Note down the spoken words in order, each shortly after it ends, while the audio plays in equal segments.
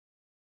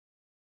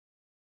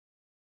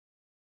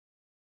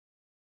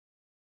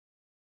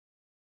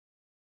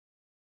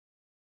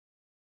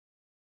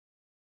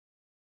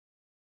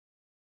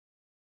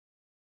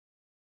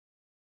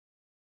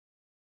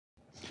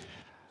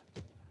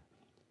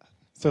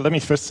So let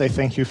me first say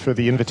thank you for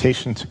the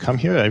invitation to come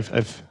here.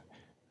 I've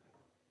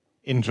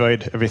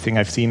enjoyed everything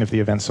I've seen of the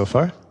event so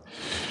far.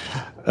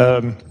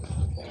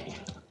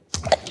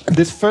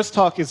 This first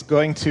talk is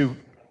going to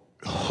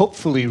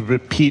hopefully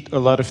repeat a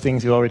lot of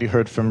things you already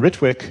heard from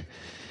Ritwik,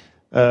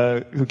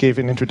 who gave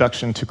an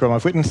introduction to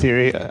Gromov-Witten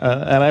theory,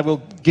 and I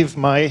will give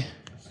my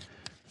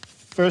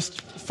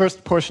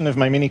first portion of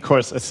my mini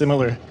course a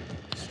similar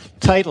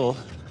title.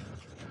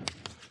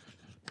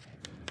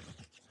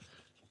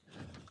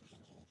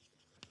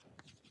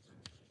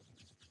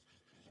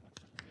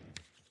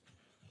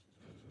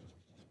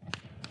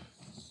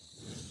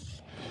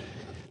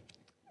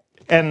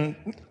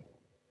 And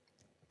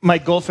my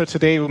goal for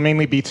today will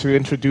mainly be to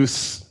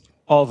introduce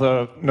all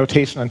the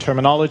notation and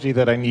terminology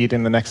that I need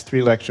in the next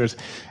 3 lectures.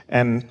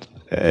 And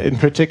in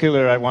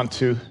particular, I want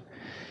to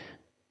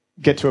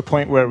get to a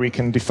point where we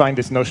can define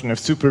this notion of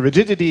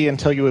super-rigidity and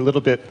tell you a little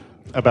bit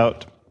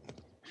about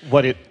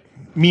what it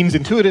means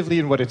intuitively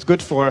and what it's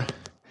good for.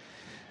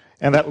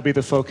 And that will be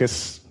the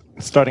focus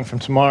starting from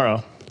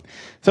tomorrow.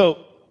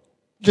 So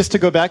just to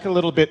go back a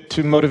little bit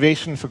to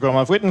motivation for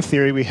Gromov-Witten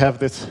theory, we have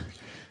this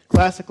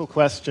classical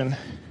question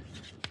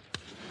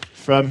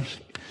from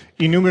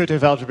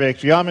enumerative algebraic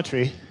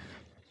geometry.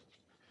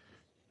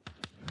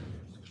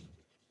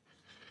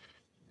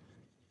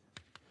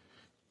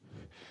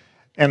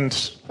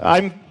 And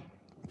I'm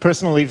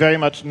personally very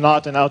much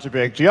not an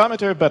algebraic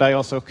geometer, but I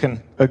also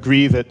can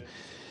agree that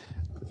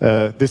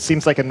this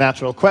seems like a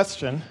natural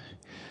question.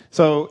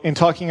 So in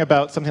talking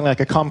about something like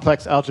a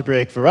complex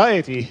algebraic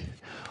variety,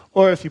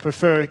 or if you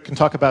prefer, you can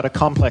talk about a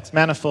complex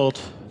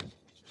manifold.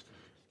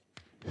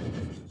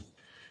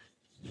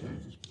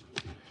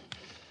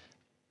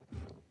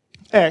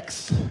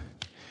 X,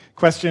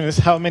 question is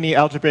how many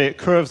algebraic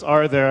curves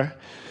are there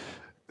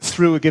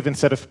through a given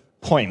set of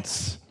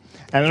points?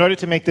 And in order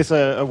to make this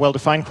a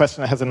well-defined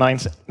question that has a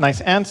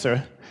nice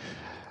answer,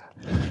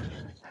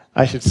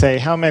 I should say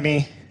how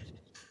many,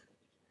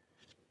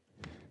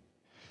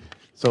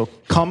 so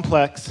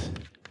complex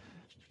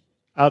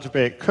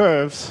algebraic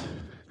curves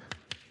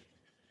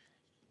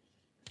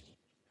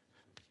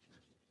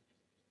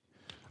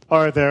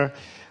are there,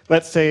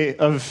 let's say,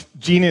 of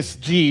genus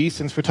G,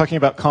 since we're talking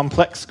about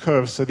complex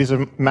curves, so these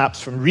are maps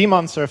from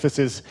Riemann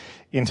surfaces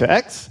into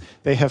X.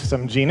 They have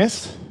some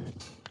genus.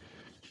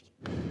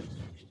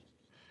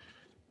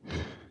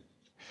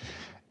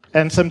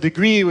 And some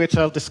degree, which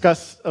I'll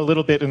discuss a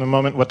little bit in a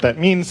moment what that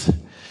means.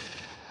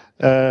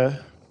 And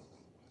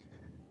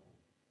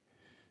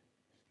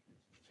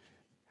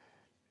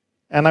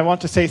I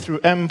want to say through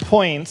m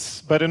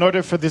points, but in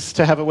order for this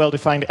to have a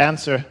well-defined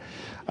answer,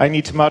 I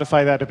need to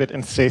modify that a bit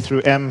and say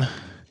through m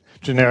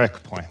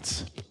generic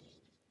points.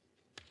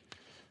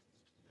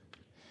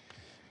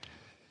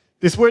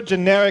 This word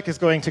generic is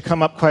going to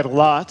come up quite a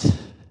lot,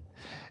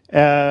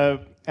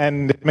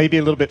 and it may be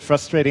a little bit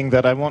frustrating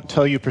that I won't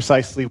tell you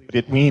precisely what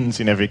it means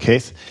in every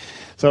case.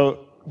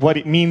 So what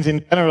it means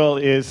in general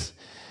is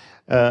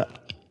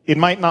it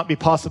might not be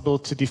possible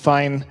to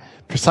define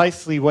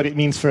precisely what it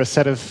means for a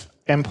set of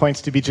m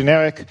points to be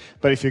generic,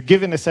 but if you're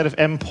given a set of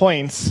m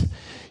points,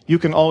 you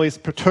can always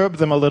perturb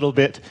them a little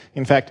bit.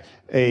 In fact,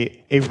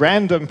 a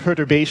random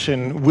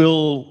perturbation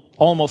will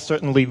almost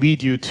certainly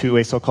lead you to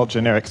a so-called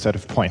generic set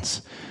of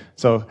points.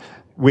 So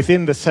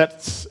within the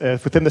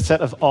set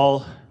of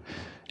all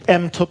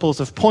m tuples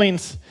of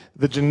points,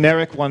 the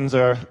generic ones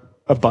are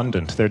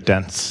abundant, they're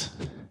dense.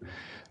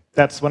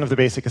 That's one of the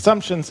basic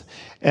assumptions.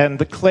 And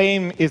the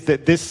claim is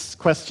that this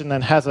question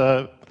then has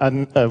a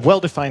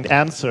well-defined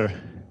answer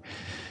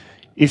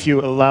if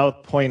you allow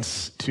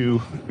points to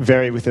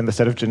vary within the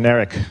set of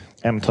generic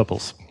m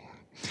tuples.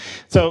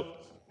 So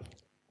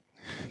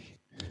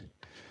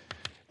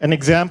an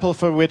example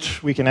for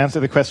which we can answer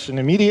the question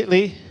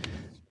immediately,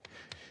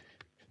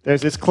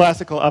 there's this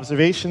classical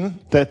observation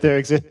that there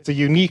exists a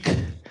unique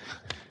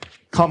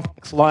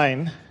complex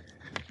line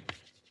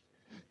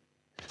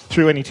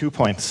through any 2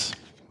 points.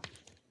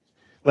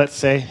 Let's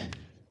say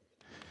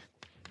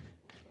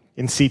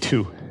in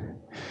C2,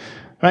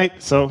 right?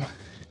 So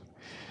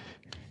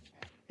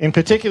in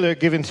particular,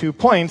 given 2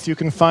 points, you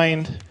can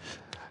find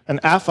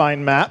an affine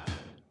map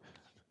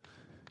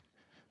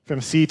from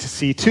C to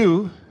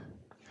C2.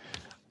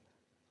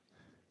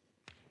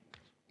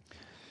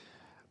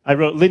 I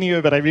wrote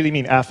linear, but I really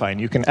mean affine.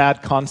 You can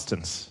add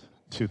constants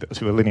to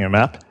a linear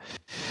map.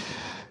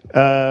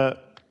 And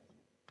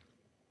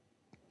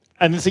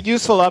it's a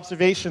useful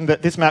observation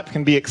that this map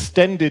can be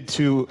extended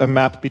to a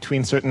map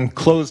between certain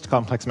closed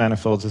complex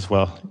manifolds as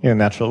well, in a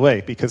natural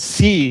way, because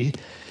C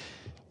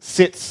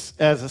sits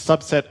as a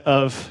subset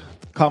of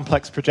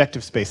complex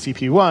projective space,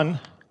 CP1.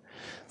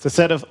 It's a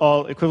set of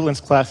all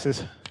equivalence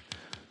classes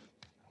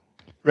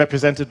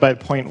represented by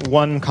point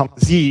 1,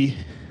 Z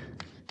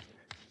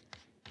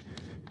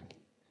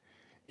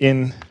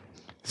in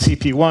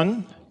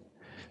CP1.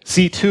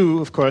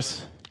 C2, of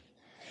course,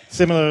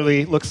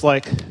 similarly looks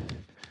like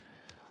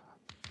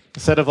a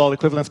set of all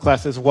equivalence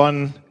classes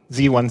 1,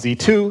 Z1,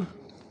 Z2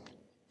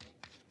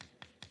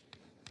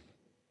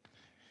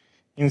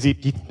 in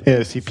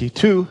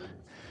CP2.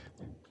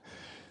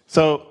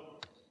 So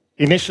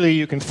initially,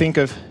 you can think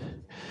of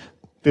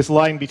this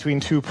line between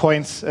 2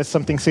 points as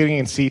something sitting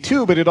in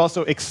C2, but it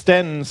also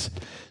extends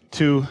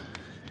to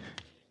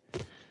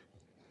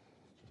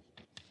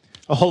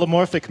a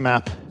holomorphic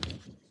map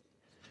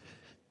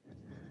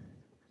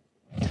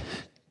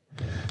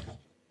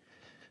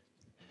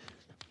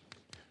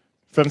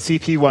from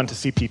CP1 to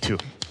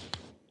CP2.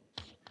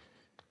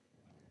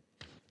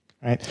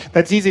 Right?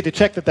 That's easy to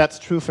check that that's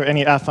true for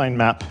any affine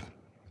map.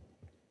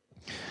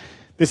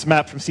 This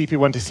map from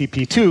CP1 to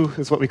CP2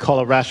 is what we call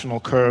a rational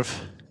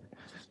curve.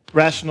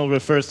 Rational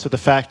refers to the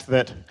fact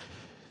that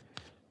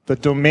the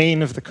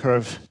domain of the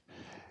curve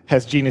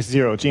has genus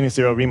 0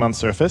 Riemann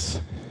surface.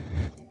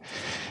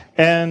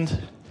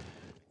 And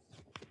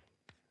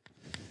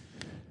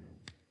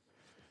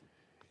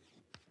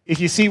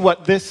if you see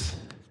what this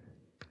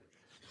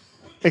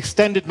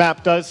extended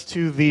map does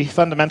to the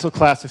fundamental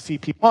class of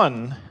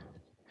CP1,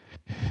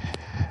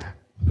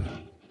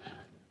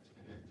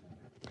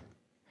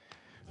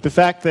 the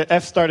fact that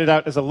f started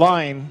out as a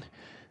line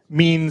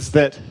means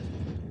that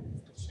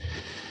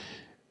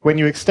when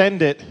you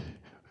extend it,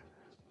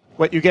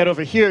 what you get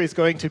over here is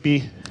going to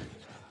be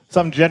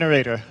some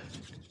generator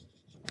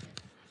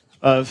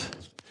of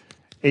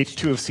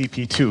H2 of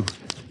CP2,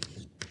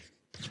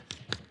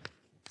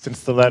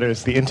 since the latter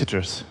is the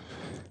integers.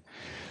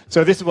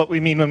 So this is what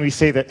we mean when we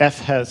say that f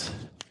has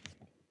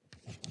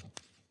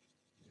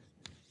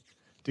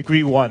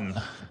degree 1.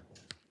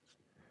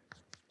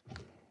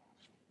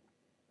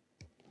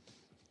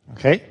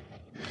 Okay?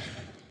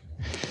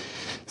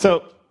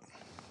 So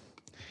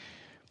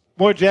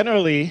more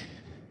generally,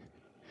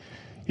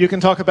 you can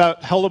talk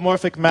about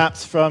holomorphic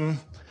maps from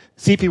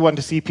CP1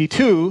 to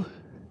CP2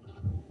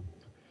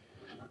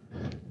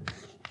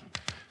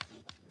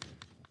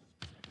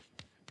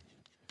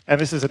 and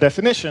this is a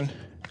definition.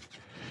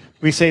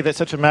 We say that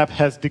such a map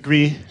has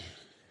degree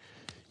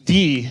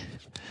d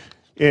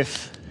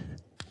if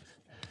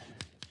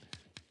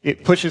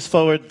it pushes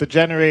forward the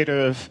generator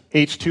of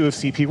H2 of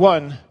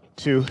CP1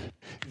 to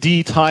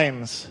d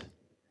times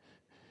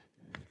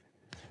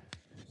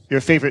your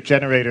favorite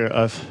generator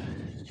of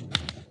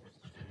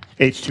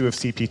H2 of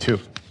CP2.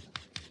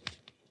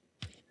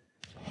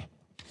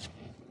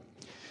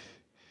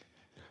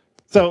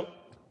 So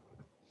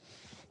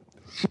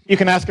you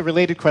can ask a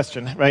related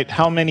question, right?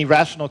 How many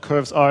rational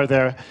curves are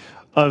there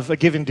of a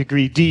given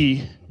degree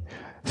d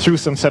through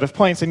some set of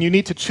points? And you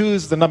need to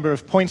choose the number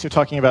of points you're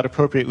talking about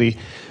appropriately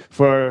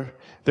for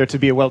there to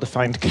be a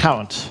well-defined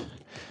count,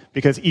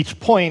 because each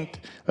point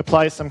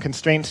applies some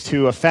constraints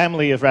to a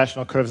family of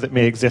rational curves that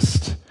may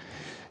exist.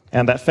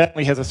 And that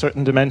family has a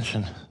certain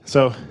dimension.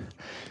 So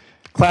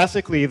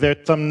classically,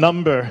 there's some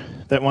number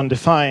that one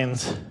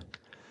defines.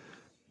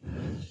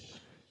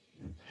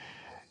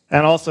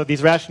 And also,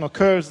 these rational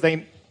curves,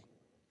 they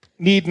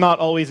need not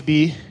always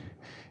be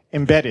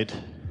embedded.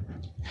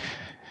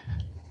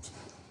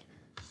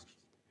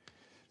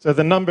 So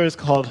the number is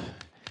called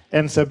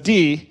n sub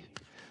d,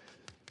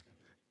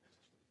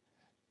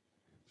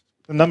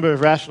 the number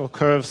of rational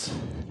curves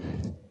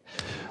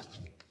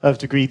of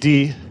degree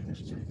d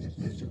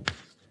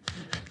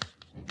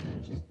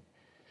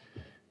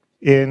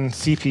in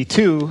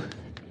CP2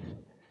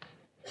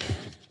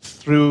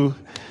 through,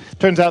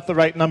 turns out the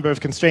right number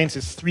of constraints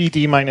is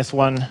 3d minus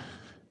 1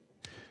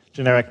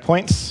 generic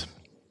points.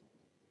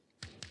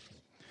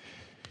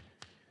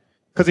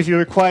 Because if you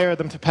require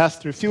them to pass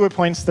through fewer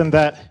points than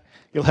that,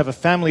 you'll have a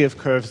family of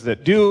curves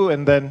that do,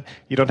 and then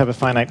you don't have a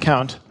finite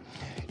count.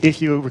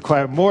 If you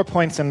require more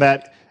points than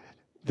that,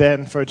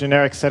 then for a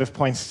generic set of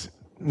points,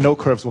 no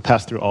curves will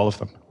pass through all of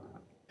them.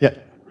 Yeah.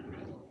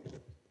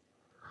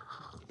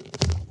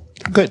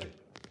 Good.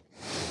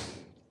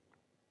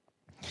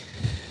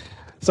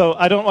 So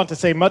I don't want to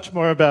say much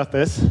more about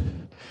this,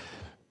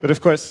 but of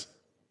course,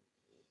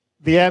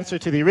 the answer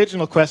to the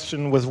original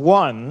question was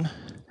 1.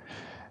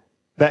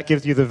 That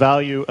gives you the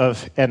value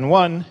of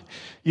n1.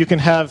 You can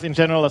have, in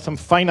general, some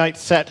finite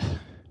set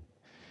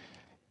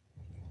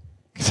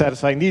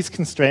satisfying these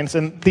constraints,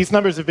 and these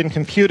numbers have been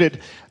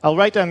computed. I'll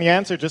write down the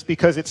answer just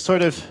because it's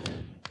sort of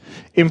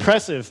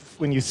impressive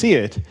when you see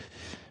it,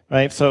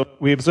 right? So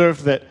we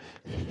observed that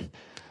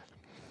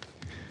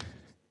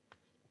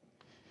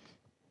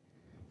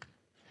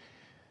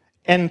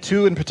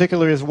n2 in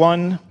particular is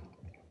 1.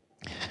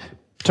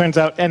 Turns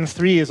out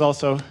n3 is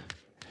also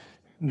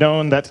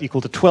known, that's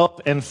equal to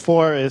 12.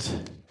 n4 is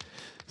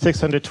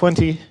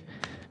 620.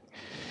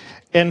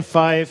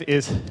 n5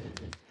 is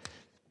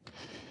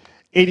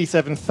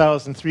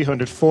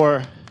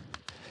 87,304,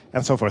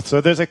 and so forth. So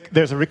there's a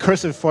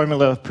recursive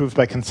formula proved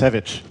by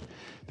Kontsevich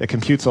that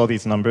computes all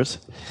these numbers.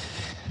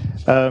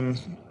 I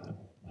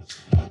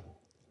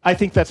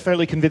think that's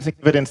fairly convincing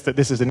evidence that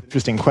this is an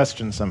interesting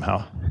question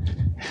somehow.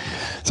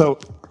 So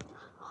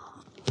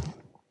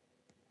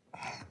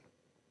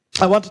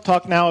I want to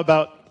talk now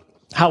about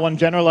how one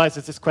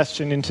generalizes this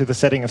question into the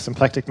setting of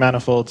symplectic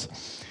manifolds.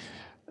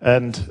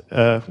 And,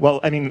 well,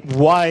 I mean,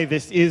 why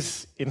this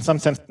is, in some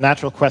sense, a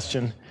natural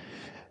question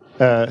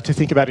to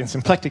think about in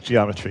symplectic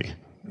geometry,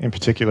 in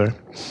particular.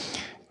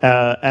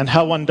 and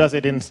how one does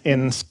it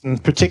in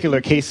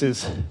particular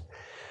cases,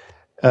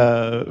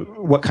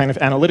 what kind of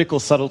analytical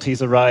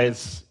subtleties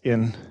arise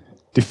in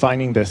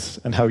defining this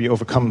and how you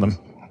overcome them.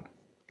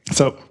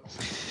 So,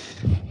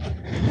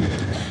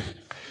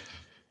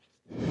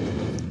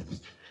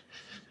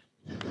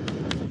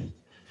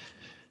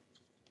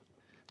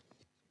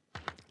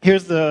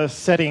 here's the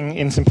setting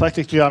in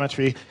symplectic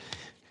geometry.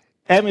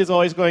 M is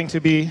always going to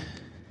be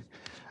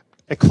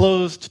a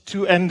closed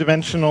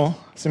 2n-dimensional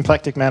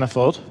symplectic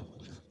manifold.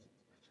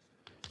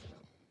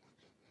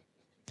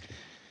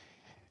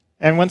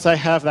 And once I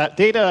have that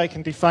data, I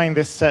can define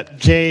this set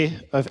J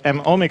of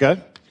M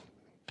omega.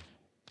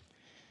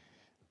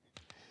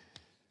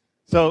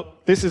 So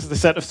this is the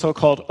set of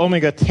so-called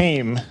omega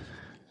tame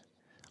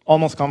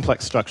almost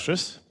complex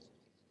structures.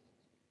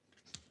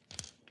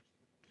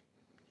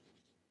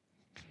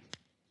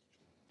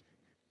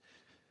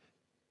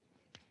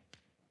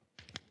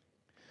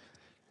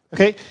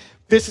 Okay,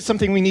 this is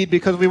something we need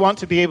because we want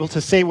to be able to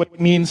say what it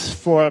means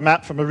for a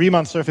map from a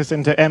Riemann surface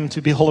into M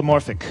to be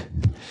holomorphic.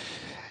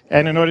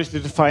 And in order to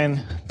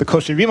define the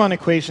Cauchy-Riemann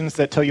equations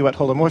that tell you what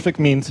holomorphic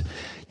means,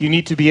 you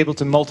need to be able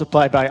to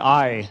multiply by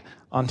I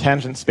on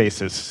tangent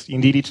spaces. You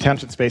need each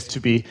tangent space to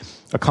be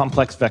a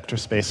complex vector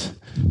space.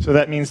 So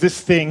that means this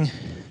thing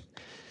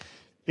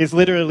is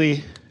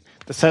literally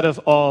the set of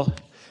all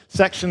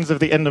sections of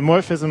the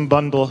endomorphism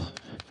bundle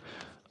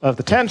of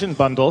the tangent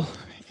bundle,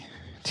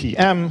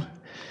 Tm,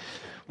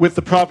 with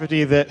the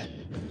property that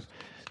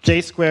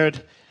J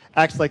squared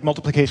acts like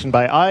multiplication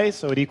by I,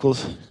 so it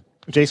equals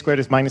J squared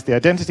is minus the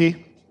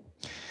identity.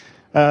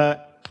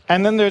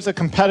 And then there's a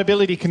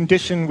compatibility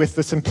condition with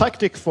the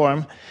symplectic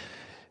form.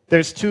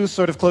 There's two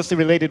sort of closely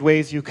related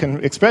ways you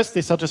can express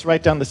this. I'll just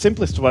write down the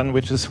simplest one,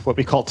 which is what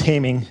we call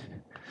taming.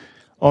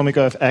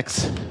 Omega of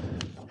x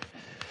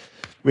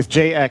with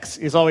Jx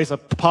is always a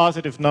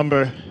positive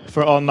number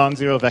for all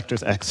non-zero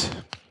vectors x.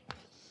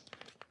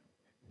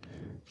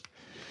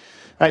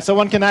 All right, so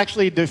one can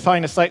actually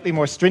define a slightly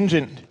more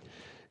stringent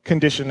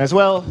condition as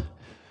well,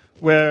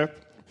 where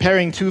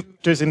pairing two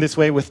vectors in this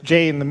way with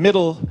J in the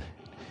middle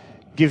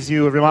gives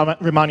you a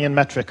Riemannian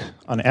metric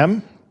on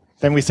M.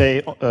 Then we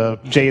say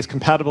J is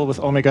compatible with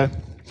omega.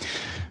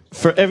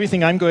 For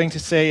everything I'm going to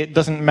say, it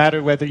doesn't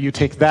matter whether you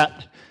take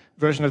that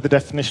version of the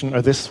definition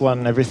or this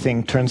one,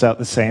 everything turns out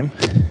the same.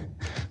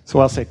 So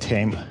I'll say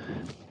tame,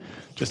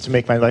 just to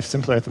make my life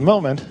simpler at the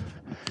moment.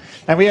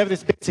 And we have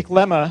this basic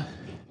lemma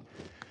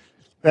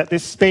that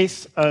this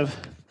space of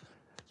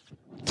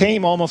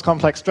tame almost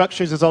complex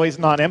structures is always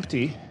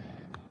non-empty.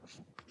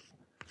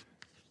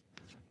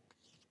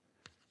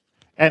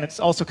 And it's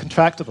also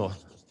contractible.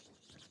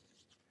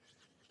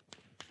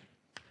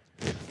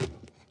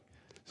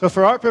 So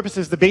for our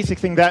purposes, the basic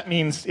thing that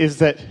means is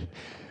that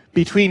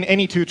between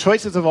any two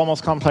choices of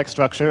almost complex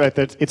structure, right,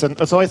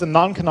 it's always a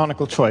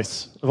non-canonical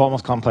choice of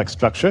almost complex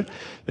structure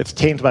that's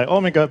tamed by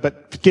omega,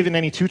 but given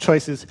any two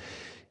choices,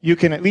 you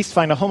can at least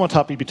find a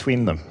homotopy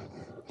between them.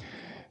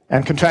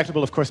 And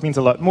contractible, of course, means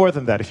a lot more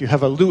than that. If you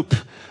have a loop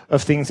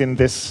of things in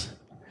this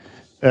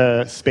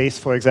space,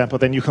 for example,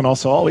 then you can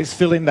also always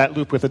fill in that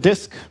loop with a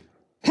disk,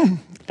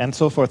 and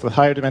so forth with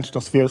higher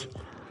dimensional spheres.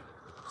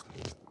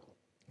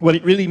 What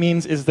it really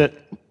means is that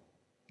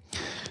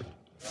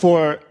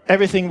for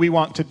everything we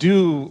want to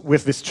do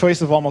with this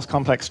choice of almost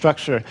complex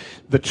structure,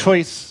 the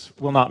choice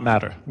will not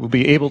matter. We'll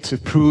be able to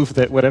prove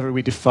that whatever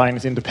we define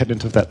is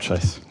independent of that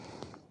choice.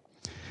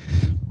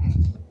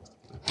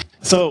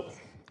 So,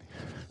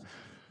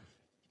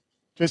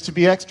 just to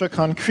be extra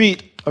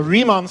concrete, a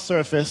Riemann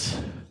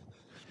surface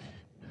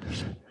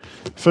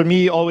for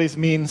me always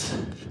means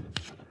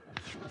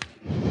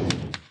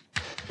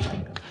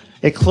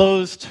a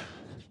closed,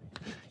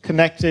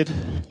 connected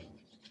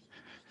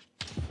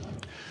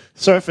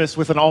surface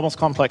with an almost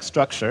complex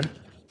structure.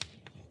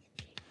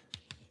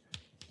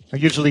 I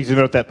usually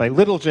denote that by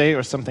little j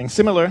or something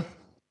similar.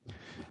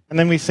 And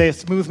then we say a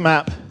smooth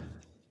map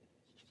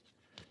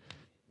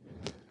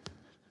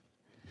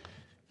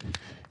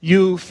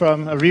U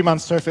from a Riemann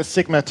surface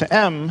sigma to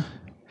M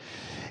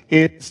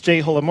is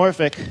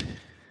J-Holomorphic,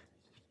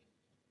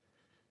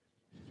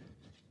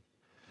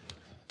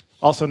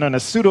 also known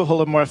as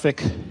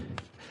pseudo-holomorphic,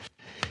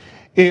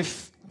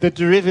 if the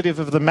derivative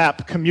of the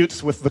map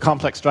commutes with the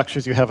complex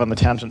structures you have on the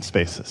tangent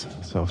spaces.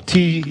 So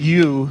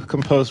TU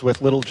composed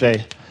with little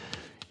j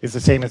is the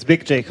same as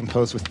big J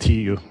composed with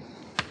TU.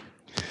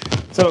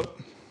 So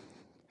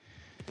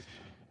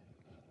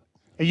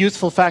a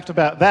useful fact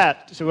about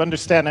that to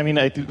understand, I mean,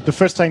 the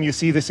first time you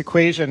see this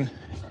equation,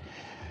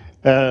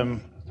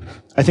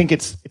 I think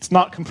it's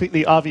not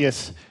completely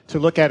obvious to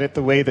look at it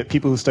the way that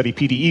people who study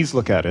PDEs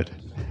look at it.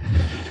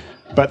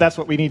 But that's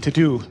what we need to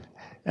do.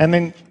 And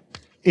then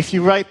if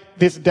you write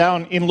this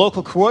down in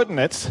local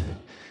coordinates,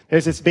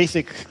 there's this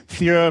basic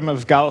theorem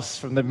of Gauss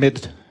from the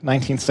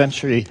mid-19th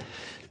century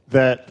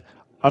that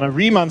on a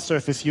Riemann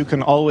surface you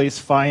can always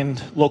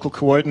find local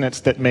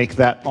coordinates that make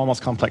that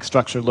almost complex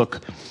structure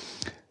look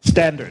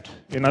standard.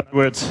 In other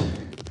words,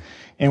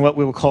 in what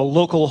we will call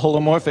local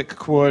holomorphic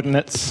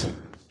coordinates,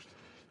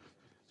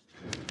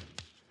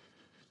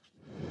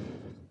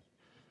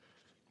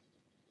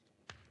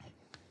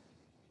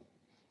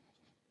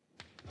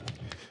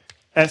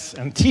 S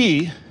and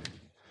T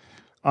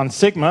on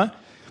sigma.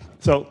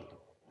 So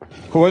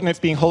coordinates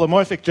being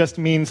holomorphic just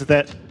means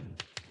that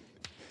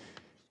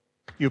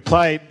you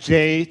apply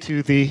J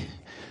to the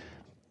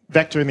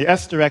vector in the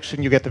S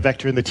direction, you get the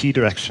vector in the T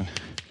direction.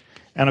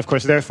 And of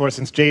course, therefore,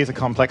 since J is a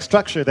complex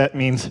structure, that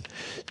means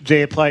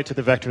J applied to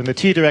the vector in the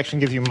T direction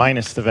gives you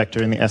minus the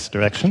vector in the S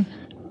direction.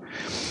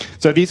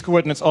 So these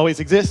coordinates always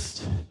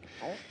exist.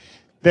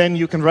 Then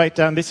you can write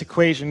down this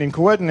equation in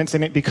coordinates,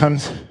 and it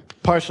becomes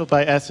partial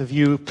by S of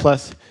u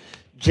plus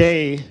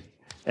J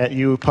at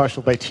u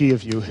partial by T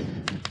of u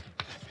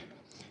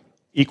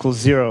equals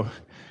 0.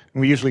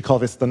 And we usually call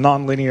this the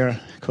nonlinear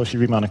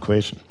Cauchy-Riemann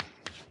equation.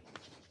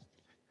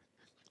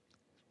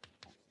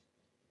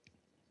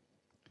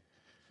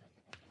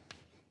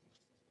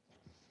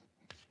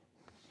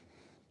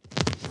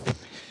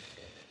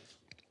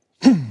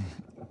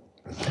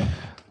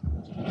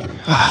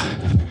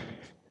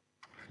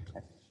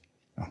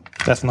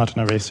 That's not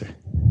an eraser.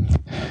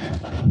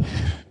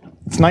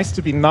 It's nice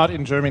to be not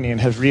in Germany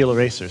and have real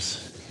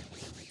erasers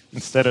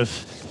instead of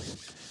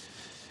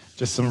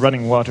just some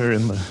running water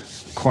in the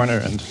corner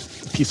and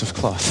a piece of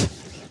cloth.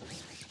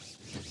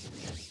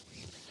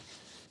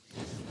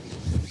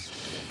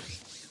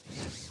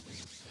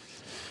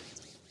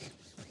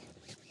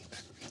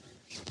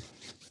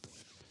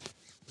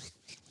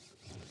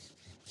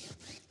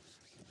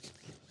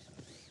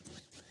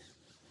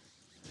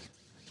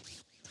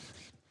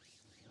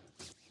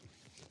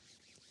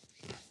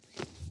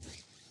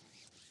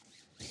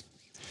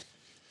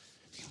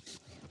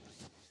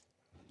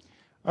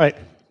 All right,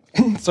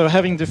 so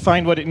having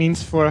defined what it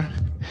means for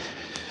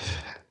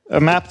a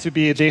map to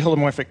be a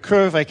J-holomorphic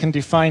curve, I can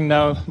define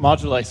now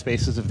moduli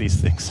spaces of these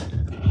things.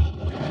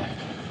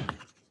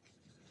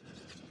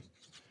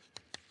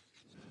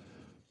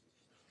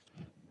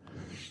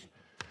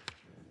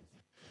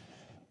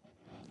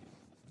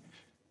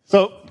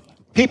 So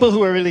people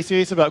who are really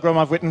serious about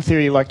Gromov-Witten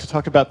theory like to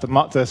talk about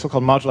the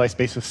so-called moduli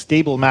space of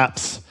stable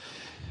maps,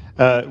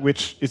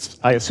 which is,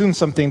 I assume,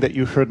 something that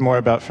you heard more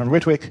about from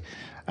Ritwik.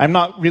 I'm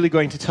not really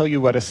going to tell you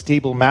what a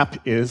stable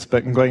map is,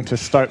 but I'm going to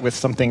start with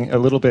something a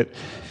little bit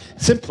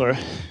simpler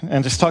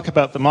and just talk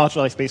about the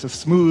moduli space of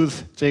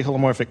smooth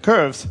J-holomorphic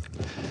curves.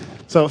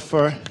 So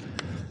for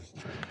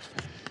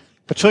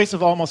a choice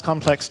of almost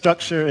complex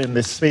structure in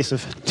this space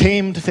of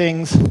tamed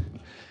things, and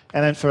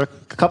then for a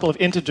couple of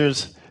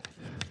integers,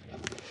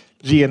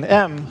 G and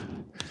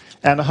M,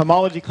 and a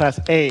homology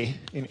class A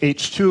in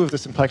H2 of the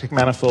symplectic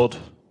manifold,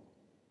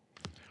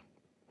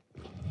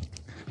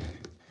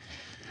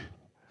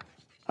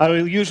 I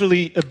will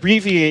usually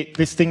abbreviate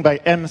this thing by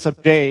M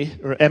sub j,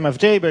 or M of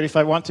j, but if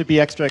I want to be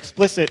extra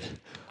explicit,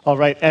 I'll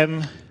write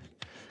M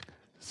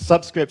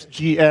subscript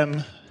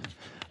Gm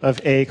of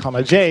A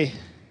comma j.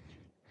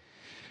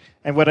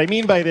 And what I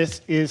mean by this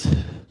is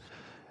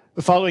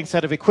the following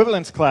set of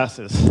equivalence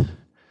classes.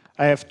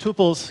 I have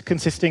tuples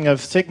consisting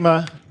of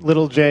sigma,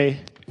 little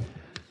j,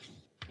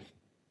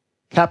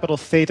 capital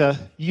theta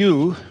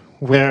u,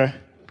 where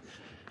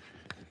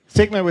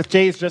sigma with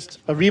j is just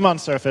a Riemann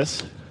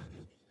surface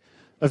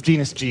of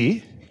genus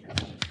G.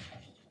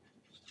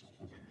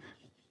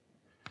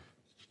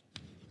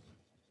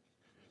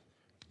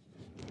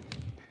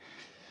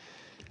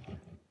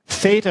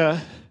 Theta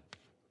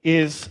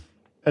is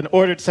an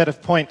ordered set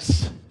of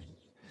points,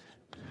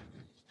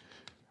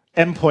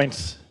 m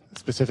points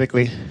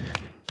specifically.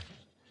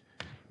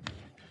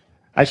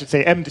 I should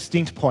say m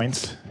distinct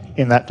points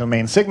in that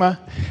domain sigma.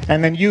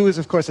 And then U is,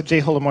 of course, a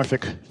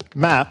J-holomorphic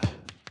map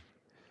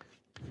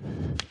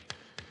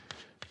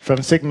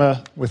from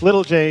sigma with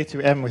little j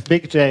to m with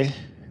big J.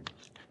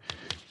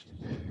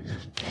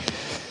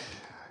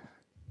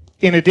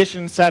 In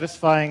addition,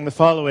 satisfying the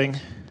following,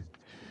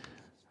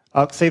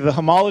 I'll say the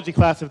homology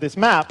class of this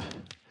map,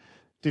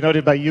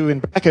 denoted by U in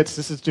brackets,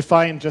 this is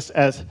defined just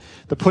as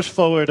the push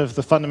forward of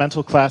the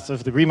fundamental class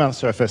of the Riemann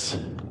surface.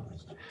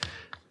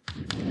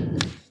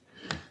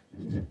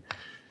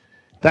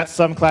 That's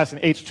some class in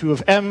H2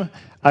 of M.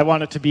 I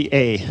want it to be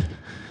A,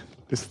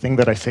 this thing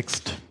that I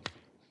fixed.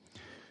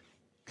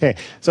 Okay,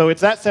 so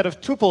it's that set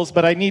of tuples,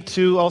 but I need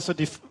to also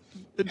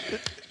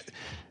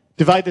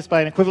divide this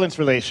by an equivalence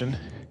relation.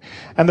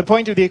 And the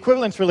point of the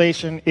equivalence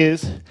relation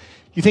is,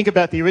 you think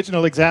about the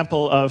original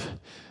example of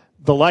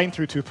the line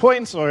through 2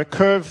 points, or a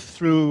curve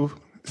through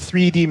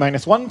 3D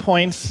minus 1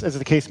 points, as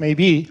the case may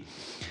be.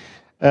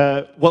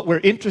 What we're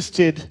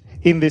interested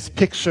in this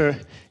picture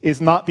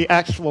is not the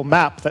actual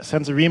map that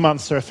sends a Riemann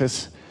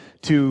surface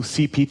to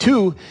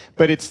CP2,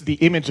 but it's the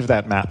image of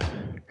that map.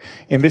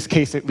 In this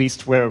case, at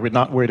least, where we're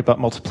not worried about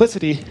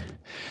multiplicity,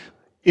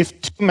 if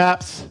two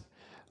maps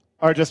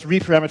are just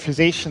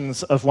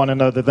reparameterizations of one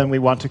another, then we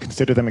want to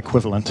consider them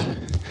equivalent.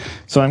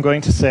 So I'm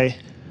going to say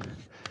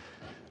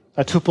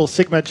a tuple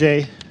sigma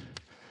j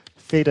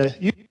theta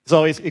u is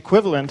always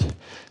equivalent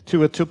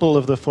to a tuple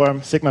of the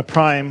form sigma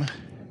prime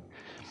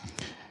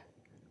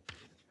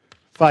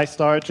phi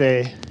star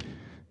j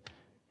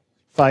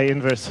phi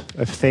inverse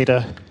of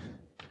theta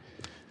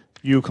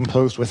u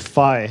composed with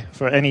phi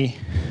for any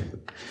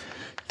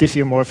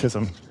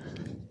diffeomorphism.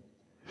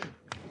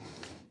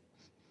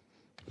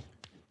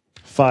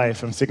 phi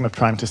from sigma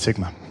prime to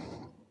sigma.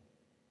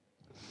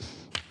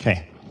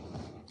 Okay.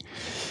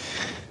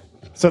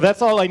 So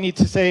that's all I need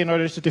to say in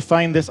order to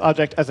define this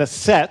object as a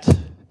set.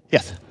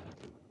 Yes?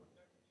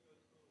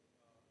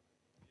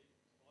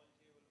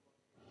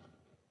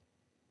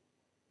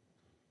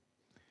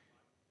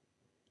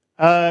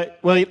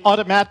 Well, it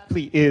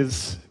automatically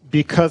is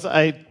because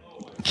I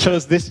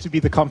chose this to be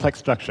the complex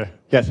structure.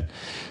 Yes.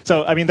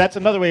 So, I mean, that's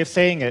another way of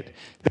saying it.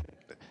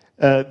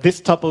 This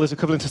tuple is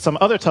equivalent to some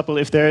other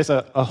tuple if there is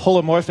a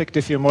holomorphic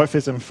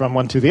diffeomorphism from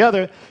one to the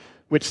other,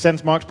 which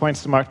sends marked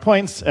points to marked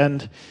points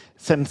and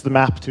sends the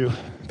map to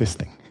this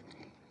thing.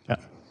 Yeah.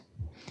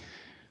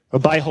 A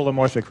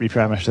biholomorphic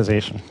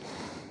reparameterization.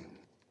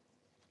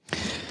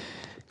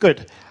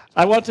 Good.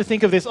 I want to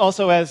think of this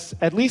also as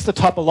at least a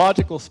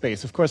topological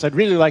space. Of course, I'd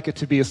really like it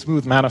to be a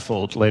smooth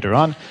manifold later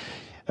on.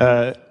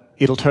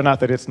 It'll turn out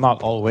that it's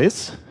not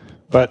always,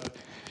 but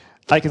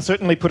I can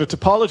certainly put a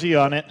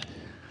topology on it.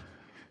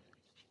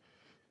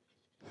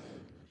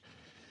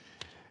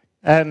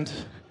 And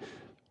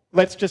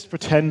let's just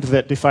pretend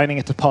that defining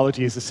a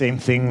topology is the same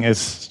thing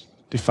as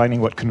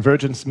defining what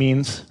convergence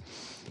means.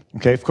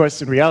 Okay, of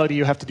course, in reality,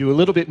 you have to do a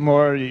little bit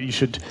more. You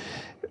should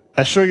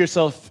assure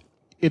yourself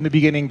in the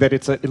beginning that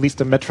it's at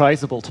least a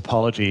metrizable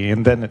topology,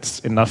 and then it's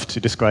enough to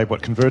describe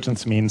what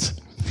convergence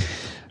means.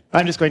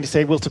 I'm just going to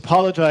say we'll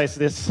topologize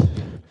this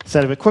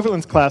set of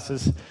equivalence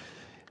classes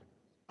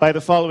by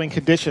the following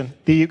condition.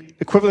 The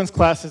equivalence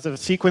classes of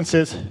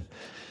sequences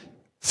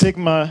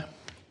sigma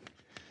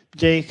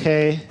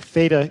jk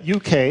theta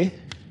uk.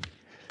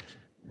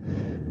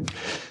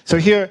 So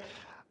here,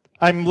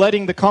 I'm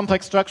letting the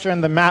complex structure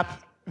and the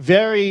map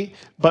vary,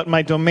 but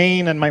my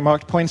domain and my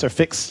marked points are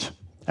fixed.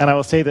 And I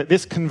will say that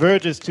this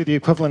converges to the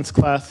equivalence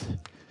class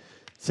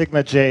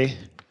sigma j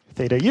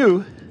theta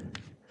u,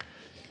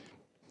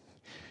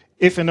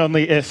 if and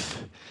only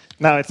if.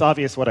 Now it's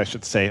obvious what I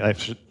should say. I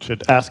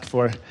should ask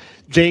for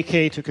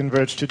jk to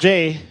converge to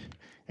j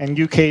and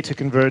uk to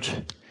converge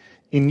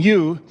in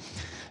u.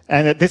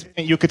 And at this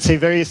point, you could say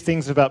various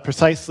things about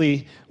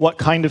precisely what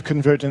kind of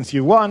convergence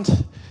you want.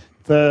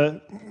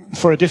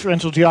 For a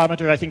differential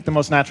geometer, I think the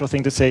most natural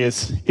thing to say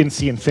is in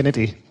C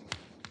infinity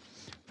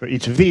for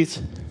each of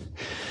these.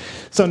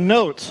 So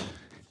note,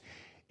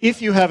 if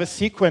you have a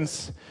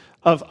sequence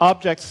of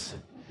objects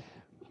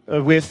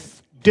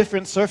with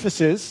different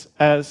surfaces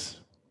as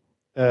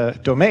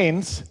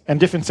domains and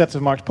different sets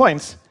of marked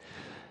points,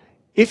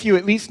 if you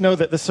at least know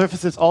that the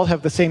surfaces all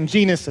have the same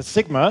genus as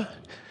sigma,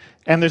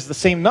 and there's the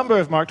same number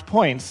of marked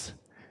points,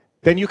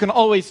 then you can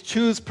always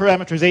choose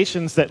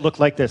parameterizations that look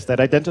like this,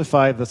 that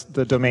identify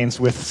the domains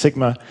with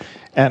sigma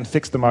and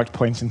fix the marked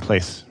points in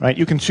place. Right?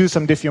 You can choose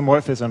some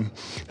diffeomorphism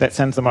that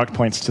sends the marked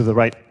points to the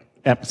right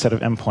set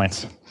of m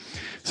points.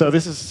 So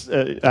this is,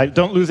 I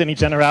don't lose any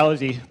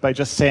generality by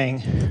just saying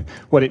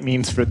what it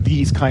means for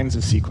these kinds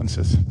of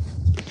sequences.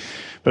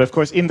 But of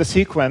course, in the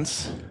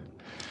sequence,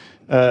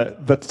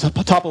 the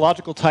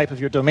topological type of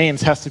your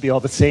domains has to be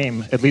all the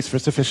same, at least for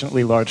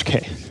sufficiently large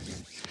k.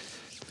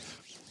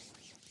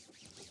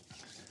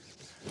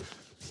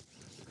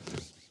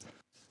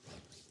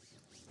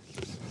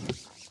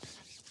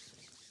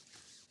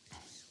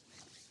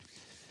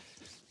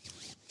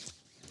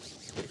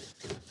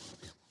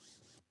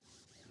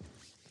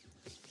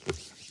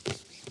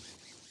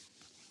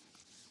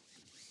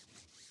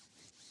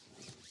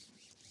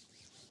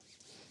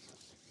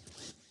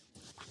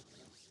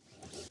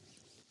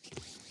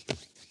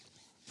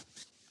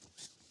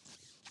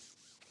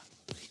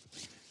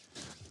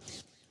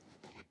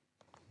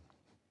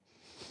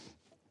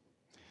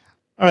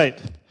 All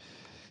right.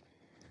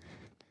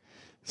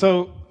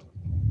 So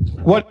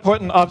one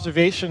important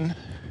observation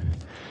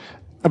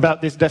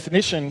about this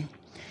definition,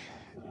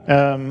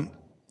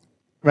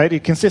 right?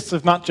 It consists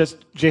of not just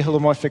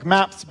J-Holomorphic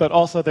maps, but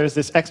also there's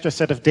this extra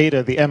set of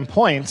data, the m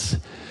points.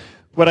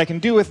 What I can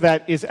do with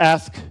that is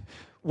ask,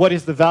 what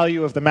is the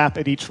value of the map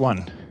at each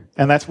one?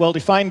 And that's well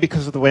defined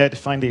because of the way I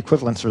define the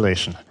equivalence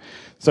relation.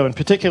 So in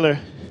particular,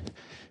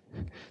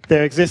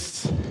 there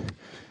exists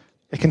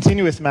a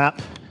continuous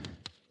map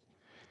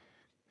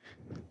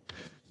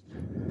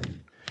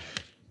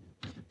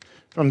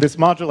from this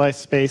moduli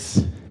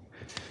space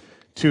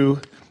to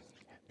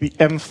the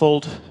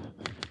m-fold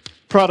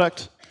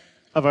product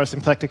of our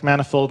symplectic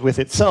manifold with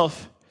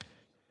itself,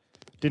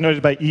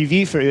 denoted by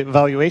EV for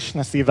evaluation.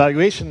 That's the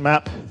evaluation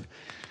map.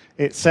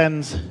 It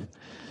sends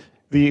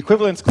the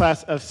equivalence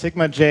class of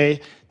sigma j.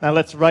 Now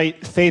let's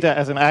write theta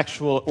as an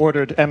actual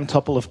ordered m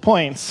tuple of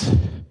points,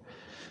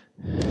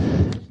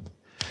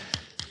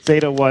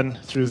 zeta 1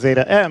 through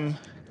zeta m,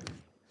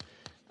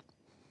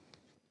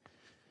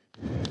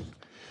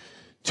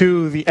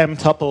 to the m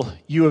tuple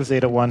u of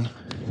zeta 1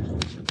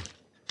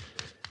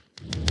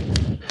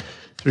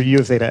 through u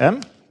of zeta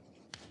m.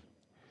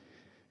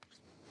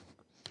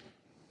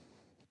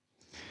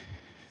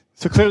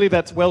 So clearly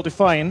that's well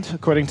defined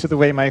according to the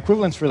way my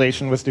equivalence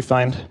relation was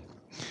defined.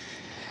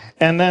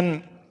 And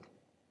then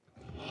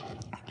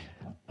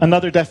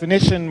another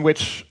definition,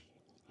 which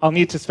I'll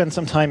need to spend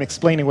some time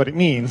explaining what it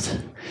means,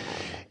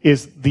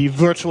 is the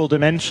virtual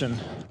dimension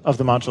of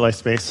the moduli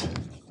space.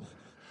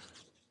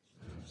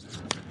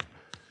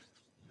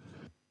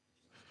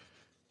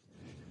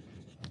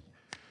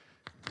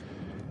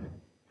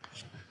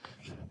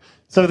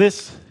 So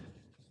this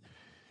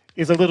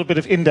is a little bit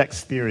of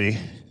index theory.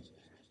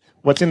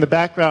 What's in the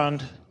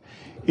background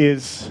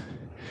is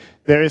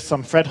there is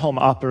some Fredholm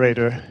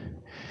operator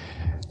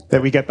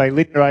that we get by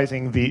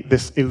linearizing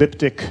this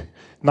elliptic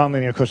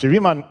nonlinear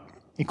Cauchy-Riemann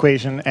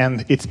equation,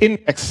 and its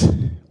index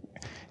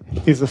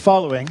is the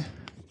following.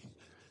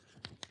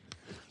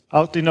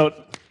 I'll denote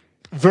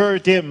ver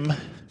dim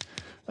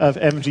of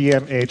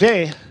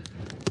MGMAJ.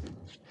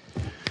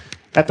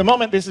 At the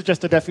moment, this is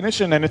just a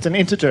definition, and it's an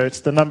integer.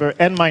 It's the number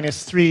n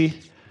minus 3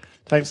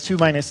 times 2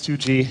 minus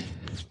 2g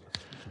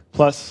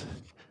plus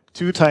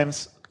 2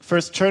 times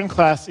first Chern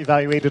class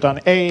evaluated on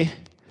A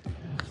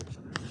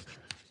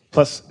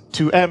plus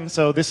 2m.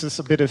 So this is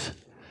a bit of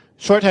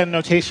shorthand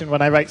notation.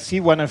 When I write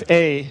C1 of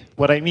A,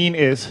 what I mean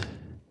is,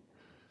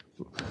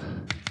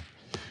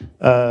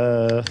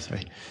 the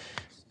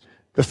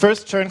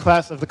first Chern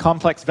class of the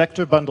complex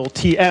vector bundle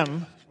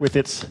Tm with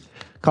its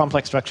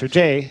complex structure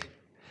J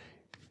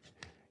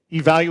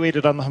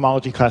evaluated on the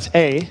homology class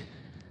A.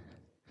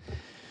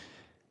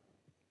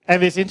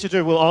 And this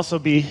integer will also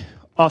be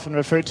often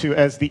referred to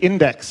as the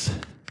index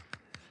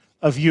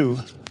of U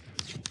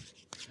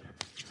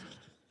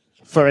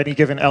for any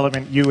given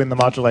element U in the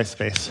moduli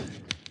space.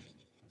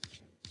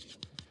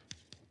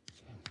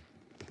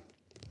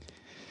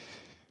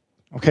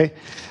 Okay,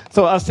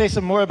 so I'll say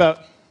some more about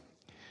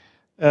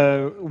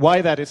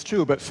why that is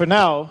true, but for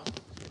now,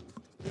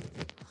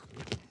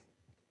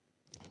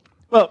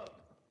 well,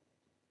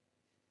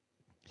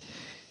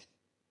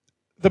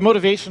 the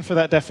motivation for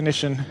that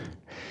definition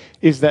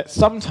is that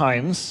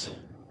sometimes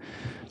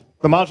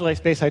the moduli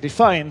space I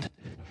defined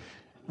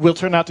will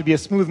turn out to be a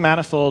smooth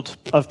manifold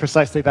of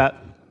precisely that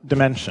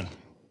dimension,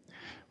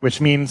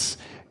 which means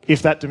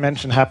if that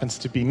dimension happens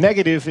to be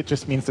negative, it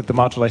just means that the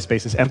moduli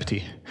space is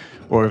empty.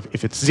 Or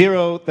if it's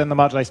 0, then the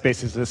moduli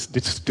space is this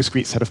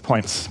discrete set of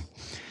points.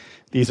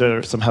 These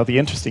are somehow the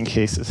interesting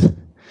cases.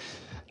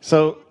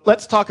 So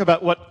let's talk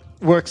about what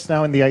works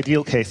now in the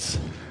ideal case,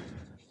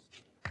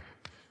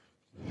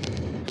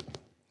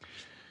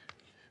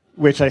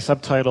 which I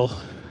subtitle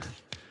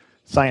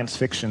science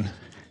fiction.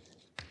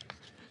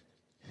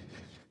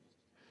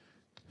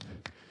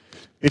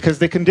 Because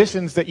the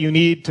conditions that you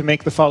need to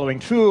make the following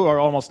true are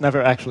almost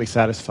never actually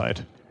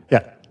satisfied.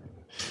 Yeah.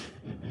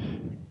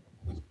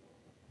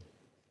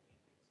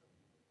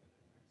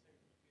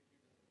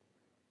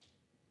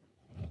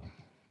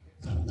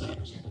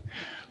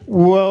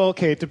 Well,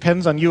 okay, it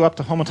depends on U up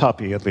to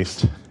homotopy, at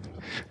least.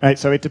 Right,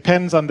 so it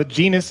depends on the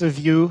genus of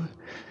U,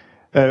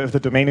 the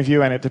domain of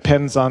U, and it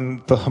depends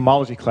on the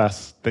homology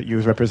class that U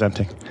is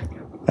representing.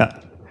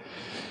 Yeah.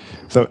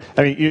 So,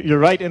 I mean, you're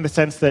right in the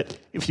sense that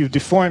if you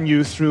deform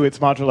U through its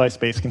moduli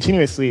space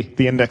continuously,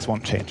 the index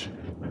won't change.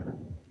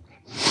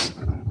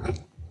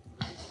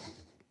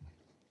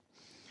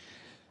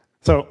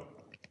 So,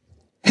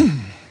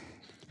 the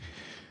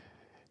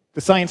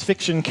science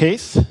fiction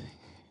case,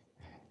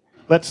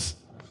 let's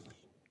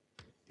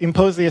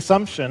impose the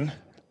assumption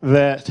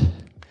that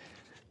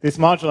this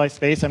moduli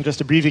space, I'm just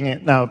abbreviating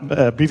it now,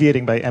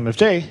 abbreviating by M of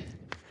J,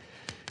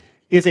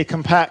 is a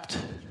compact,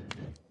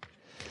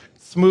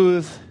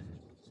 smooth,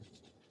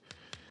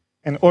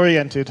 and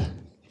oriented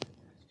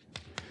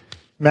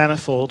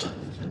manifold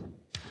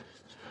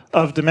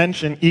of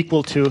dimension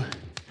equal to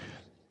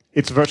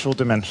its virtual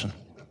dimension.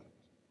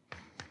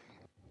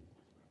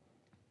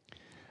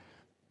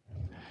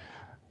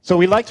 So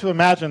we like to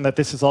imagine that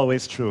this is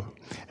always true.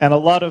 And a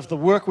lot of the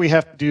work we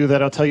have to do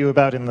that I'll tell you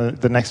about in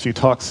the next few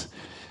talks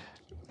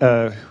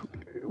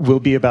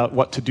will be about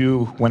what to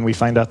do when we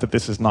find out that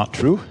this is not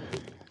true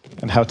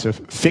and how to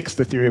fix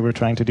the theory we're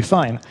trying to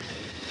define.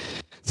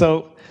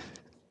 So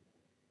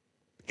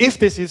if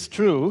this is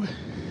true,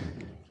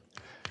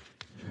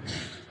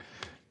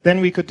 then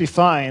we could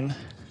define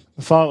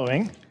the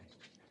following.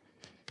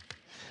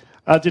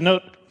 I'll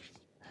denote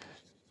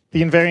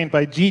the invariant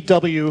by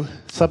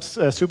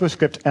GW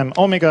superscript M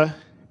omega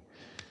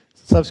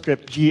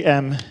subscript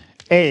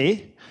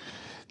GMA.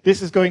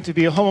 This is going to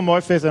be a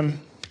homomorphism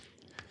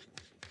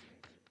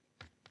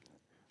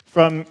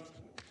from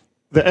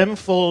the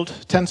M-fold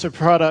tensor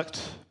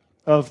product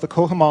of the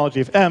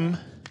cohomology of M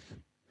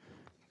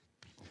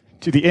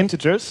to the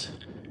integers,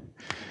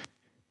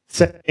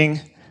 setting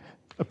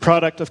a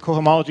product of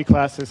cohomology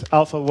classes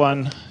alpha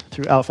 1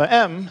 through alpha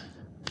m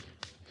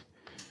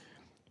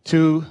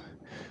to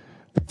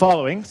the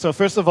following. So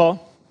first of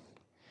all,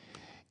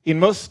 in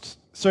most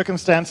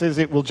circumstances,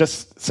 it will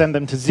just send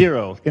them to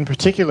 0. In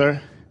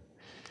particular,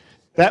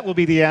 that will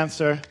be the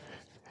answer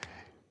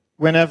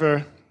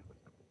whenever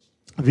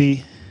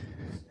the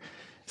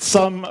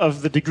sum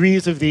of the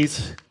degrees of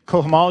these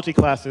cohomology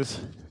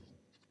classes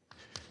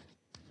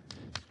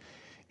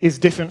is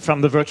different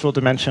from the virtual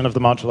dimension of the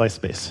moduli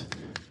space.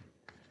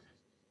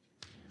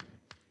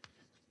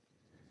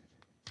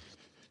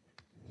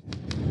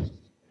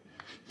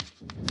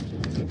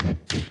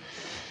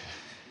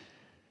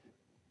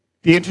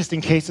 The interesting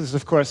case is,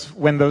 of course,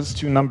 when those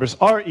two numbers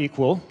are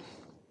equal.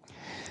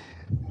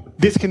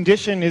 This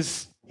condition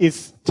is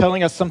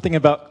telling us something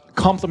about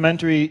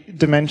complementary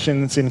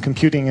dimensions in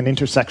computing an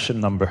intersection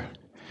number.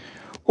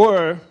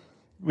 Or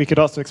we could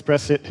also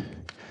express it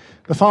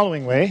the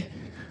following way.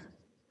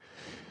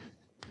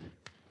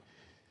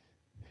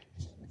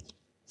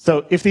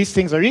 So if these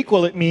things are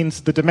equal, it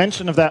means the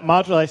dimension of that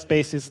moduli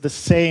space is the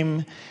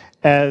same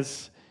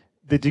as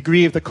the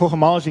degree of the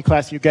cohomology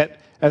class you get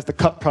as the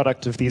cut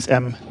product of these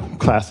M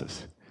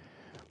classes.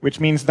 Which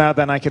means now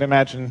then I can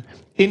imagine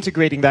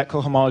integrating that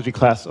cohomology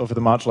class over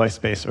the moduli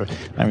space, or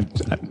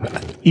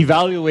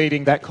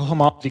evaluating that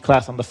cohomology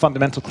class on the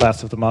fundamental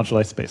class of the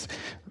moduli space.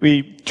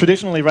 We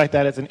traditionally write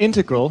that as an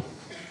integral.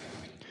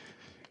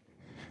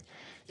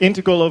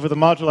 Integral over the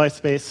moduli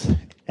space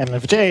M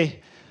of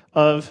J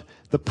of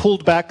the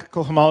pulled back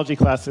cohomology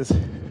classes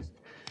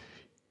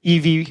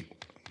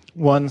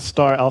EV1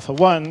 star alpha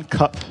 1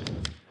 cup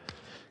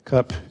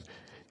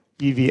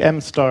EVM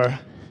star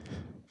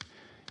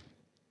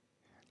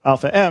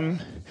alpha m.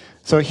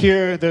 So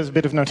here there's a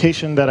bit of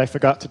notation that I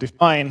forgot to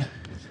define.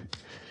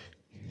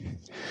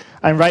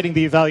 I'm writing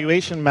the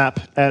evaluation map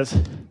as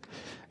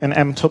an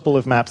M tuple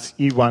of maps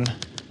E1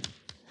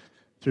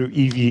 through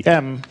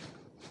EVM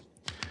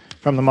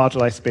from the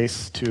moduli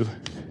space to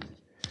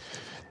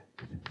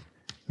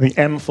the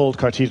M-fold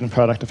Cartesian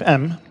product of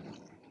M.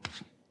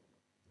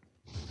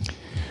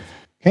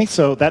 Okay,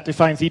 so that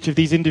defines each of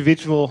these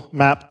individual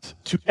maps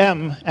to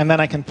M, and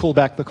then I can pull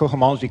back the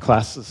cohomology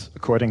classes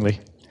accordingly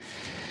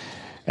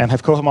and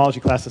have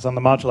cohomology classes on the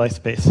moduli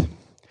space.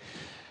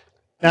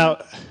 Now,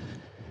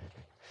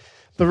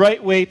 the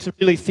right way to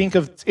really think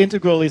of this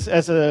integral is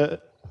as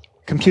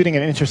computing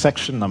an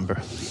intersection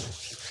number.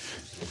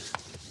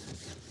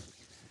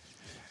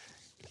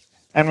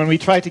 And when we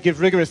try to give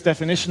rigorous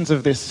definitions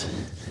of this,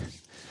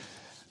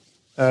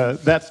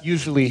 that's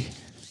usually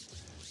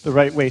the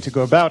right way to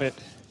go about it,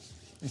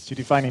 is to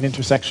define an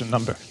intersection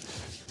number.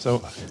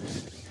 So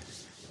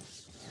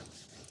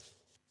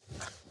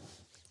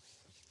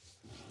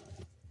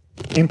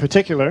in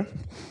particular,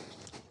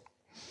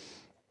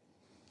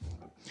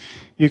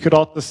 you could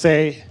also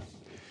say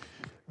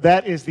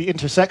that is the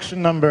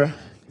intersection number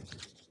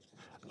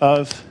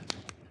of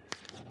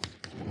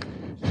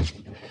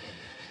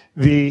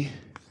the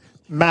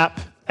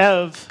map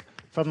EV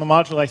from the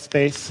moduli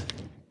space,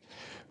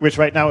 which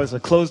right now is a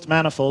closed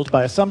manifold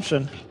by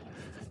assumption,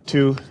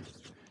 to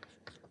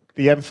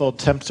the M-fold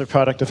tensor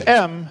product of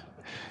M,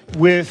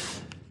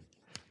 with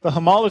the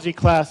homology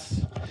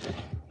class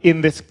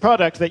in this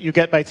product that you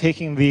get by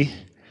taking the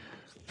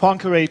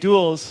Poincare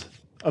duals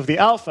of the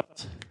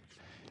alphas,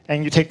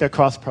 and you take their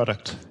cross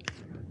product.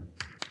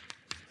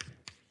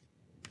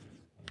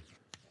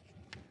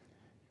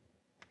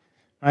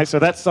 All right, so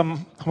that's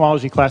some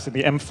homology class in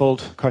the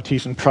M-fold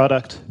Cartesian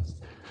product.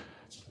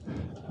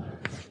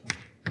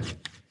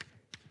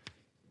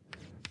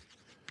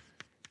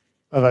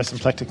 Of our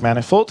symplectic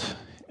manifold,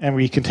 and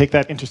we can take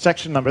that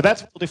intersection number.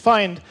 That's well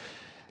defined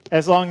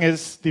as long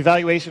as the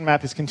evaluation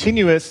map is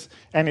continuous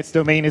and its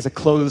domain is a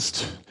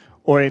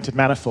closed-oriented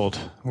manifold,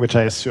 which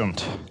I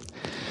assumed.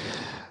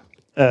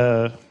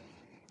 You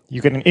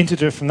get an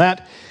integer from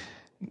that.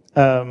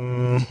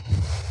 Now,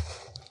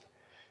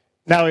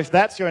 if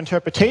that's your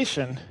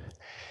interpretation,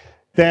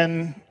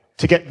 then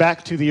to get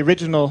back to the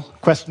original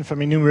question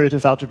from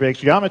enumerative algebraic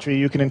geometry,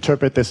 you can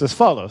interpret this as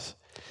follows.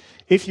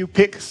 If you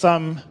pick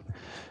some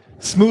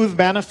smooth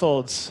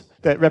manifolds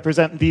that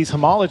represent these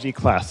homology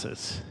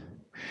classes,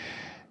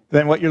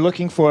 then what you're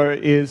looking for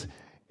is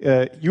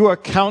you are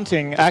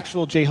counting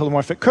actual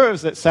J-Holomorphic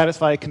curves that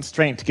satisfy a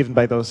constraint given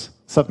by those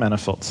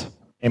submanifolds.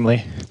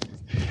 Namely,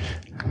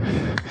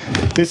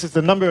 this is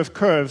the number of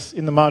curves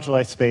in the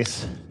moduli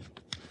space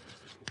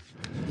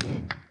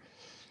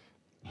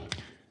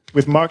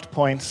with marked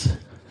points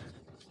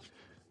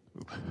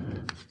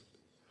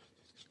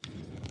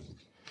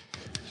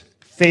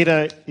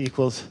theta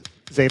equals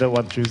zeta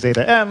 1 through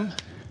zeta m,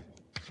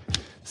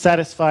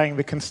 satisfying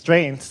the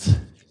constraints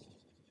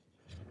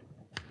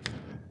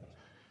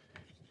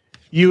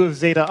u of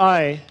zeta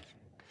I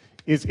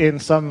is in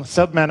some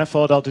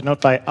submanifold I'll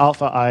denote by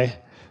alpha I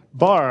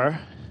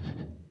bar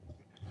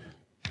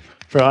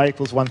for I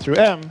equals 1 through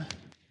m,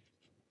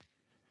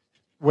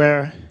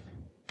 where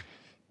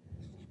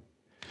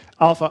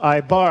alpha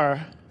I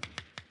bar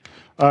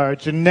are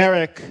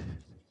generic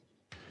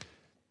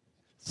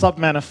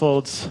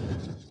submanifolds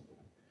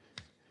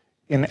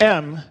in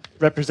M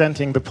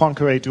representing the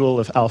Poincare dual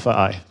of alpha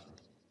I.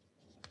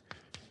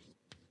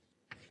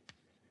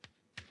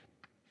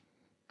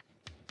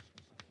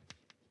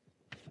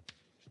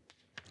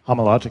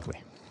 Homologically.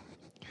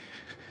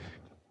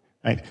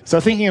 Right. So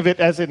thinking of it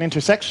as an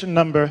intersection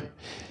number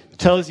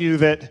tells you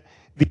that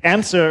the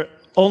answer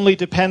only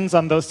depends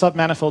on those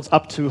submanifolds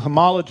up to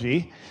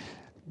homology.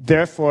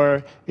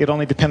 Therefore, it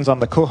only depends on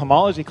the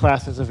cohomology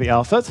classes of the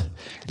alphas.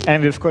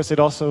 And of course, it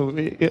also,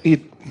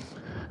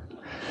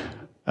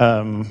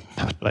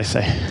 how should I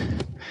say,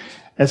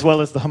 as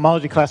well as the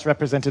homology class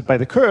represented by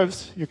the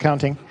curves you're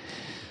counting.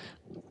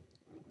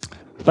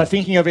 by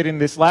thinking of it in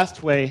this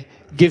last way,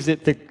 gives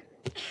it the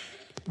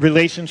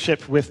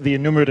relationship with the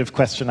enumerative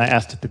question I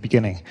asked at the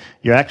beginning.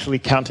 You're actually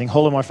counting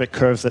holomorphic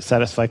curves that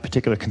satisfy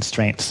particular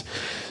constraints.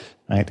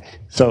 Right?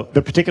 So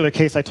the particular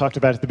case I talked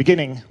about at the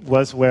beginning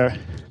was where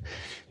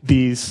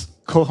these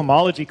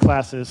cohomology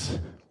classes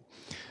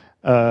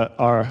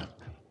are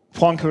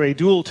Poincare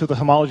dual to the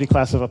homology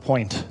class of a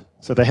point.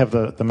 So they have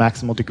the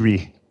maximal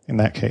degree in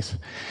that case.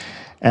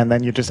 And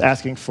then you're just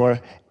asking for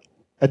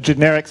a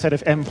generic set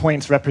of m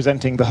points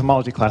representing the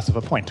homology class of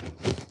a point.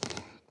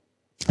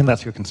 And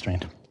that's your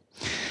constraint.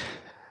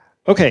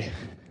 Okay.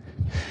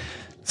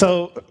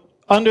 So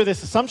under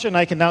this assumption,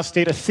 I can now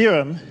state a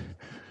theorem.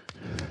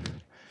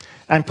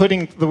 I'm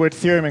putting the word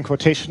theorem in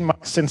quotation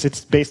marks since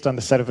it's based on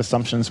the set of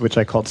assumptions which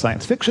I called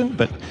science fiction,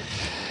 but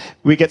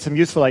we get some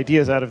useful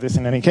ideas out of this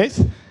in any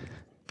case.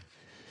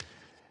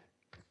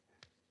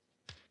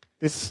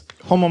 This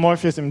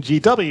homomorphism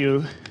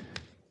GW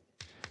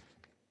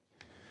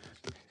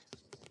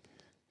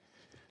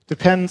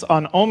depends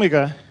on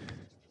omega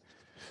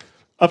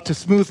up to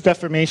smooth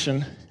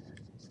deformation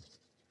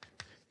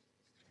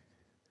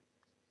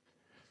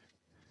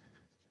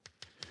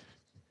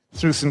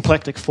through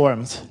symplectic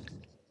forms.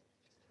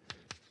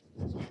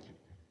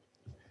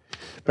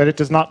 But it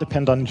does not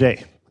depend on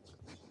J.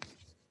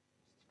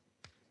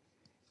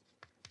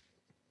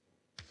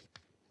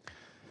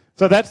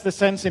 So that's the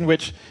sense in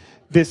which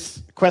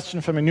this question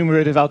from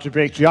enumerative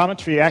algebraic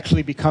geometry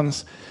actually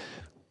becomes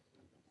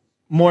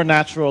more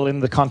natural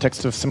in the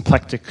context of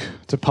symplectic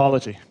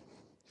topology.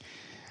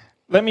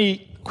 Let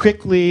me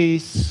quickly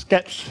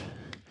sketch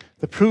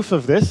the proof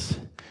of this,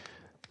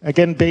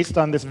 again based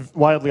on this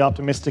wildly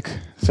optimistic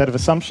set of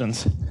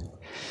assumptions.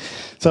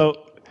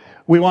 So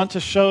we want to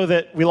show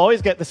that we'll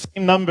always get the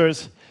same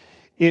numbers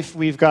if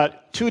we've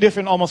got two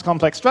different almost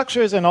complex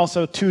structures and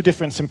also two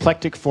different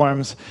symplectic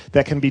forms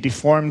that can be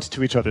deformed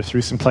to each other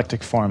through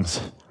symplectic forms.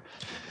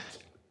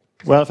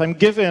 Well, if I'm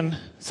given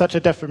such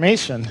a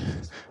deformation,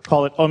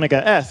 call it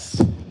omega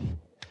s,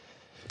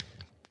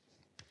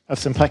 of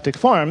symplectic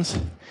forms,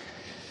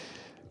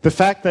 the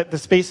fact that the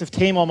space of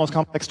tame almost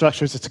complex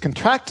structures is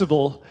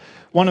contractible,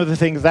 one of the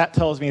things that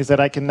tells me is that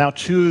I can now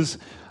choose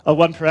a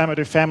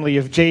one-parameter family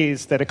of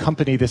j's that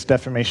accompany this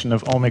deformation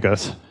of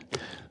omegas.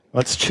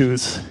 Let's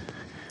choose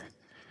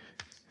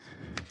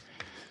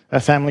a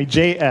family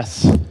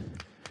JS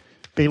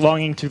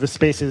belonging to the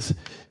spaces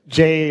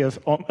J of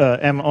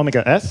M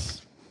omega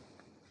S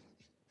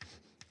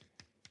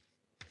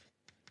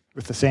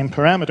with the same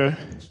parameter.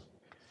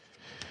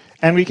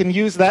 And we can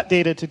use that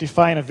data to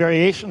define a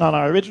variation on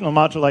our original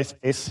moduli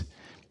space.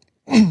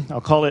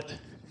 I'll call it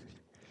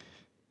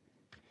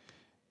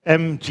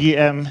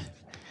MGMA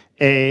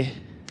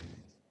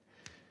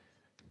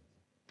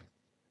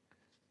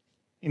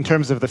in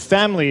terms of the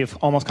family of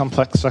almost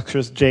complex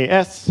structures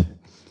JS.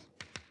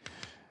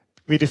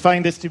 We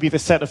define this to be the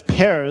set of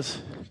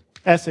pairs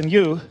S and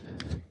U,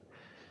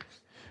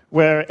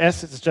 where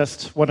S is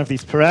just one of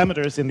these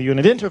parameters in the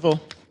unit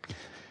interval,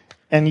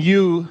 and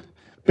U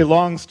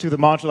belongs to the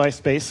moduli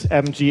space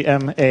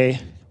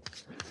MGMA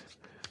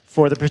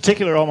for the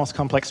particular almost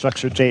complex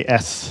structure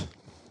JS.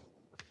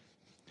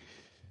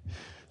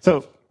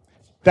 So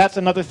that's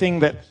another thing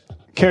that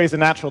carries a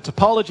natural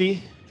topology,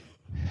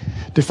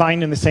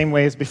 defined in the same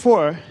way as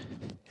before.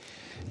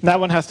 Now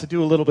one has to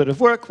do a little bit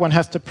of work. One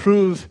has to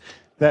prove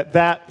that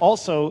that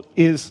also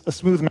is a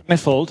smooth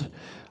manifold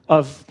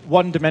of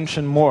one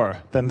dimension more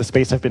than the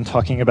space I've been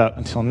talking about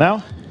until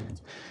now.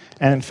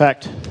 And in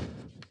fact,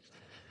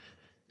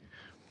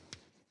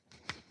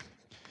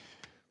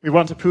 we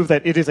want to prove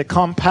that it is a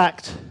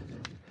compact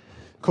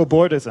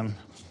cobordism.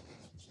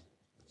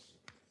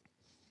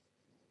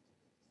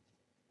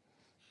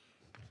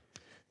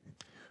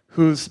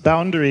 Whose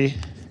boundary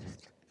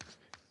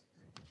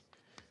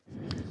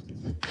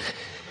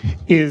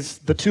is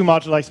the two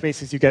moduli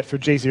spaces you get for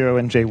J0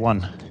 and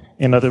J1.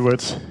 In other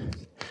words,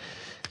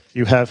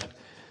 you have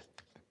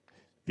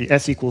the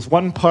S equals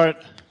 1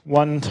 part,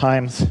 1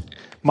 times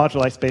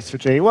moduli space for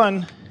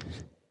J1,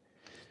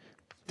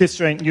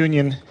 disjoint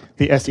union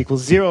the S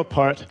equals 0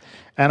 part,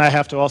 and I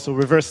have to also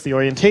reverse the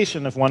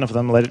orientation of one of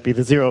them, let it be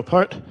the 0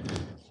 part.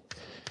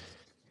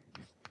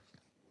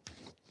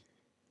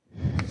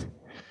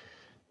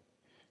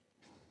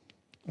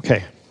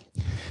 Okay.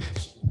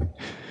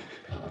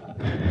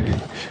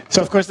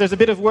 So of course there's a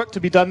bit of work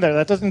to be done there.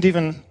 That doesn't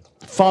even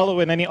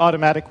follow in any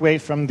automatic way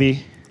from the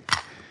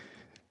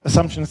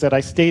assumptions that I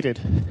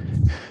stated.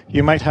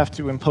 You might have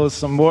to impose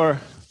some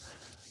more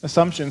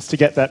assumptions to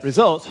get that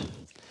result.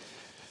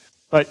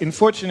 But in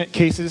fortunate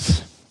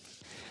cases,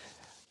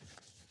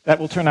 that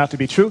will turn out to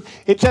be true.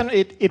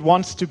 It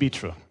wants to be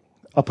true.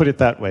 I'll put it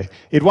that way.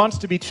 It wants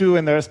to be true,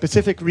 and there are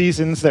specific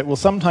reasons that will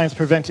sometimes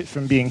prevent it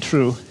from being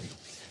true.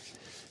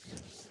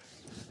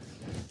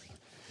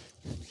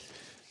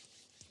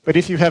 But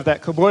if you have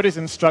that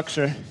cobordism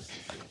structure,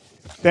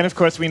 then of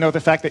course we know the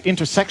fact that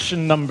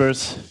intersection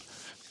numbers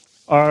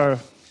are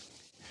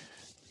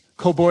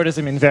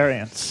cobordism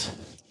invariants.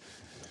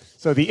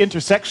 So the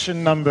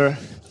intersection number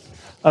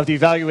of the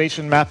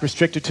evaluation map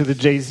restricted to the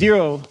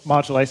J0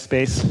 moduli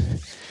space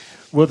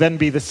will then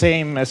be the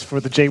same as for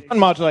the J1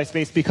 moduli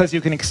space, because you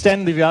can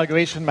extend the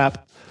evaluation map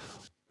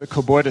to the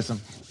cobordism.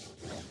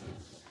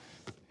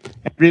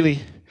 And really,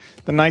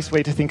 the nice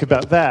way to think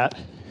about that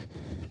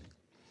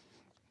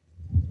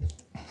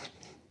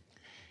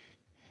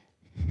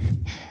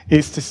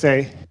is to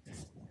say,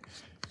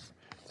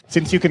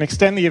 since you can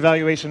extend the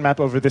evaluation map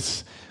over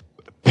this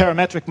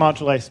parametric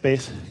moduli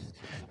space,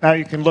 now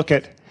you can look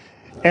at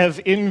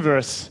EV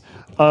inverse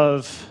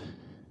of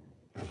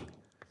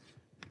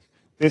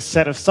this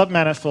set of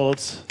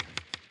submanifolds,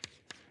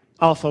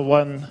 alpha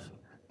 1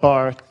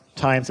 bar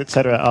times,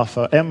 etc.,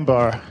 alpha m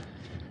bar.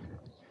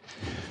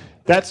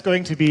 That's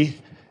going to be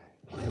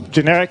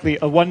generically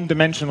a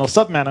one-dimensional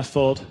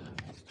submanifold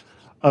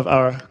of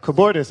our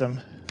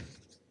cobordism.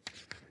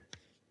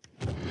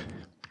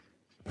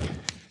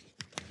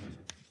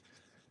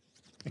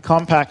 A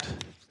compact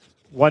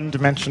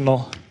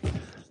one-dimensional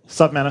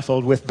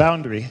submanifold with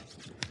boundary.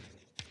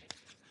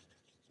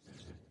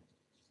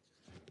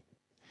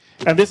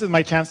 And this is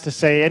my chance to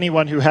say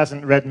anyone who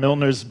hasn't read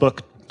Milner's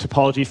book,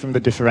 Topology from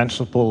the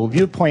Differentiable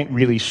Viewpoint,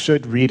 really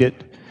should read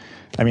it.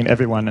 I mean,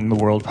 everyone in the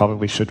world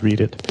probably should read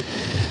it.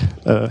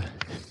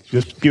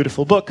 Just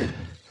beautiful book.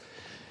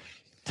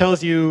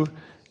 Tells you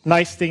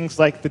nice things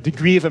like the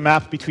degree of a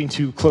map between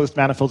two closed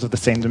manifolds of the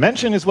same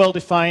dimension is well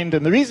defined,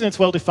 and the reason it's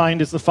well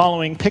defined is the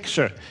following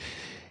picture.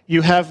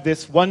 You have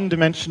this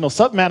one-dimensional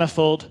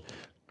submanifold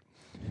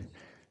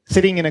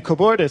sitting in a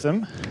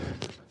cobordism,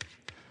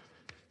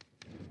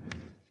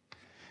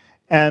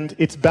 and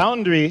its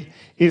boundary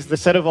is the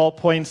set of all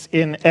points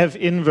in EV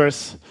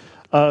inverse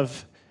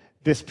of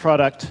this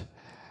product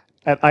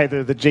at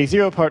either the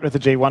J0 part or the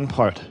J1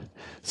 part.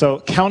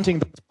 So counting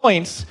the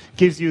points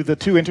gives you the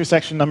two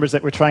intersection numbers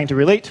that we're trying to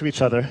relate to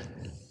each other.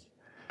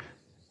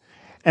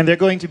 And they're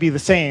going to be the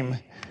same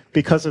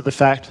because of the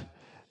fact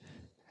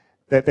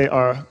that they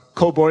are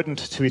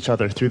cobordant to each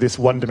other through this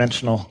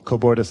one-dimensional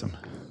cobordism.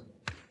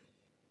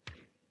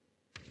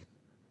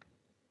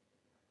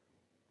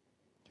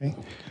 Okay.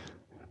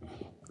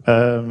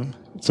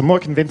 It's a more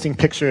convincing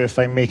picture if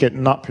I make it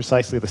not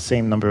precisely the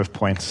same number of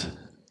points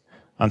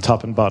on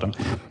top and bottom,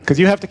 because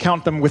you have to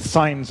count them with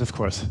signs, of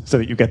course, so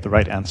that you get the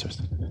right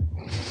answers.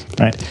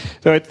 Right?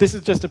 So this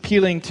is just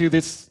appealing to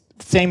this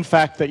same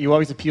fact that you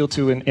always appeal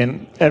to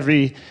in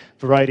every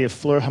variety of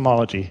Floer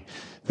homology,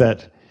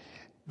 that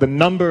the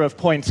number of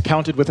points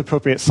counted with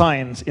appropriate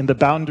signs in the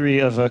boundary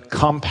of a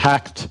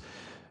compact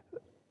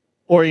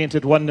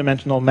oriented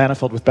one-dimensional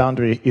manifold with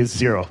boundary is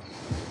 0.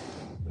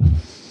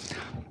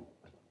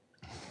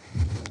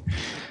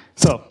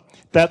 So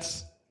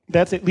that's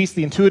at least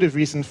the intuitive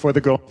reason for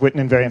the Gromov-Witten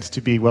invariants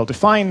to be well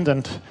defined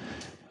and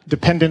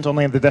dependent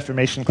only on the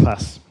deformation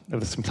class of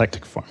the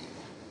symplectic form.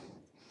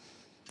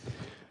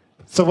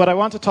 So what I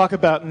want to talk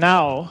about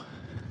now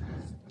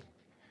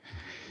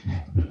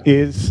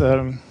is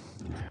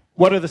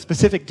what are the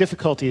specific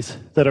difficulties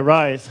that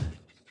arise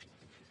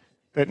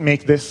that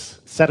make this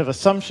set of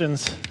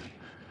assumptions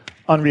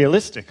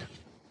unrealistic.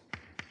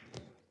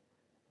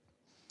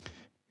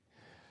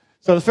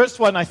 So the first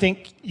one, I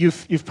think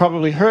you've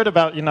probably heard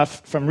about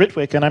enough from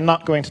Ritwik, and I'm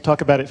not going to talk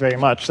about it very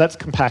much. That's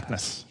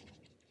compactness.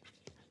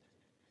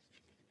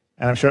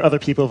 And I'm sure other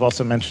people have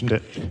also mentioned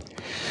it.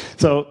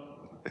 So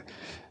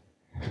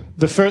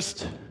the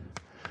first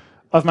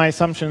of my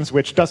assumptions,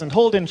 which doesn't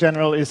hold in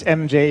general, is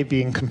MJ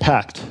being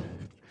compact.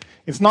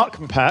 It's not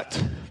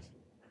compact.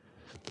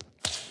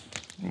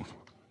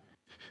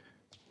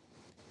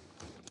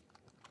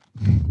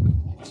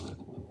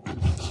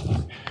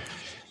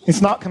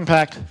 It's not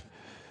compact,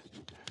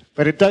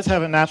 but it does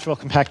have a natural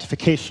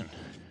compactification.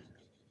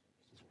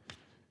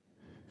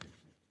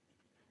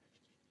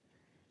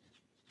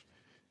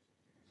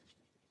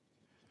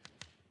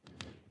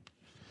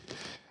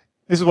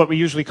 This is what we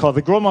usually call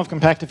the Gromov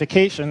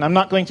compactification. I'm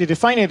not going to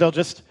define it, I'll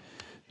just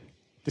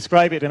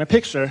describe it in a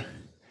picture.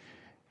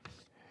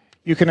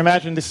 You can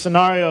imagine this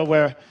scenario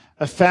where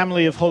a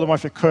family of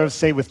holomorphic curves,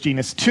 say with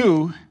genus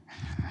 2,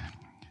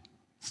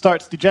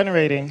 starts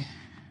degenerating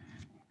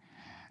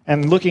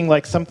and looking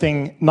like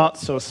something not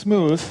so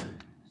smooth.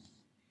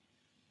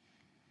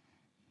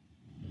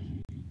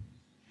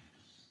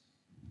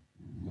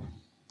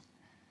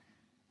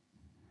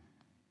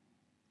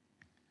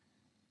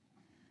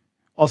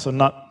 Also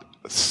not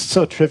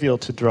so trivial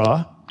to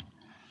draw.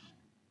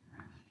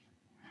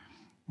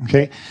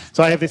 Okay,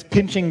 so I have this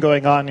pinching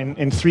going on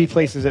in 3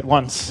 places at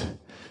once,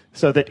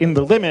 so that in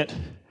the limit,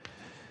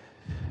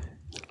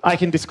 I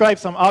can describe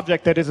some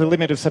object that is a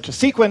limit of such a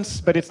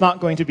sequence, but it's not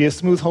going to be a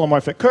smooth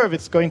holomorphic curve.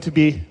 It's going to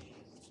be,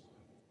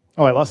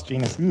 oh, I lost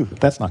genus. Ooh,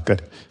 that's not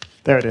good.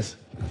 There it is.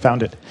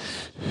 Found it.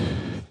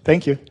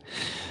 Thank you.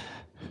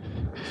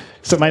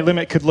 So my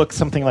limit could look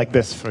something like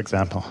this, for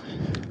example.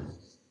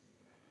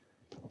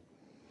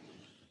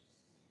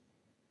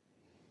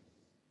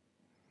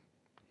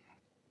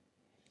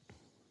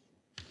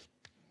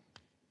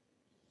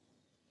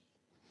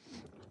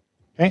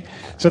 Okay?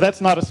 So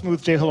that's not a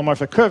smooth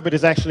J-holomorphic curve, but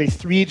is actually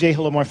 3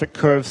 J-holomorphic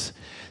curves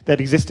that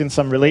exist in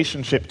some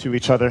relationship to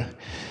each other.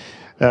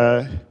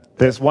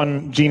 There's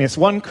one genus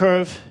 1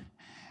 curve,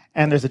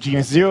 and there's a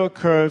genus 0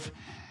 curve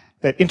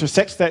that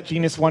intersects that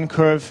genus 1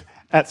 curve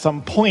at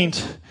some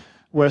point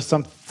where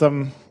some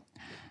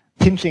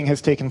pinching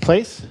has taken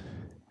place.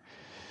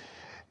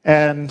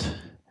 And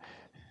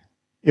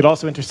it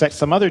also intersects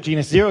some other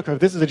genus 0 curve.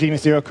 This is a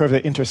genus 0 curve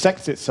that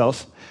intersects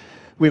itself.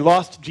 We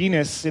lost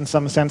genus in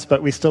some sense,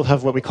 but we still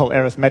have what we call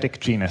arithmetic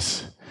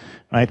genus,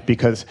 right?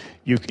 Because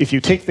if you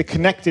take the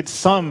connected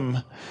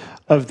sum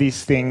of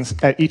these things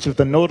at each of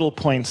the nodal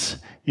points,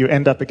 you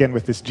end up again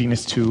with this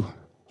genus 2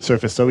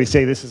 surface. So we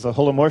say this is a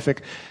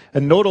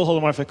nodal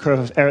holomorphic curve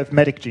of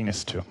arithmetic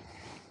genus 2.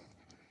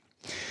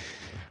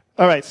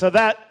 All right, so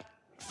that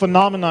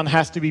phenomenon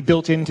has to be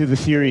built into the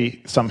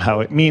theory somehow.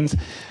 It means,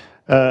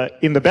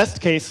 in the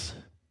best case,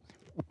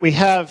 what we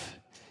have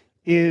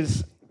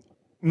is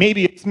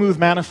maybe a smooth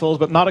manifold,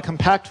 but not a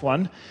compact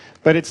one,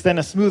 but it's then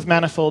a smooth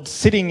manifold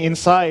sitting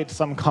inside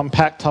some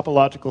compact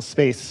topological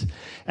space.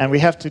 And we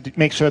have to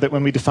make sure that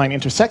when we define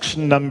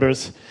intersection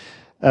numbers,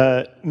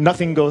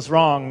 nothing goes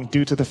wrong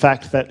due to the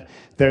fact that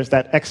there's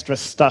that extra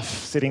stuff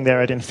sitting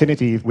there at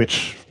infinity,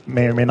 which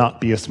may or may not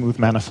be a smooth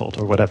manifold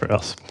or whatever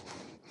else.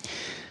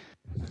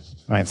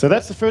 All right, so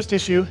that's the first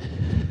issue.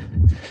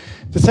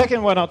 The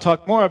second one I'll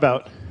talk more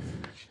about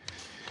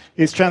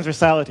is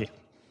transversality.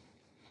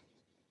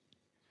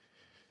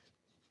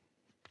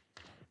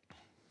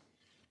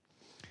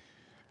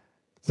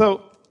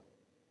 So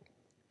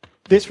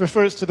this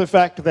refers to the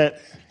fact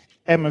that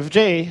M of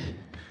J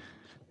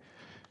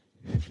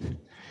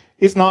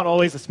is not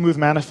always a smooth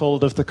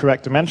manifold of the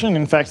correct dimension.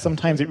 In fact,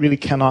 sometimes it really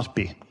cannot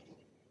be.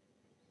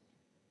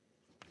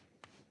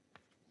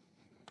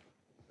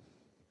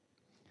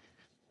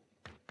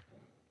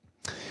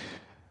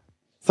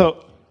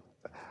 So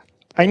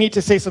I need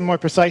to say some more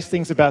precise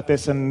things about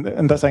this,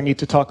 and thus I need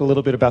to talk a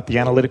little bit about the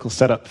analytical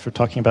setup for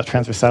talking about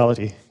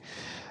transversality.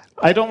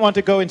 I don't want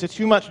to go into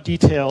too much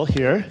detail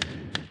here,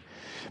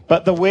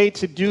 but the way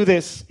to do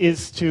this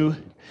is to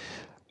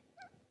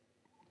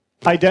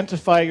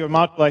identify your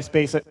moduli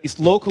space, at least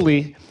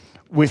locally,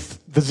 with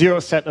the zero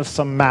set of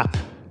some map.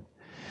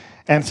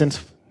 And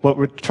since what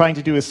we're trying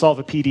to do is solve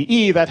a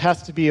PDE, that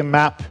has to be a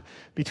map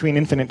between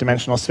infinite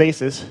dimensional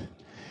spaces.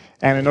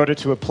 And in order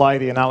to apply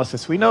the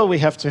analysis we know, we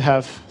have to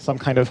have some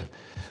kind of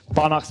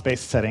Banach space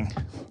setting.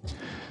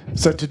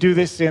 So to do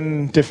this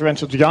in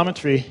differential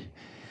geometry,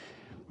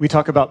 we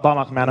talk about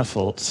Banach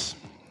manifolds.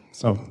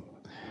 So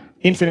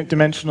infinite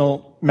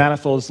dimensional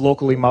manifolds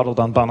locally modeled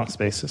on Banach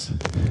spaces.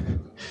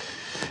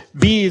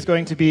 B is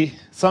going to be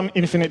some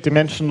infinite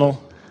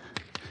dimensional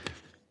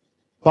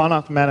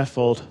Banach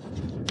manifold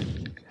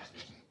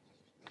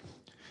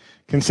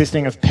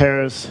consisting of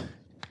pairs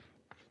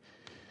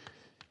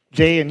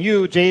J and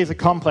U. J is a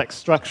complex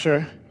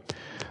structure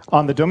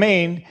on the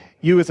domain.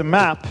 U is a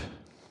map.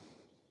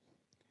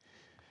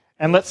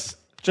 And let's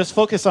just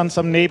focus on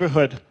some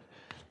neighborhood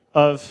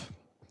of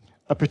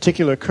a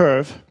particular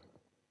curve.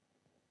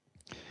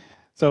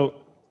 So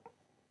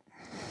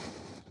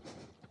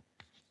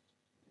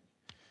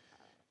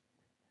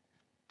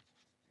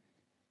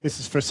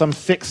this is for some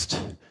fixed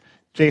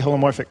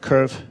J-Holomorphic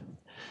curve,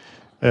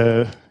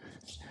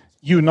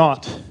 U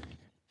naught,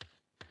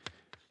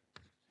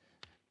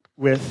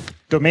 with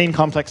domain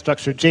complex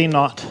structure J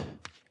naught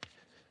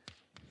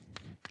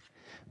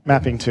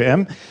mapping to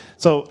M.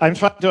 So I'm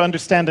trying to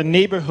understand a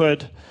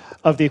neighborhood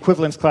of the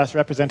equivalence class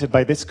represented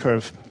by this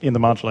curve in the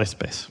moduli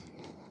space.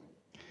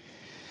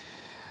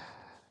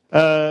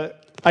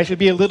 I should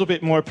be a little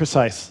bit more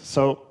precise.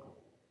 So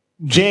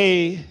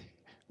J,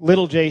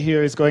 little j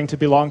here, is going to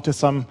belong to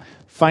some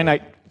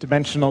finite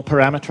dimensional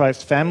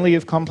parametrized family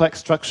of complex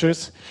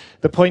structures.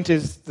 The point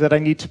is that I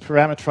need to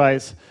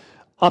parameterize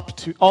up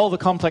to all the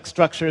complex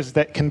structures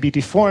that can be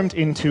deformed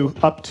into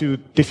up to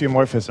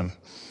diffeomorphism.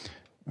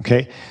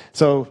 Okay?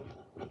 So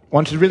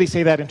one should really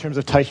say that in terms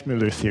of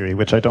Teichmüller theory,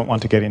 which I don't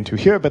want to get into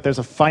here, but there's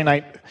a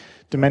finite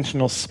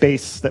dimensional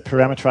space that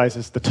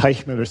parameterizes the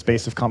Teichmüller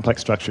space of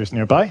complex structures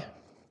nearby.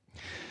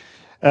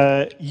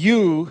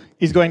 U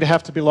is going to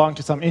have to belong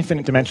to some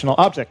infinite dimensional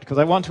object, because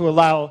I want to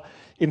allow,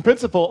 in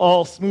principle,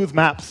 all smooth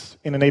maps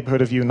in a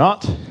neighborhood of U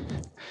naught.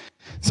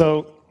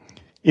 So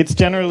it's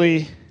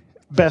generally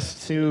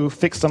best to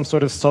fix some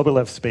sort of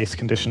Sobolev space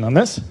condition on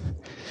this.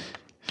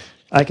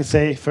 I could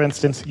say, for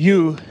instance,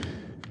 U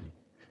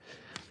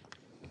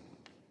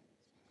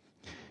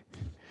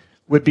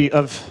would be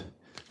of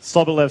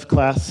Sobolev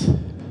class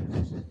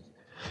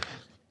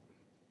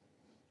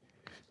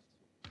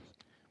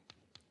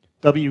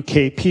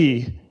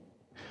WKP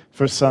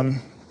for some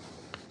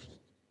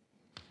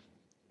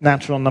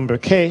natural number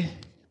K,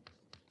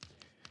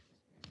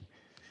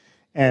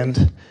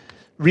 and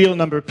real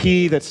number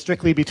P that's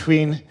strictly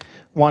between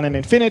 1 and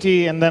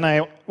infinity, and then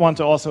I want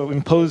to also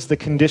impose the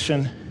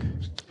condition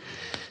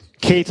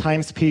K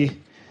times P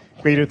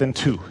greater than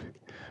 2.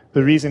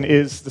 The reason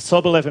is the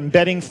Sobolev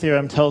embedding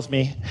theorem tells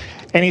me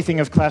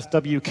anything of class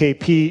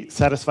WKP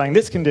satisfying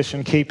this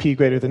condition, Kp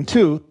greater than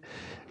 2,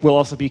 will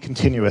also be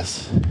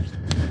continuous.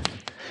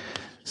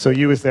 So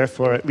U is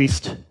therefore at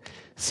least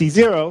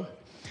C0.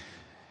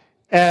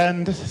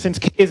 And since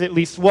k is at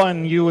least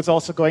 1, U is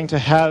also going to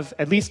have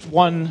at least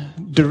one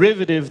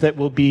derivative that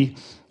will be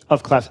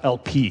of class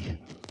LP.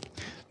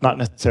 Not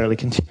necessarily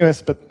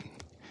continuous, but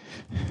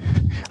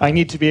I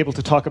need to be able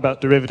to talk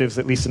about derivatives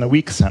at least in a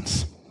weak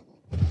sense.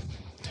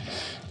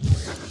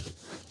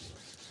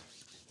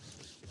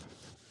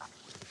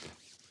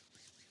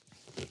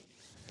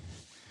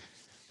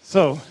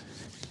 So,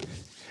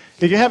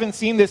 if you haven't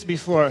seen this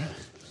before,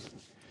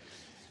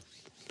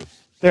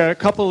 there are a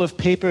couple of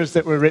papers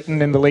that were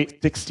written in the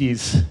late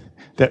 60s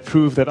that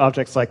prove that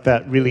objects like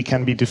that really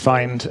can be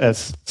defined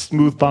as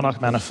smooth Banach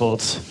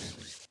manifolds.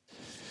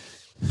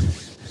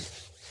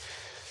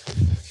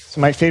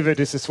 So my favorite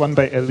is this one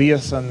by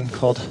Eliasson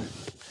called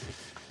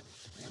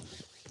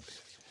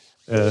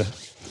I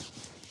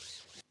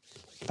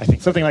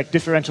think something like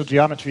differential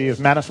geometry of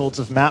manifolds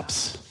of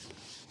maps.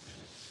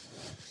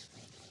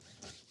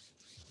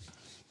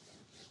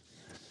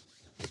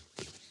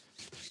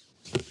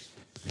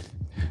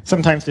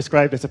 Sometimes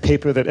described as a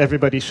paper that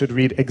everybody should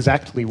read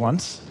exactly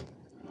once.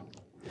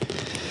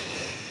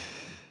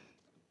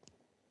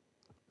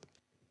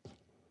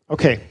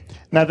 Okay,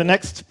 now the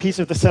next piece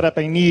of the setup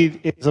I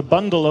need is a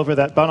bundle over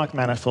that Banach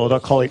manifold.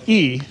 I'll call it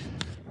E.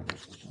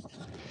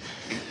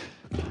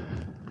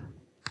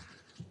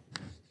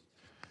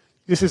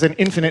 This is an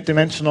infinite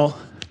dimensional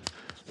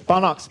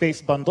Banach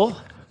space bundle.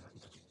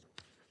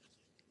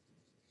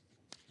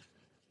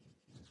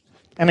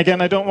 And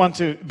again, I don't want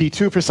to be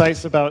too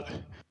precise about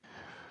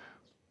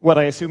what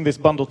I assume this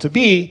bundle to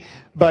be,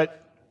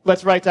 but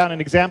let's write down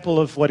an example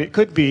of what it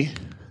could be.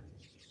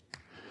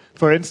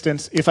 For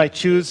instance, if I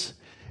choose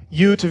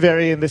U to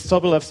vary in this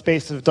Sobolev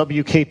space of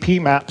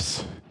WKP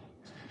maps,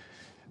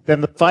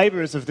 then the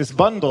fibers of this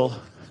bundle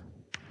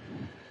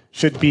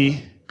should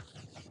be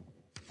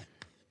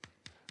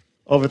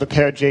over the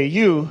pair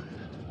JU,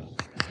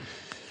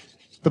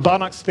 the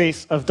Banach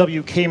space of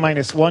WK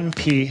minus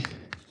 1P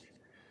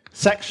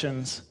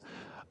sections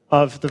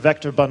of the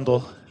vector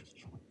bundle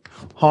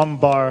Hom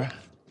bar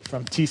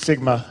from T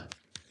sigma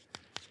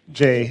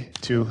J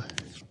to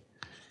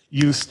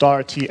U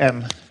star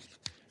Tm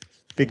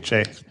big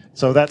J.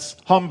 So that's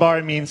Hom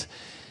bar means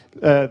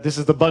this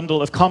is the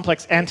bundle of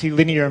complex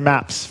antilinear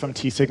maps from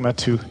T sigma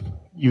to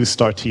U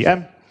star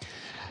Tm.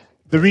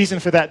 The reason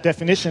for that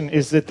definition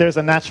is that there's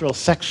a natural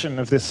section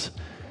of this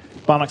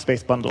Banach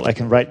space bundle I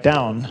can write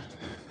down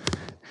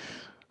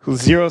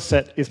whose zero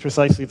set is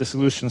precisely the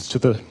solutions to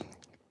the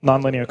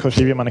nonlinear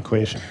Cauchy-Riemann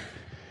equation.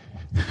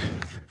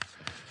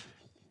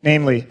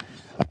 Namely,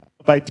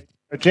 by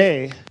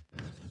J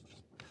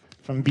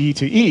from B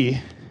to E,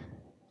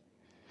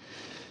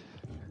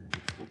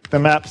 the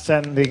map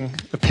sending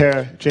the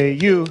pair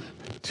JU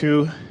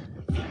to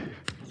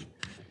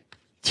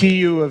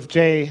TU of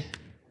J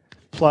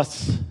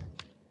plus,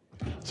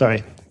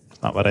 sorry,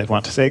 not what I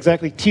want to say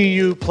exactly,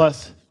 TU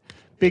plus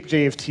big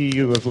J of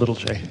TU of little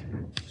j.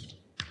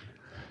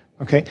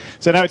 Okay,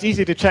 so now it's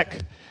easy to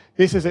check.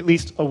 This is at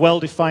least a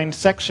well-defined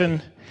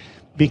section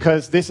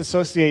because this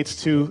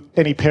associates to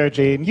any pair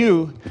J and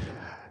U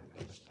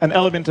an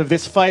element of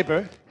this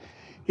fiber.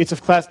 It's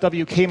of class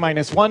WK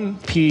minus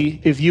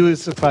 1P if U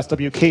is of class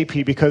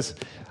WKP because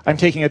I'm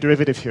taking a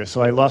derivative here,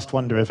 so I lost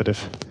one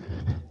derivative.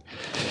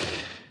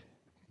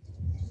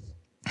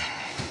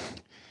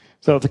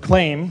 So the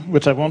claim,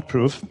 which I won't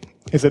prove,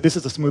 is that this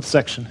is a smooth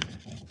section.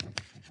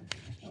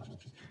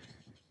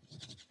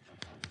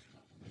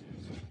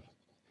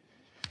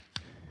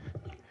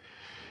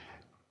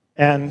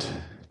 And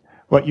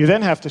what you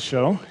then have to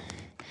show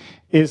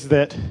is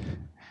that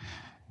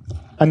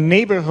a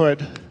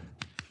neighborhood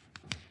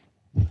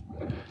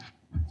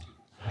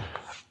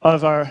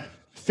of our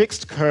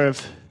fixed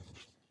curve,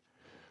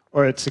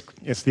 or it's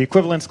the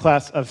equivalence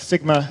class of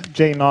sigma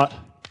j naught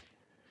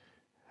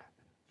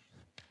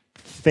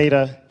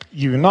theta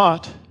u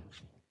naught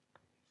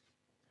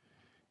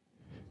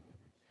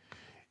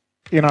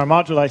in our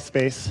moduli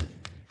space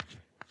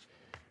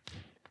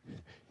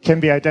can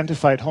be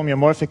identified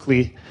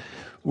homeomorphically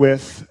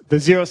with the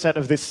zero set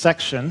of this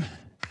section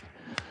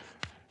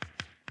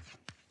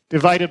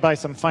divided by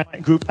some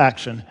finite group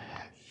action.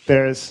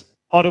 There's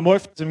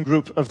automorphism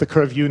group of the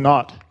curve u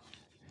naught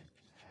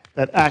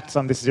that acts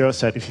on this zero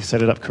set if you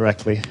set it up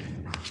correctly.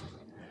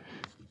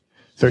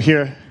 So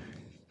here,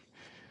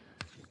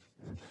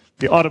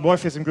 the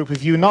automorphism group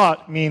of u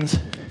naught means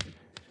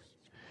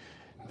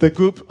the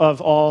group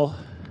of all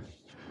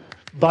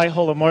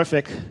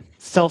biholomorphic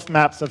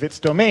self-maps of its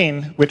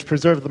domain which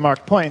preserve the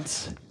marked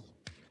points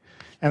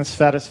and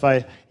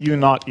satisfy u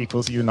naught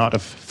equals u naught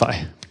of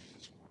phi.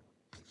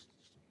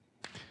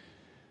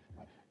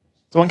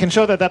 So one can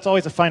show that that's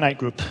always a finite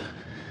group,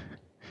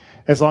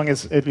 as long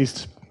as at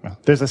least, well,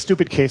 there's a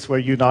stupid case where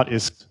u naught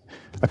is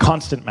a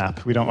constant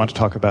map. We don't want to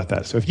talk about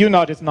that. So if u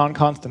naught is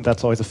non-constant,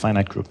 that's always a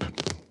finite group.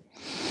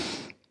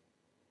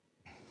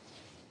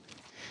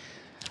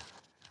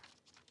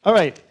 All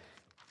right.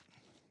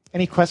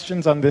 Any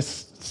questions on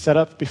this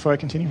setup before I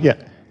continue? Yeah.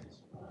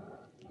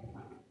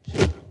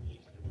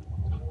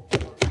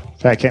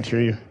 Sorry, I can't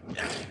hear you.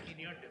 In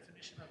your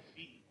definition of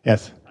B,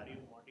 yes. are you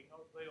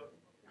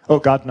Oh,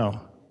 God, no.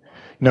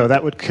 No,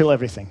 that would kill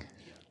everything.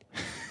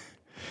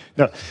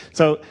 No.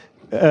 So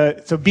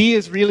B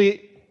is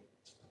really,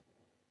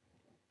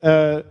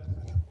 it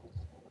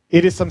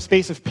is some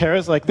space of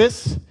pairs like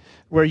this,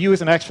 where U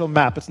is an actual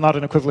map. It's not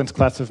an equivalence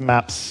class of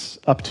maps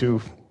up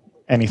to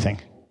anything.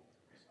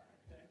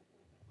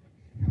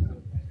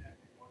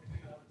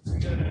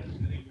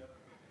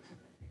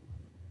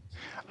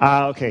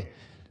 Okay.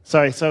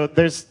 Sorry, so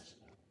there's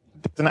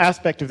an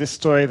aspect of this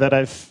story that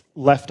I've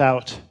left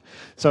out.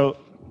 So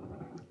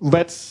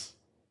let's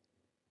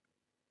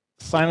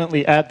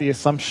silently add the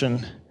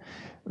assumption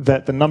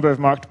that the number of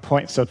marked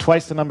points, so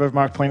twice the number of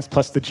marked points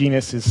plus the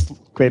genus is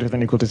greater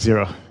than or equal to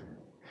 0.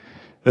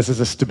 This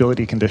is a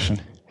stability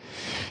condition.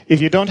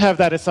 If you don't have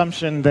that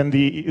assumption, then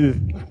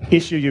the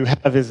issue you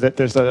have is that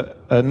there's a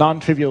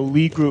non-trivial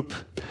Lie group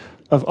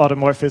of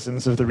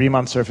automorphisms of the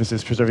Riemann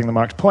surfaces preserving the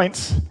marked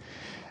points.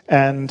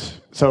 And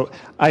so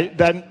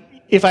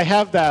if I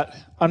have that,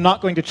 I'm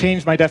not going to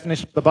change my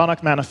definition of the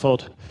Banach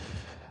manifold.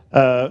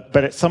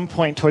 But at some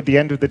point toward the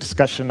end of the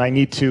discussion, I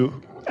need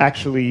to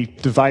actually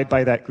divide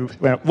by that group.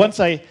 Once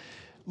I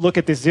look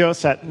at this 0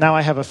 set, now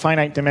I have a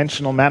finite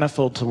dimensional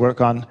manifold to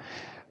work on,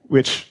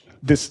 which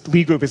this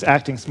Lie group is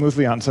acting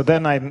smoothly on. So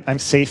then I'm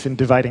safe in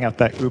dividing out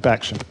that group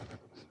action.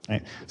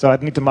 Right? So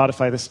I'd need to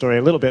modify this story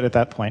a little bit at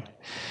that point.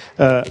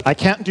 I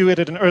can't do it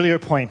at an earlier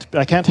point.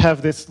 But I can't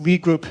have this Lie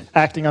group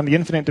acting on the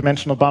infinite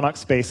dimensional Banach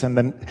space and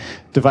then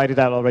divide it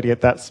out already at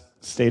that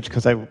stage,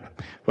 because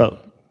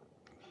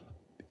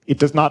it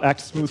does not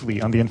act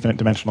smoothly on the infinite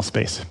dimensional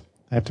space.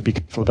 I have to be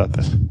careful about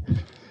this.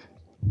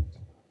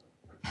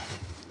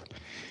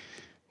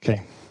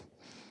 Okay.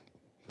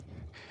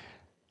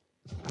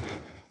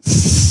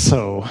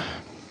 So,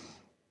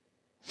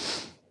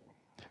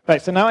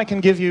 right, so now I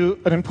can give you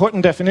an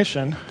important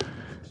definition.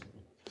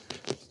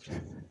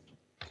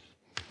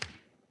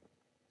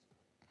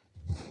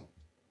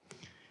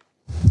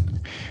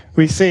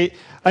 We say,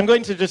 I'm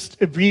going to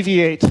just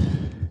abbreviate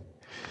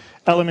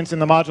elements in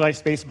the moduli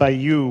space by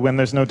U when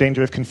there's no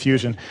danger of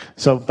confusion.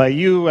 So by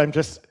U, I'm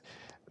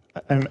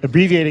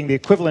abbreviating the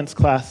equivalence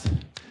class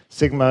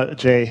sigma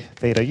j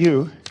theta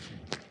U.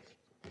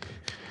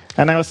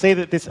 And I will say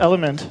that this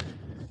element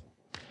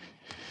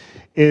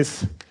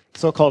is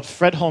so-called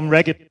Fredholm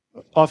regular,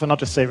 often I'll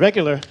just say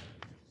regular,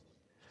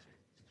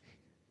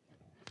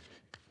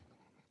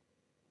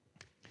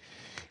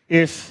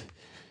 if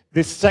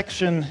this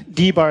section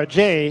d bar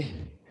j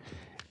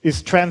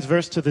is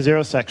transverse to the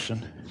 0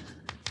 section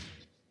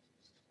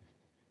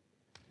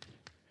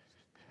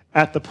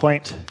at the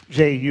point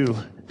ju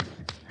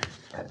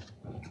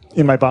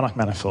in my Banach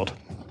manifold.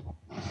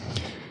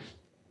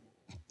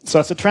 So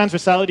it's a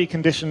transversality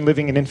condition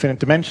living in infinite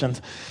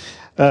dimensions.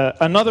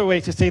 Another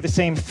way to say the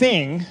same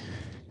thing,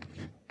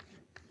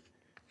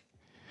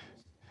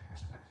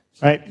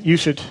 right? You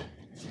should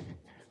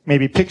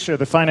maybe picture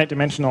the finite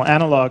dimensional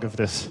analog of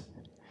this.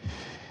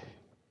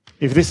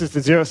 If this is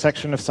the 0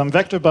 section of some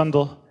vector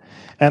bundle,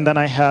 and then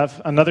I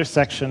have another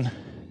section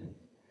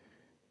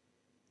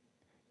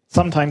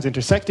sometimes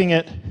intersecting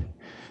it,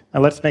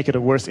 and let's make it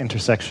a worse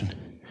intersection.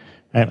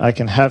 And I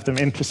can have them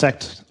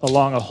intersect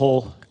along a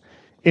whole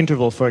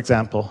interval, for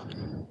example.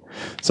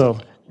 So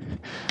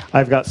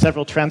I've got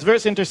several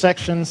transverse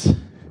intersections,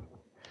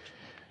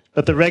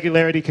 but the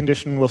regularity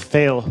condition will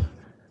fail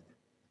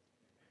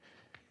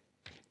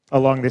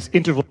along this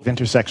interval of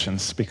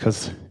intersections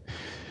because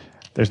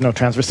there's no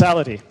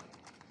transversality.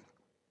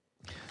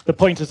 The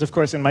point is, of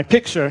course, in my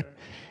picture,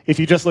 if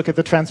you just look at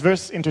the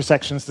transverse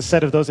intersections, the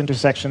set of those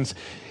intersections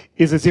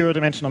is a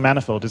 0-dimensional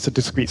manifold. It's a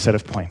discrete set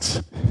of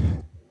points.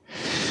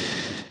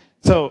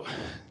 So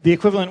the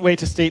equivalent way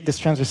to state this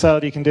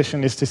transversality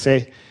condition is to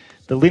say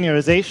the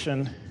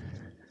linearization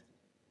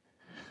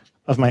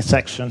of my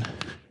section,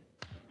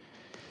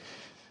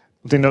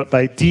 we'll denote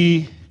by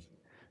D,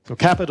 so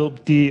capital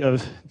D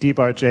of D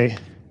bar J.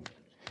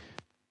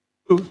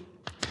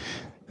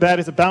 That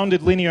is a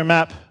bounded linear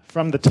map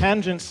from the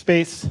tangent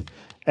space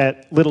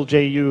at little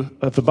ju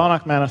of the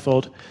Banach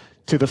manifold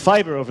to the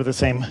fiber over the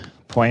same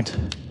point.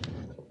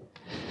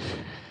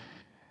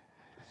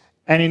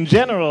 And in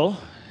general,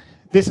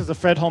 this is a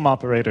Fredholm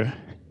operator.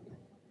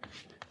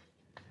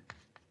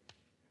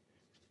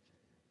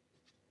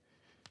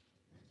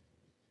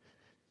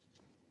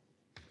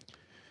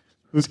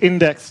 Whose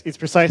index is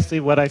precisely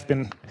what I've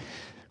been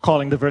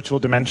calling the virtual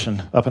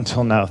dimension up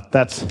until now.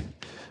 That's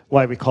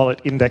why we call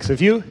it index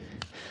of U.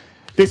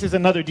 This is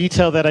another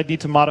detail that I need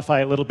to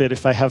modify a little bit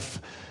if I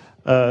have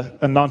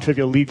a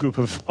non-trivial Lie group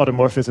of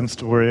automorphisms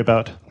to worry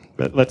about.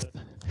 But let's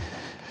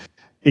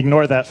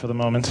ignore that for the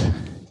moment.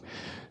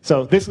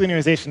 So this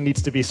linearization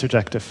needs to be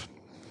surjective.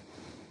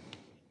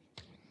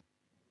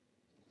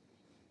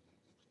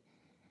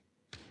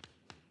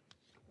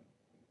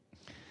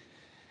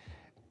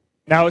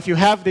 Now, if you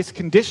have this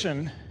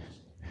condition,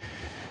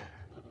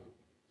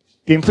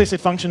 the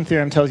implicit function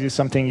theorem tells you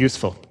something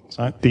useful.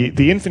 So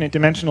the infinite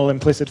dimensional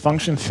implicit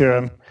function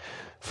theorem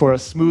for a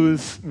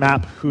smooth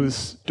map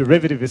whose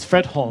derivative is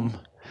Fredholm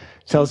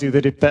tells you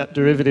that if that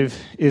derivative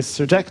is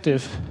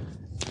surjective,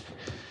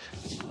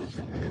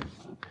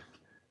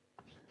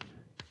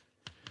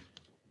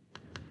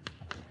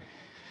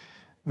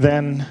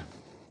 then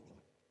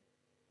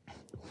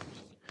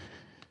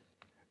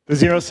the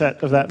zero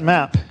set of that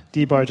map,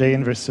 d bar j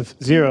inverse of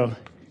 0,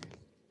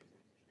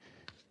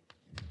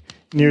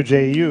 near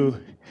Ju,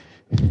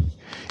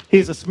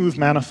 is a smooth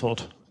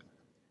manifold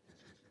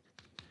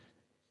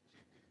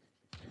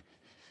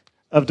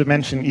of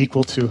dimension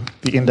equal to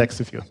the index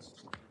of U.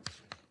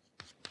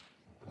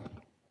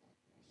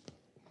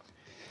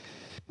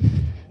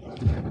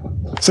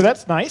 So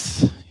that's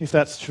nice, if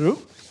that's true.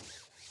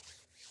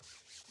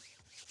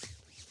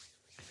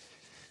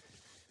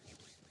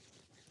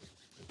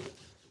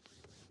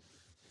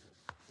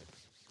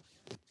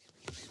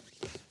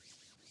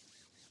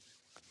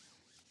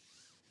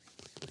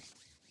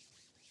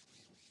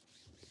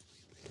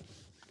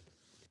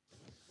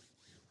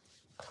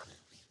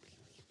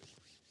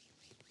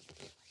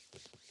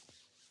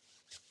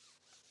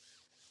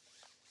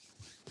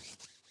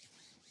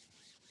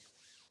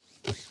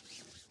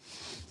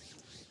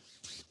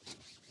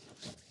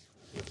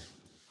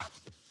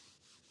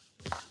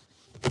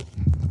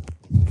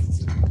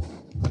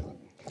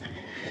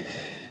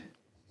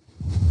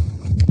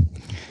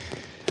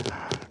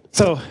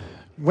 So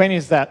when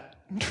is that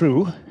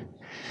true?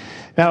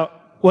 Now,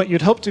 what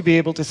you'd hope to be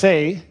able to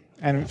say,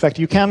 and in fact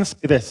you can say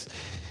this,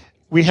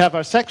 we have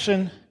our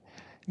section.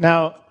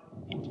 Now,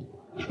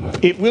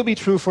 it will be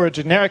true for a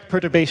generic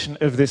perturbation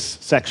of this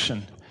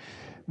section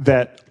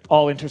that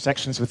all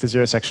intersections with the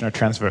zero section are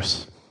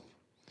transverse.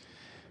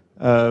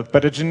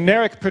 But a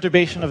generic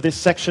perturbation of this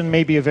section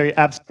may be a very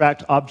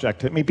abstract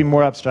object. It may be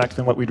more abstract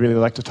than what we'd really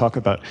like to talk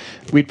about.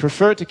 We'd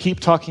prefer to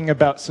keep talking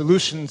about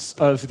solutions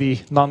of the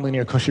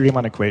nonlinear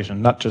Cauchy-Riemann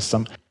equation, not just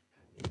some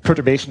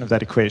perturbation of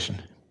that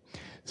equation.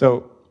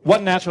 So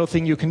one natural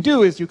thing you can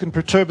do is you can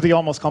perturb the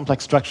almost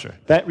complex structure.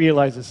 That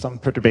realizes some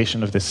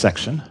perturbation of this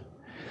section.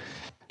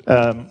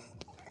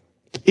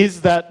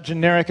 Is that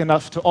generic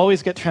enough to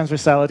always get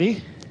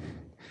transversality?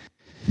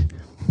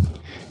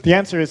 The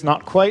answer is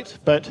not quite,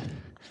 but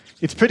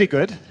it's pretty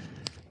good.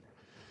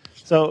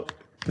 So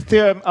the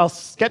theorem, I'll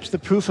sketch the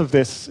proof of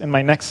this in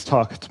my next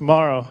talk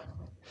tomorrow.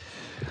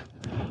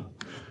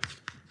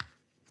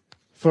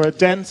 For a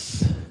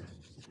dense,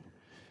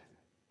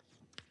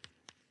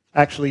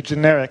 actually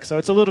generic, so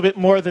it's a little bit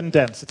more than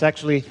dense. It's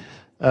actually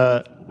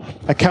a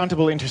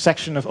countable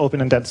intersection of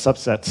open and dense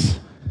subsets.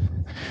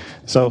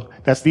 So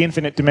that's the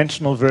infinite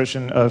dimensional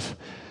version of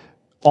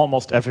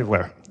almost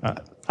everywhere.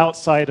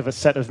 Outside of a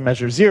set of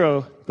measure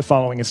 0, the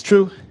following is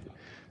true.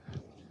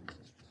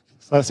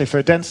 So let's say for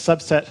a dense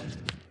subset,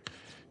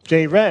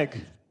 J reg,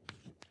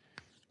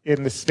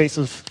 in the space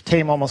of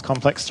tame almost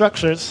complex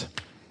structures,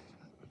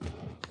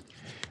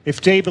 if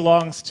J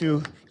belongs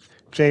to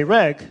J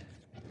reg,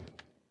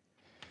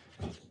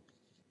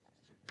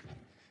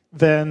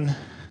 then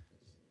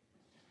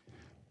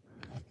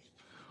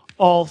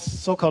all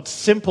so-called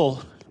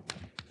simple,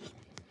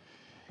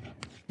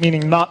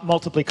 meaning not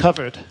multiply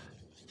covered,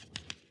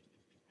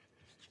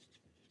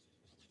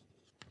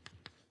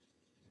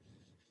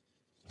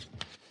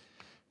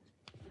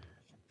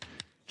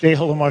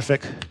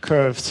 J-Holomorphic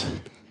curves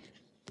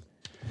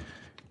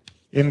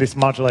in this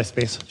moduli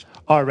space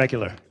are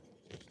regular.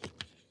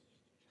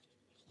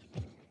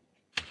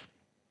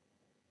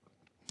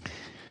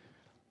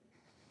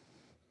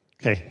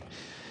 Okay,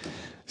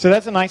 so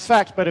that's a nice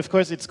fact, but of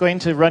course it's going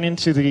to run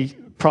into the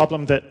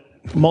problem that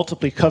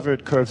multiply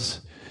covered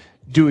curves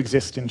do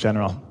exist in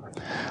general.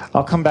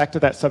 I'll come back to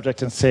that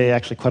subject and say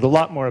actually quite a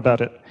lot more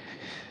about it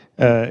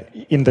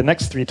in the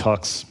next 3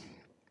 talks.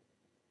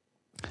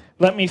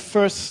 Let me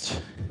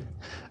first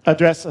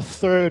address a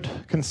third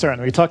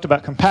concern. We talked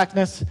about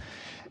compactness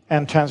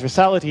and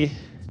transversality.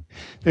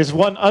 There's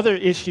one other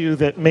issue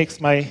that makes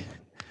my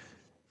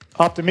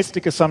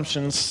optimistic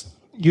assumptions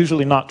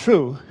usually not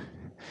true,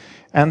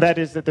 and that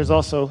is that there's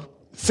also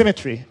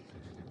symmetry.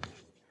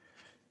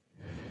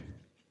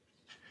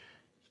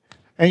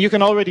 And you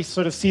can already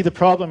sort of see the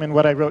problem in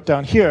what I wrote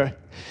down here.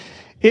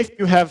 If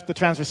you have the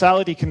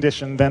transversality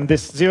condition, then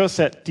this zero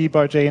set d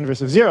bar j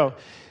inverse of 0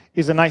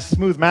 is a nice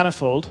smooth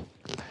manifold.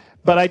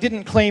 But I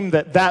didn't claim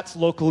that that's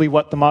locally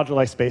what the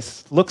moduli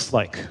space looks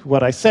like.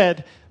 What I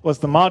said was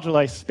the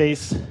moduli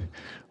space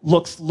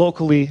looks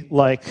locally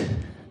like,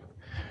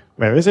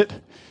 where is it?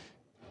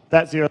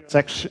 That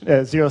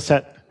zero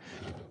set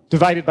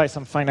divided by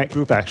some finite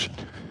group action.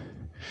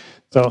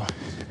 So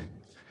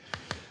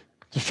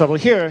the trouble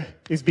here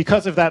is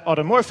because of that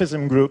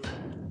automorphism group,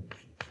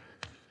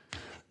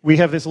 we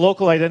have this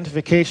local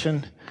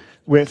identification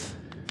with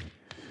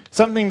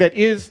something that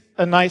is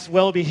a nice,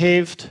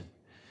 well-behaved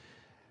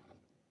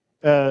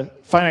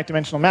finite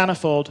dimensional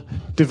manifold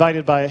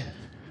divided by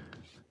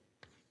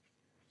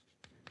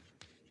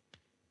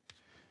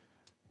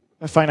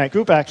a finite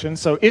group action.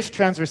 So if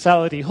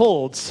transversality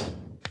holds,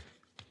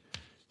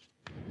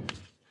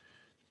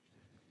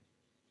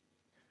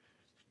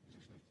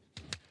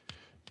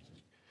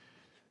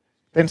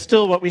 then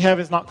still what we have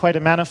is not quite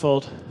a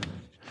manifold,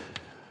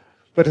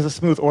 but is a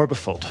smooth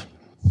orbifold.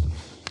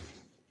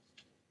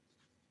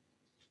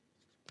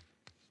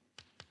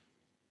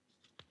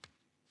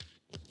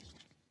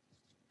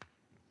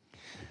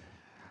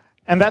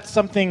 And that's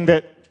something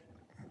that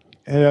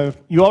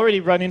you already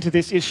run into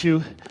this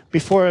issue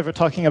before ever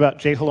talking about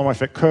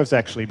J-holomorphic curves,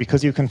 actually,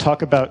 because you can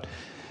talk about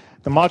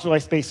the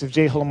moduli space of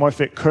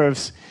J-holomorphic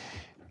curves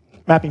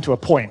mapping to a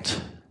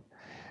point.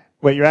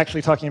 What you're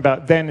actually talking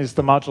about then is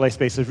the moduli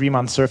space of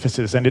Riemann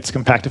surfaces, and its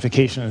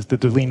compactification is the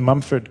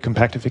Deligne-Mumford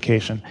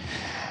compactification.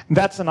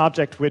 That's an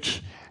object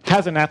which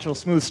has a natural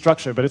smooth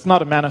structure, but it's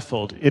not a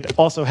manifold. It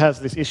also has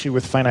this issue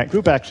with finite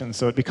group action,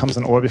 so it becomes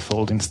an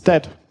orbifold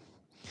instead.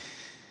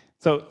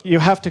 So you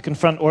have to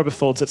confront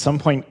orbifolds at some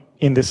point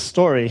in this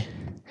story.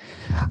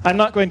 I'm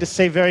not going to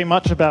say very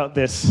much about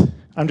this.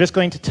 I'm just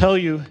going to tell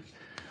you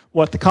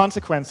what the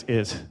consequence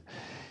is,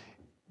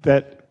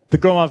 that the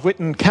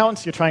Gromov-Witten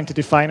counts you're trying to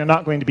define are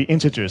not going to be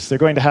integers. They're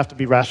going to have to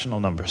be rational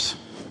numbers.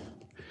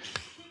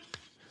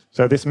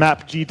 So this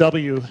map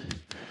GW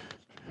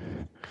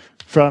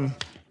from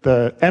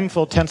the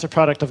M-fold tensor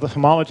product of the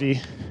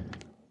homology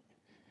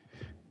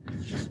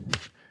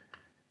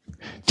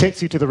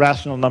takes you to the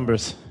rational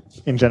numbers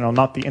in general,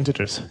 not the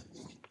integers.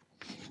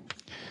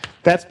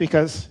 That's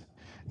because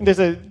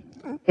there's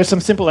some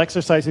simple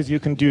exercises you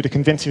can do to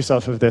convince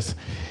yourself of this.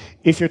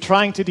 If you're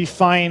trying to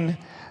define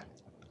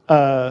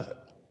a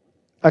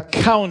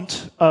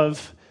count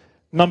of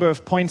number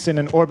of points in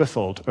an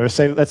orbifold,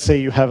 or let's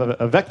say you have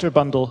a vector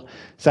bundle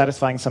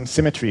satisfying some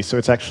symmetry, so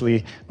it's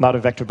actually not a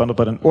vector bundle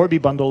but an orbi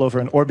bundle over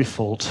an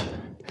orbifold.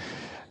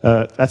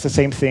 That's the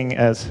same thing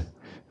as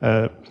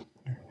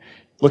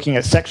looking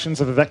at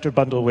sections of a vector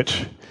bundle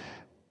which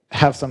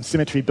have some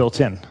symmetry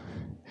built in.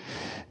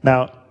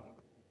 Now,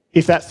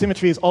 if that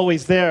symmetry is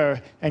always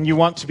there and you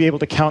want to be able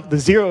to count the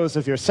zeros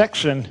of your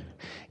section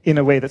in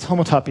a way that's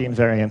homotopy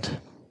invariant,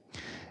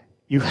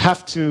 you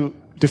have to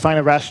define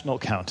a rational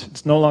count.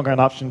 It's no longer an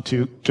option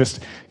to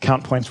just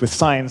count points with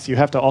signs. You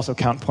have to also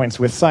count points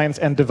with signs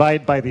and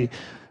divide by the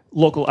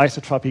local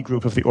isotropy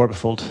group of the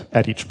orbifold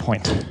at each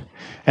point.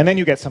 And then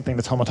you get something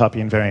that's homotopy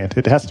invariant.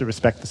 It has to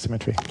respect the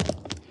symmetry.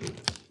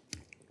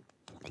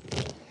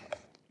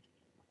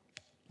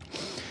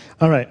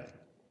 All right.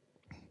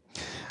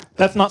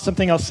 That's not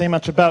something I'll say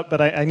much about,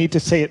 but I need to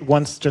say it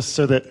once just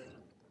so that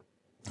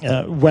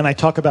when I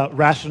talk about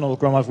rational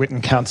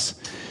Gromov-Witten counts,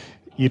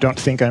 you don't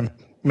think I'm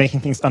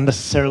making things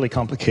unnecessarily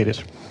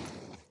complicated.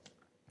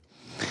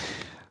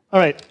 All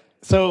right,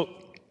 so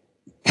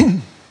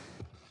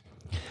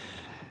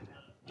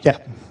yeah.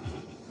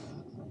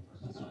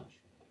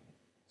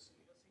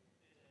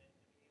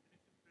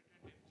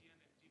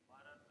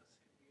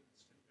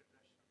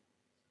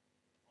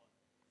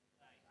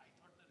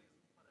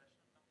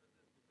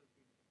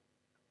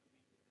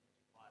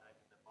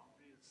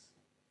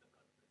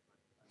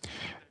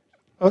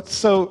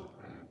 So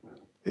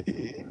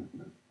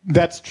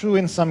that's true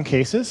in some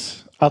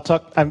cases. I'll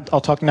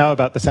talk now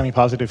about the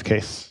semi-positive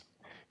case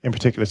in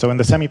particular. So in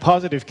the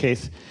semi-positive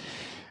case,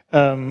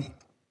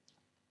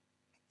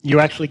 you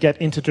actually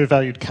get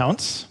integer-valued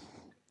counts.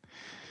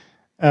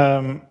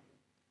 Well,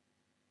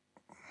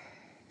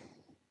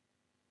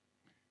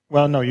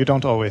 no, you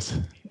don't always.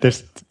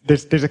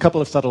 There's a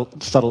couple of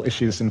subtle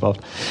issues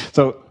involved.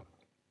 So,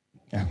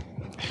 yeah.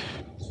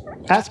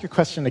 Ask your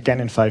question again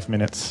in 5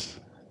 minutes.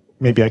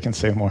 Maybe I can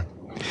say more.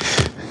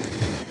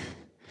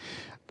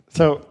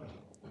 So,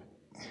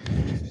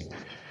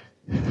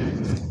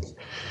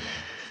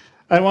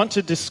 I want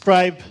to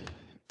describe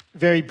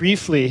very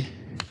briefly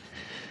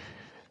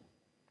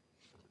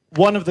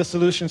one of the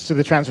solutions to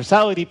the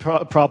transversality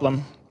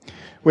problem,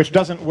 which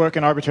doesn't work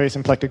in arbitrary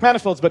symplectic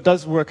manifolds, but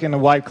does work in a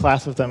wide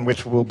class of them,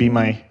 which will be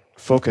my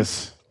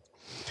focus.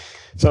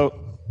 So,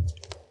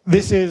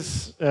 this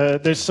is,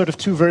 there's sort of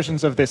two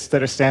versions of this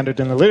that are standard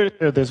in the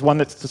literature. There's one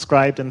that's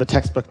described in the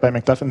textbook by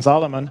McDuff and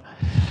Zalman.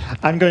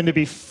 I'm going to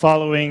be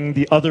following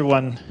the other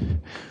one,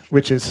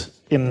 which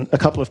is in a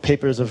couple of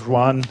papers of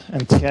Ruan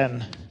and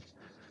Tien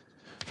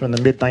from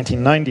the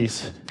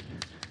mid-1990s.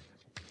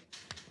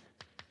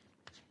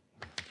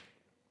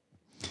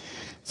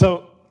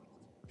 So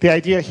the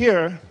idea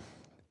here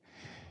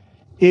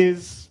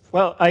is,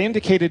 well, I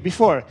indicated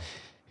before,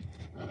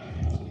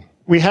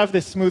 we have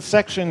this smooth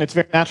section, it's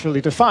very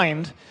naturally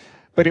defined,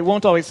 but it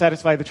won't always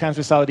satisfy the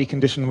transversality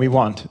condition we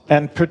want.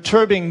 And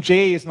perturbing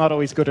J is not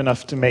always good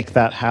enough to make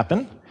that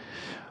happen.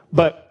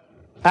 But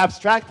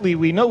abstractly,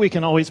 we know we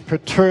can always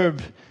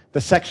perturb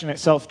the section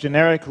itself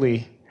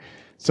generically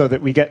so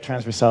that we get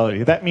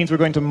transversality. That means we're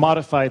going to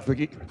modify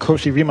the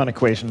Cauchy-Riemann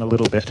equation a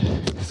little bit.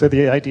 So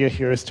the idea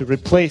here is to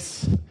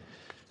replace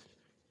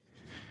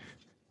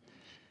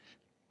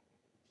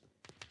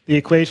the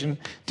equation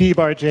d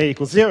bar j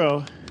equals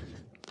 0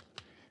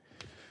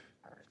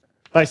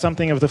 by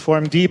something of the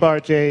form d bar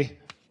j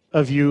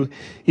of u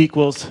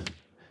equals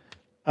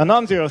a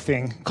non-zero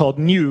thing called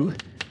nu,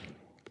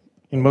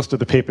 in most of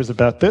the papers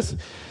about this.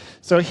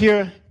 So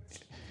here,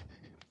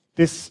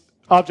 this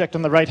object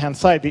on the right-hand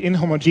side, the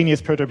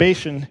inhomogeneous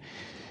perturbation,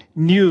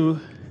 nu,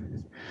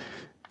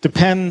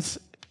 depends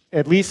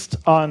at least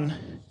on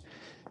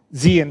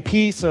z and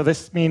p, so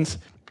this means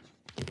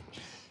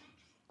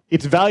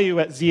its value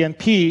at z and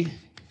p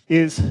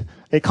is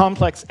a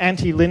complex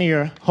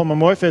antilinear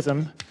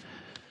homomorphism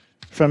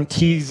from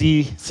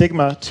Tz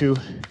sigma to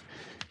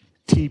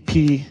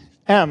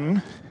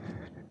Tpm,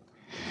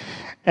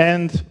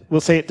 and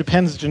we'll say it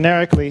depends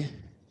generically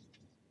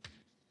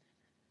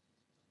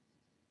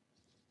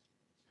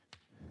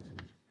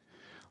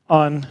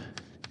on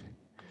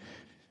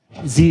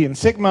Z in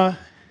sigma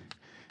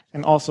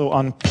and also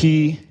on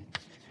P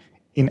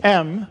in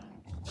M.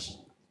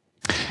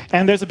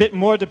 And there's a bit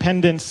more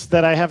dependence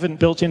that I haven't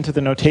built into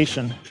the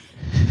notation,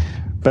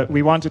 but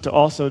we want it to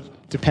also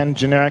depend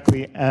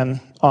generically and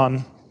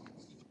on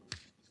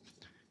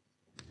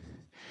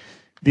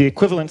the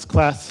equivalence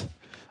class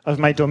of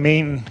my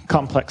domain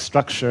complex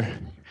structure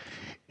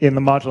in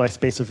the moduli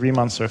space of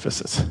Riemann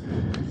surfaces.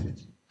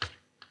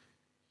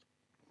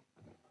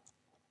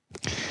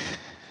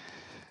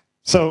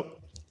 So,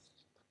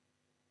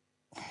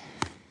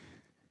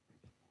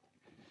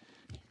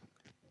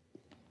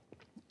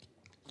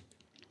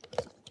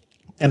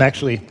 and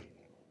actually,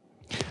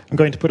 I'm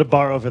going to put a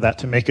bar over that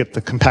to make it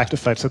the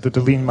compactified, so the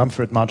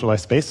Deligne-Mumford moduli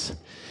space.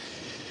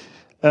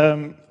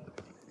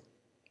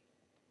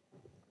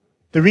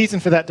 The reason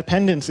for that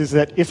dependence is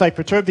that if I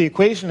perturb the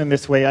equation in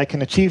this way, I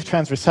can achieve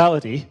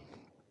transversality,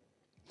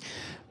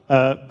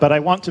 but I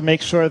want to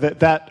make sure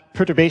that that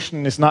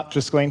perturbation is not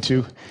just going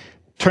to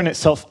turn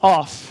itself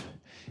off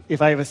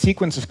if I have a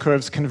sequence of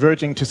curves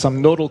converging to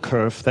some nodal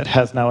curve that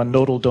has now a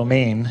nodal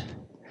domain.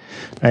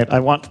 Right? I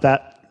want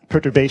that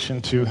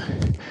perturbation to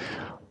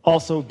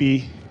also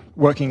be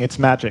working its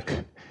magic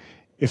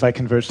if I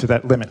converge to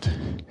that limit.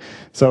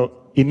 So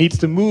it needs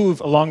to move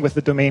along with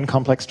the domain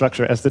complex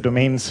structure as the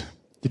domains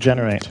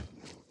degenerate.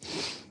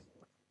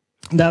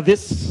 Now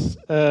this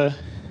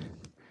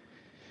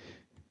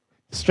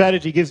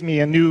strategy gives me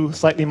a new,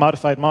 slightly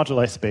modified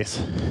moduli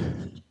space,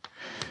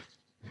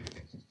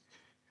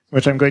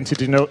 which I'm going to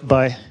denote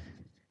by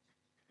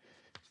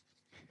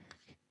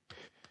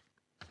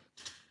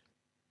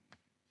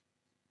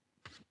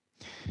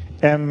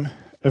M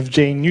of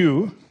J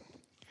nu.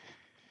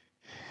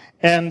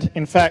 And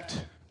in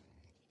fact,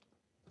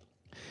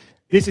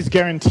 this is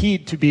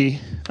guaranteed to be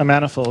a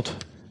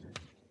manifold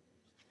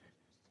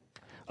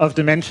of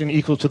dimension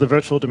equal to the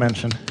virtual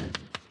dimension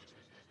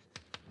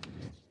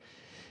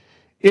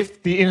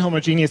if the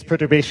inhomogeneous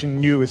perturbation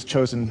nu is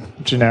chosen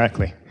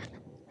generically.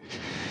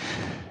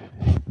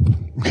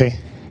 Okay,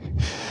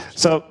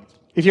 so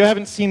if you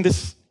haven't seen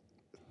this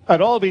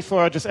at all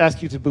before, I'll just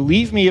ask you to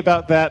believe me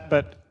about that,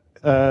 but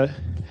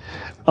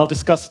I'll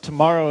discuss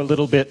tomorrow a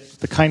little bit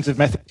the kinds of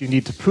methods you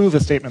need to prove a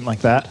statement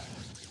like that.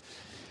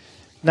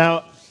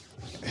 Now,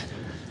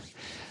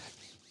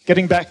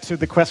 getting back to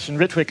the question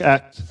Ritwik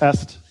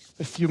asked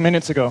a few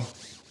minutes ago,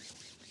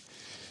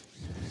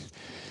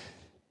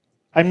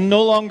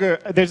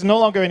 there's no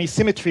longer any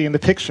symmetry in the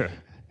picture.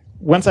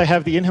 Once I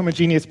have the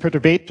inhomogeneous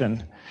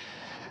perturbation,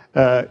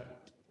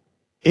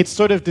 it's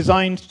sort of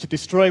designed to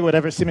destroy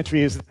whatever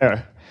symmetry is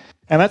there.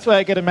 And that's why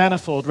I get a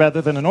manifold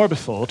rather than an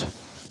orbifold.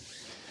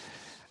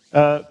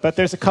 But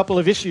there's a couple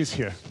of issues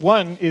here.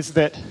 One is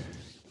that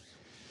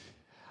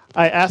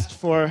I asked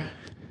for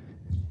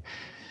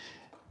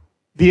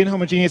the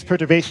inhomogeneous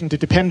perturbation to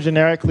depend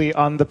generically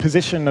on the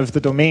position of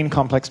the domain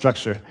complex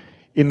structure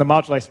in the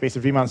moduli space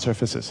of Riemann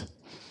surfaces.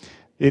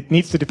 It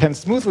needs to depend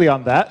smoothly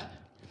on that.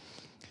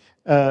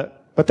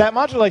 But that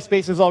moduli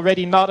space is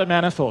already not a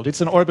manifold.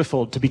 It's an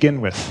orbifold to begin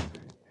with.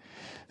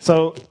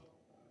 So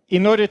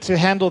in order to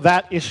handle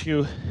that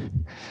issue,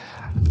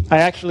 I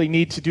actually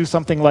need to do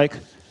something like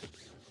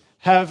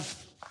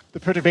have the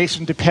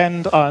perturbation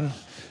depend on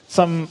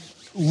some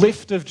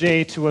lift of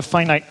J to a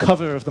finite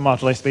cover of the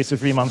moduli space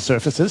of Riemann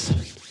surfaces.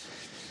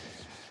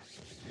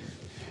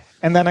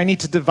 And then I need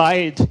to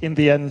divide in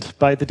the end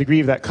by the degree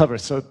of that cover.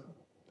 So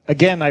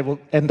again, I will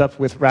end up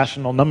with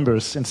rational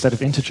numbers instead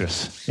of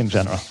integers in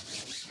general.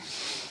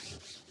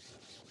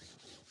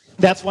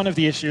 That's one of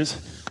the issues.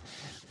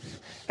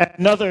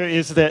 Another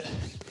is that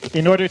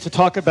in order to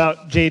talk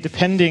about J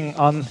depending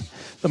on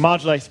the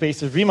moduli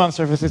space of Riemann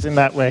surfaces in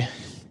that way,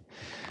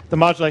 the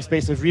moduli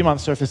space of Riemann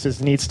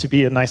surfaces needs to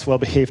be a nice,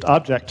 well-behaved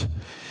object,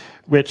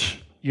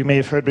 which you may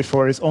have heard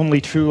before is only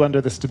true under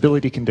the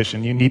stability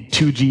condition. You need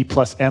 2G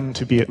plus M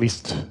to be at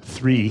least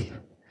 3.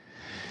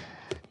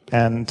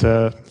 And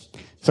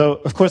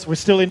so, of course, we're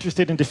still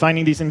interested in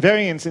defining these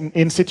invariants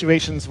in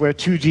situations where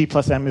 2G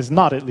plus M is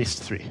not at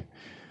least 3.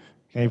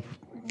 Okay?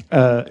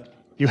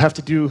 You have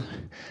to do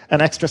an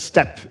extra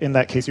step in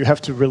that case. You have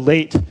to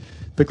relate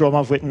the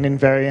Gromov-Witten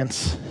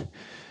invariants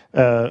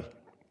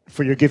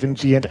for your given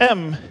G and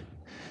M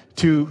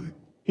to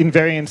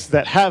invariants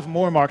that have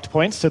more marked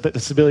points so that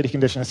the stability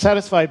condition is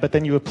satisfied, but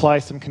then you apply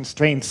some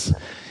constraints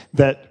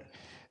that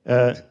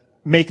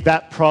make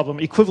that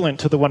problem equivalent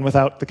to the one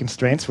without the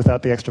constraints,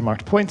 without the extra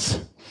marked points.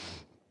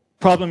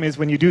 Problem is,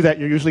 when you do that,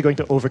 you're usually going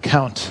to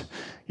overcount.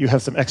 You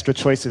have some extra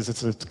choices.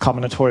 It's a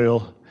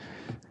combinatorial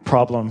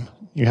problem.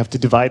 You have to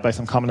divide by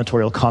some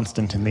combinatorial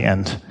constant in the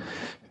end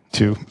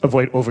to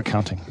avoid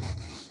overcounting.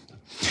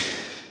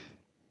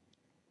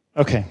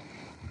 Okay.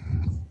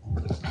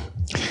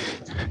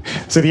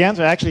 So the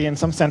answer actually, in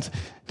some sense,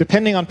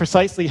 depending on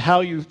precisely how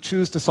you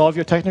choose to solve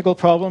your technical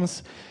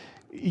problems,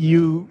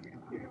 you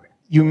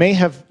you may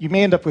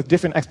end up with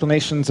different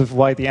explanations of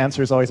why the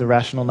answer is always a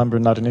rational number,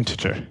 not an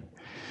integer.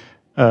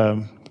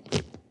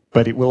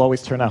 But it will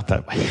always turn out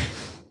that way.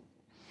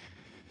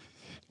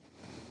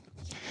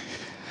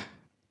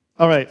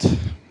 All right,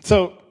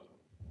 so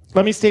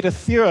let me state a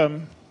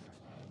theorem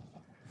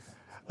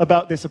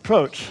about this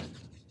approach.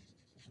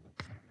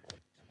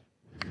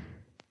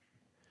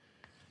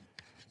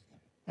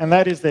 And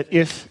that is that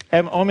if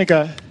m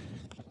omega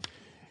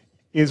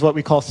is what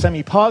we call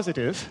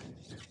semi-positive,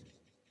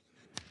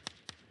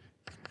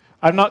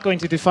 I'm not going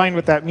to define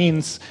what that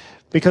means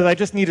because I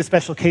just need a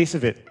special case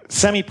of it.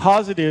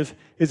 Semi-positive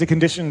is a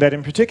condition that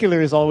in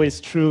particular is always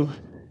true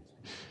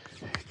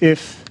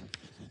if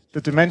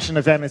the dimension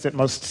of m is at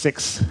most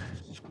 6.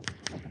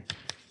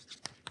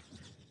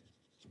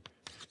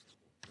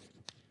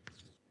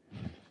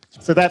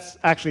 So that's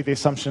actually the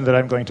assumption that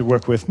I'm going to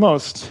work with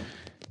most.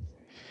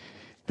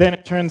 Then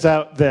it turns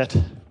out that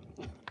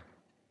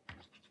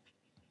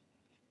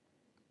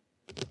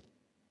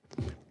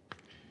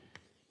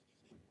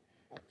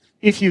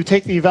if you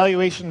take the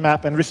evaluation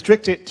map and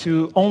restrict it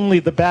to only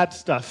the bad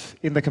stuff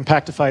in the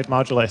compactified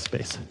moduli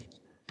space,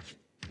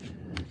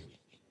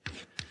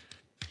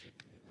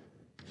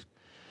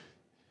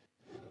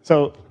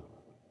 so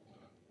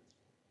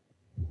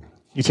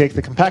you take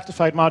the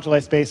compactified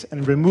moduli space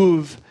and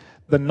remove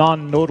the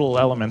non-nodal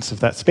elements of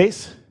that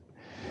space.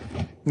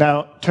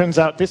 Now, turns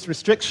out this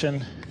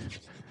restriction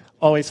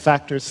always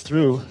factors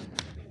through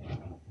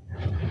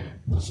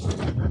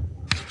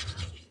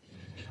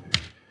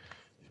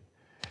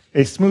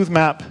a smooth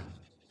map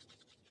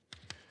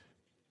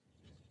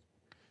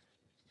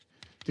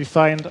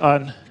defined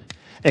on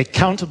a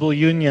countable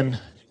union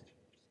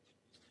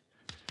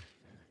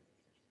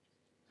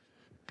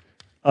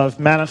of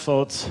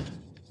manifolds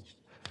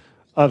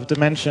of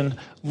dimension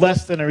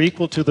less than or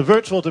equal to the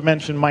virtual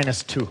dimension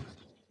minus 2.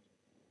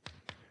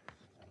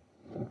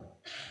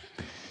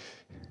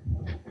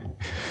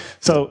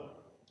 So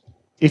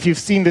if you've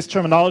seen this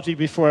terminology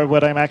before,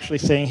 what I'm actually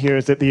saying here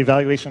is that the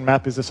evaluation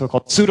map is a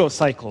so-called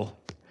pseudo-cycle,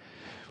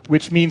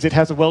 which means it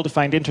has a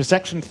well-defined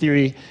intersection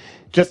theory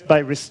just by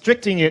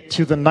restricting it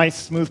to the nice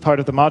smooth part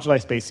of the moduli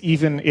space,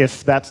 even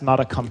if that's not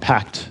a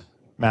compact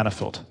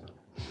manifold.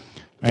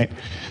 Right?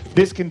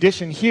 This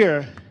condition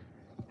here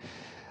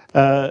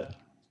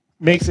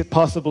makes it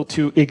possible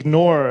to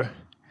ignore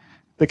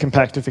the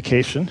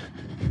compactification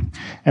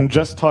and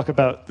just talk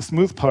about the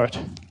smooth part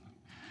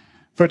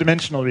for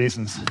dimensional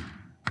reasons.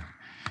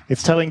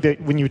 It's telling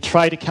that when you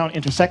try to count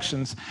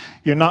intersections,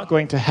 you're not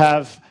going to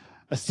have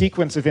a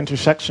sequence of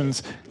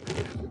intersections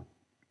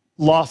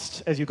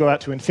lost as you go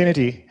out to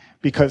infinity,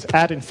 because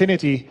at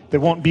infinity, there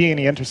won't be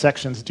any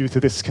intersections due to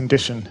this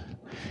condition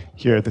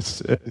here.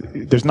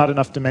 There's not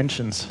enough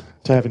dimensions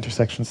to have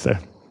intersections there.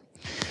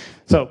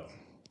 So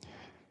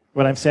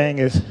what I'm saying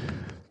is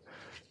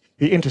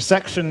the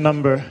intersection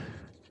number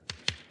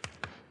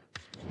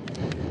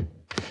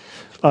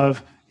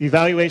of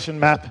evaluation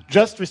map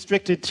just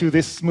restricted to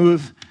this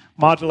smooth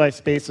moduli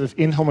space of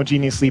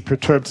inhomogeneously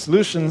perturbed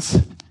solutions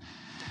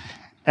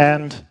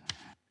and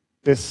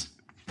this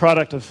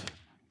product of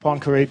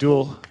Poincare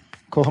dual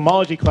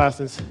cohomology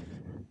classes,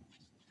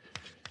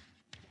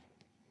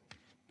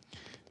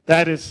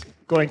 that is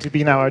going to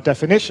be now our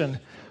definition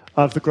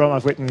of the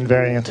Gromov-Witten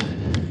invariant.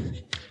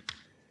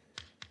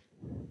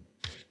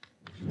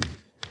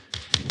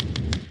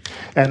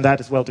 And that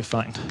is well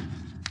defined.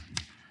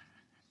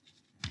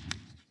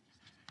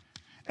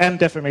 And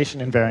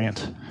deformation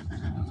invariant.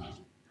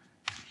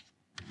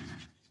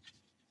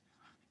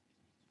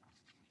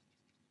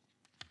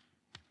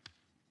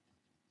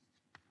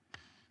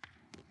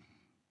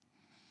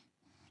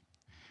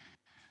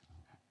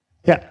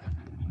 Yeah.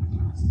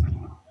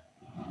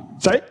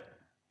 Sorry?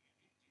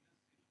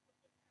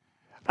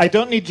 I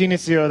don't need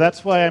genus 0.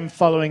 That's why I'm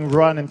following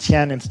Ruan and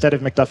Tian instead of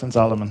McDuff and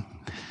Zolomon.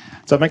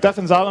 So McDuff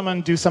and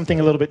Zolomon do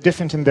something a little bit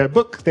different in their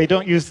book. They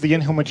don't use the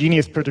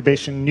inhomogeneous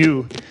perturbation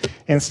nu.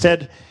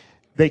 Instead,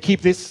 they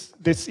keep this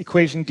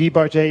equation d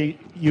bar j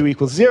u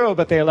equals 0,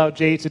 but they allow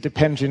j to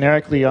depend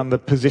generically on the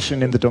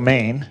position in the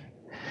domain.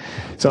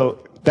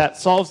 So that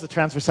solves the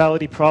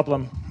transversality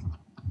problem,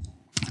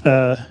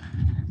 at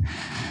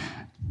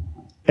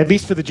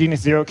least for the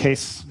genus 0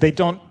 case. They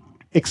don't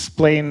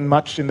explain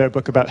much in their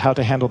book about how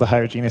to handle the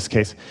higher genus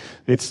case.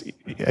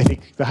 I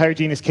think the higher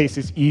genus case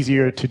is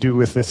easier to do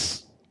with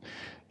this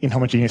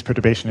inhomogeneous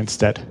perturbation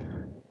instead.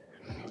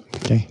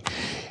 Okay.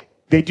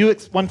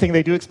 One thing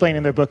they do explain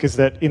in their book is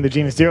that in the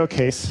genus 0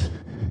 case,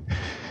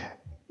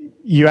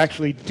 you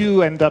actually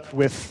do end up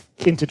with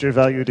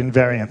integer-valued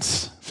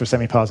invariants for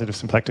semi-positive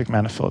symplectic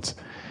manifolds,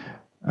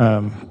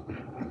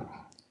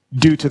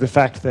 due to the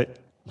fact that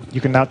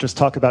you can now just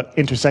talk about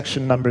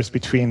intersection numbers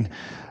between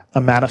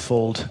a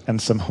manifold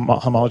and some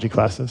homology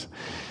classes.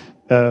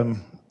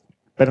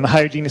 But in the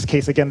higher genus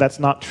case, again, that's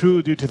not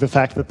true due to the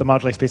fact that the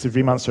moduli space of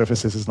Riemann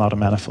surfaces is not a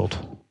manifold.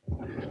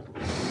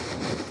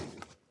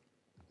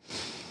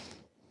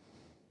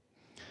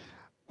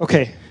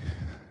 Okay,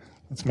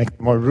 let's make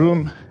more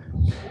room.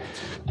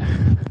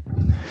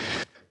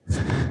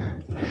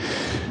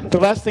 The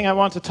last thing I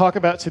want to talk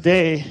about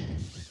today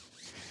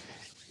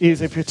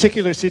is a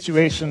particular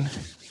situation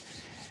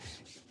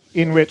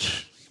in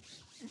which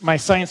my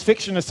science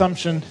fiction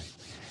assumption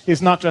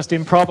is not just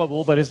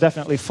improbable, but is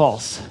definitely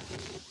false.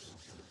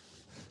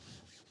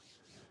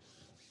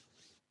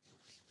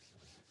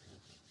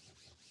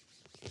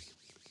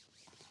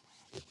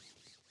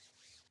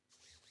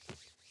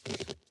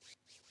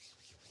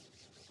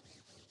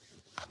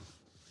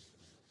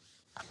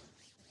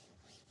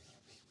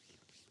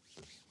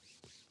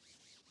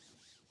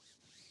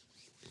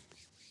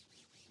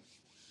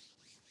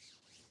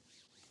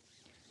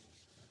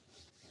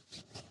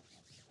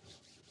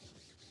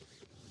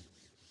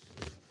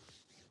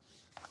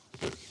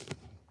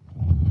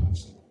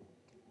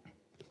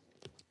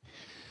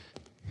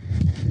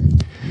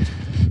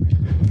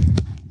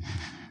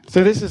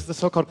 So this is the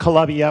so-called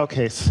Calabi-Yau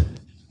case.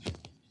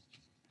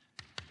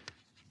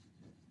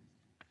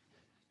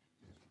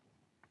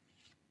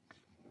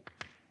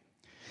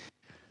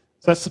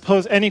 So let's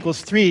suppose n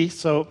equals 3,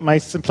 so my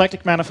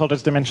symplectic manifold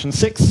has dimension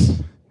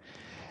 6,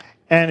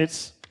 and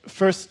its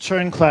first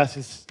Chern class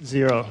is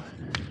 0.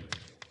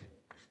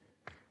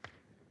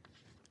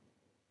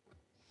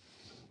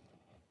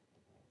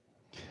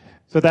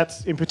 So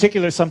that's in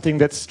particular something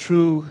that's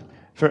true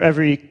for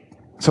every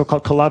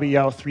so-called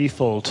Calabi-Yau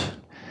threefold.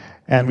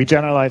 And we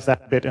generalize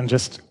that a bit and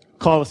just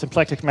call a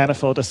symplectic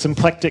manifold a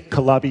symplectic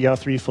Calabi-Yau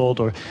threefold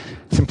or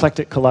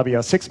symplectic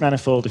Calabi-Yau 6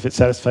 manifold if it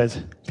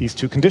satisfies these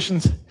two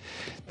conditions.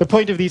 The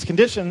point of these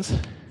conditions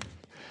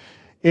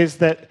is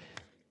that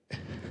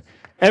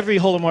every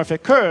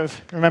holomorphic curve,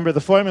 remember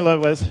the formula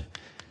was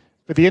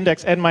with the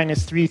index n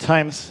minus 3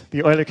 times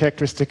the Euler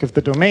characteristic of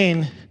the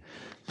domain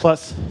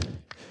plus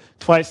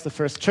twice the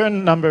first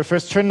Chern number.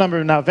 First Chern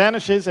number now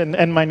vanishes and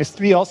n minus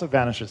 3 also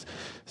vanishes.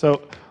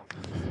 So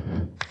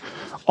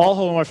all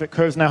holomorphic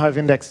curves now have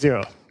index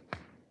 0.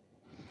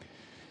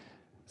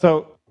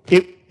 So,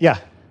 yeah.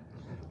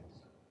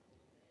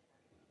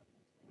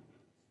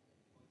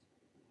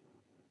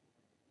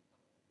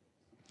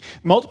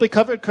 Multiply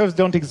covered curves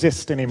don't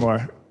exist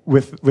anymore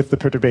with the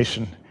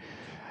perturbation.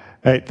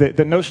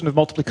 The notion of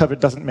multiply covered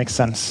doesn't make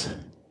sense.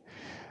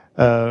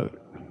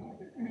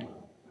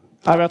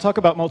 I'll talk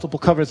about multiple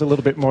covers a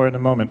little bit more in a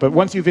moment, but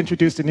once you've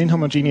introduced an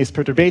inhomogeneous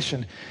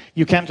perturbation,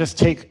 you can't just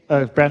take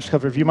a branch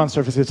cover of Riemann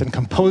surfaces and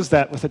compose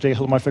that with a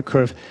J-Holomorphic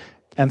curve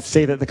and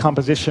say that the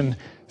composition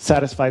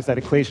satisfies that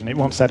equation. It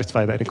won't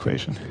satisfy that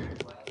equation.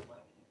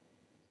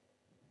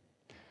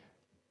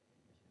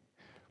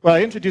 Well,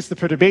 I introduced the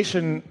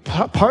perturbation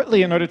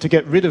partly in order to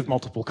get rid of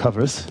multiple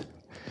covers,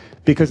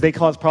 because they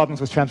cause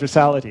problems with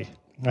transversality.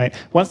 Right?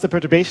 Once the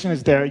perturbation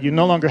is there, you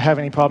no longer have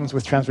any problems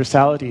with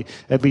transversality,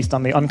 at least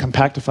on the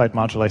uncompactified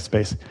moduli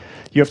space.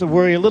 You have to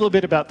worry a little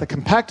bit about the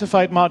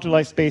compactified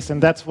moduli space,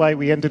 and that's why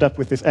we ended up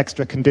with this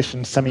extra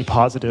condition,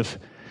 semi-positive.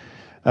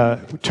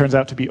 It turns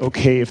out to be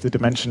okay if the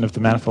dimension of the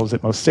manifold is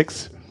at most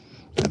 6.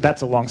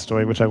 That's a long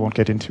story, which I won't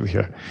get into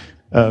here.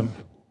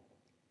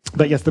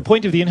 But yes, the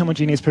point of the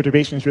inhomogeneous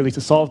perturbation is really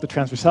to solve the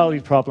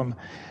transversality problem,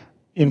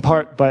 in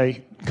part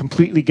by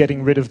completely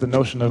getting rid of the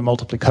notion of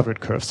multiply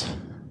covered curves.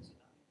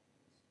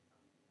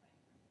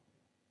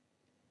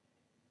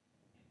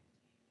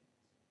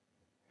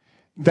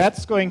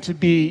 That's going to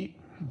be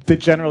the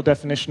general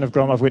definition of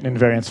Gromov-Witten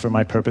invariance for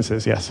my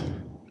purposes, yes.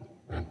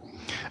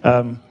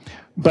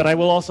 But I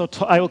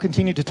will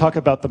continue to talk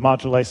about the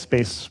moduli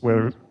space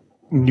where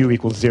nu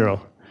equals 0.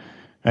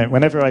 And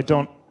whenever I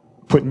don't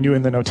put nu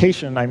in the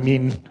notation, I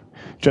mean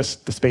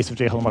just the space of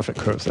J-holomorphic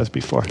curves as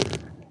before.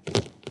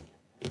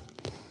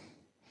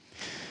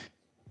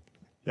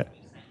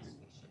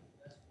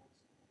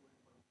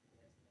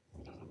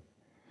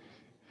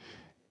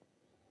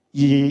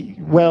 Yeah.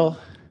 Well,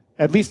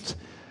 at least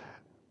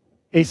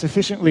a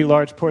sufficiently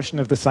large portion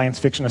of the science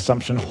fiction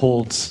assumption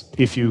holds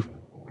if you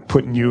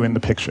put nu in the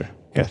picture.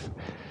 Yes.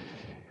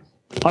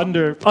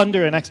 Under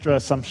an extra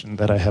assumption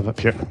that I have up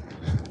here.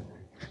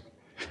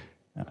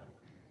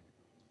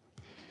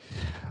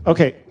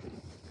 Okay.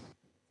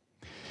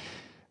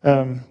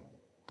 I'm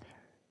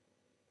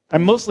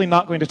mostly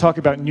not going to talk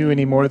about nu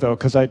anymore, though,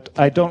 because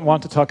I don't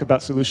want to talk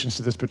about solutions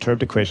to this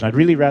perturbed equation. I'd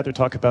really rather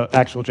talk about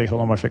actual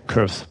J-holomorphic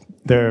curves.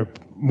 They're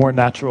more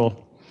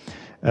natural.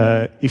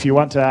 If you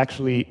want to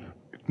actually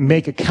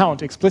make a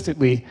count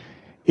explicitly,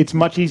 it's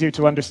much easier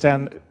to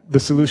understand the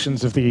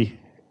solutions of the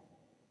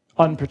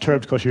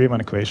unperturbed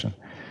Cauchy-Riemann equation.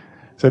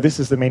 So this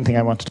is the main thing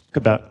I want to talk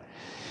about.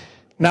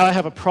 Now I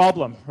have a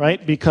problem,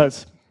 right?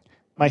 Because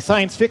my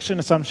science fiction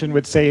assumption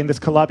would say in this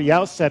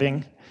Calabi-Yau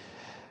setting,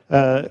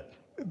 the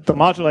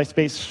moduli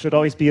space should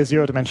always be a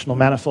zero-dimensional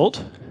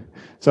manifold.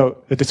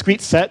 So a discrete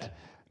set,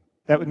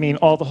 that would mean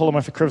all the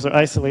holomorphic curves are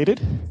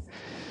isolated.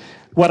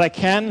 What I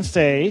can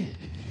say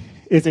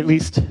is, at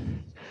least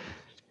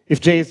if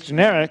J is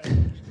generic,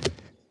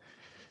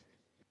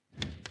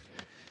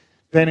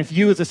 then if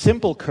U is a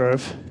simple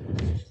curve,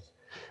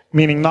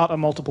 meaning not a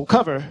multiple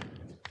cover,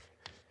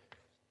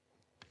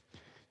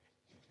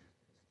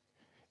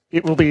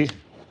 it will be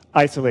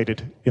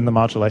isolated in the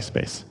moduli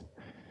space.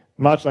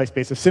 The moduli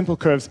space of simple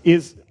curves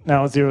is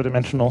now a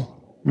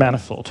zero-dimensional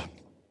manifold.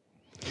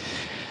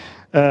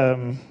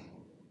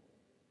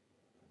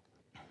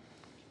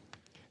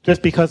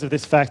 just because of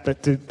this fact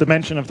that the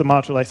dimension of the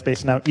moduli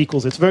space now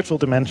equals its virtual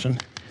dimension,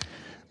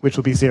 which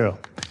will be 0.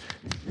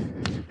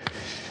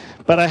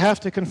 But I have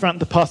to confront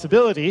the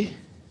possibility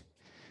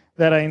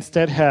that I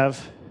instead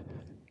have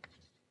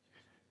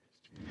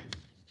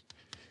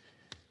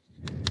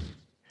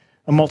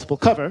a multiple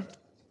cover.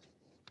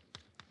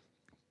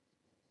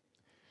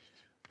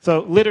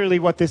 So literally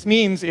what this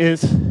means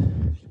is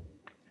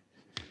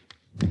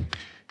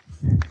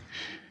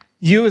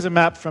U is a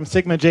map from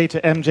sigma j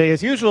to mj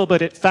as usual,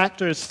 but it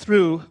factors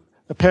through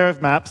a pair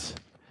of maps.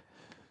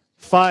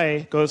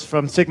 Phi goes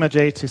from sigma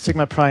j to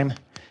sigma prime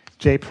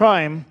j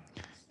prime,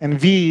 and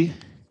V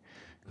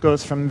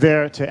goes from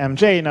there to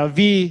mj. Now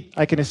V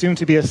I can assume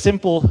to be a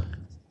simple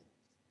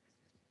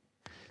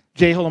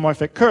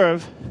J-Holomorphic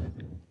curve,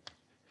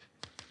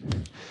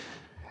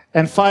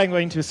 and phi I'm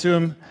going to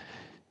assume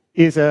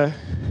is a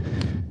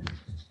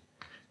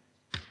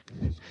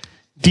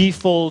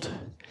d-fold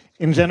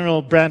in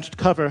general branched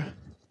cover,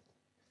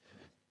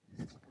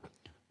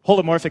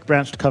 holomorphic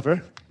branched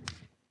cover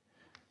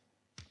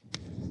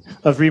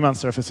of Riemann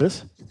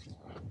surfaces.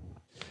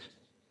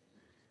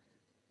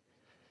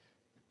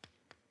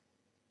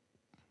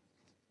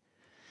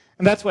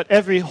 And that's what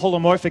every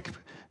holomorphic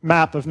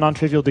map of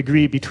non-trivial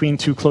degree between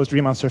two closed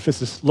Riemann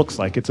surfaces looks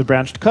like. It's a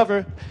branched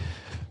cover,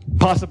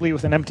 possibly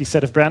with an empty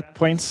set of branch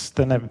points.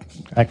 Then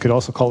I could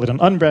also call it an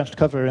unbranched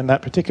cover in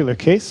that particular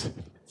case.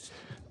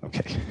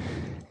 Okay.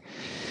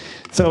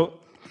 So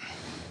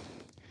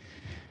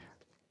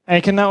I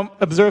can now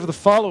observe the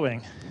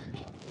following.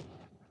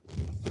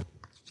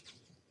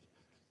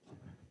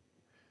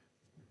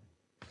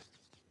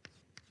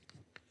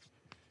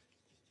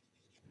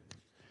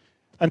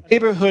 A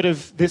neighborhood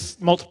of this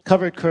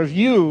multi-covered curve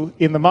U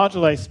in the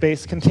moduli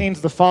space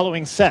contains the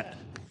following set.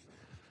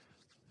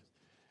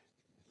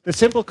 The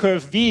simple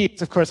curve V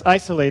is, of course,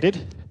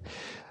 isolated,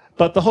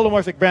 but the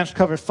holomorphic branched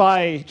cover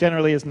phi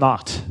generally is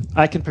not.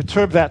 I can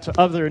perturb that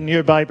to other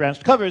nearby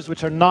branched covers,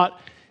 which are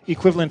not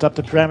equivalent up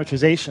to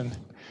parametrization.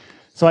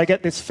 So I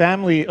get this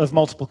family of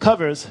multiple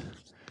covers.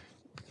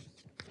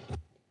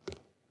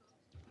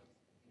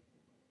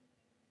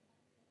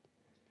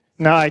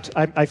 Now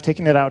I've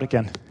taken it out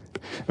again.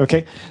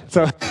 Okay,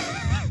 so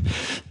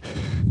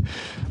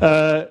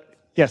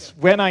yes,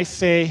 when I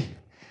say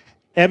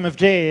m of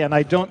j and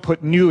I don't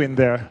put nu in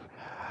there,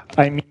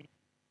 I mean,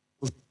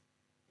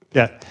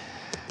 yeah.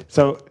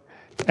 So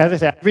as I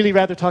said, I'd really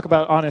rather talk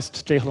about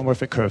honest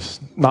J-holomorphic curves,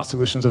 not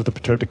solutions of the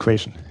perturbed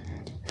equation.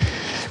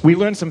 We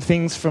learned some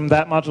things from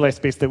that moduli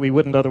space that we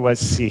wouldn't otherwise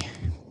see.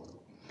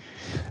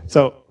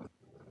 So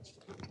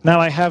now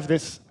I have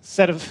this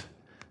set of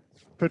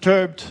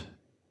perturbed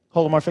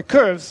holomorphic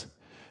curves.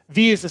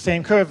 V is the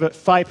same curve, but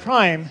phi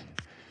prime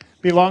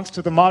belongs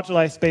to the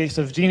moduli space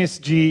of genus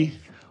G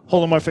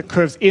holomorphic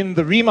curves in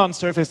the Riemann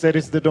surface that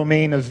is the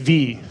domain of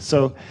V.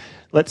 So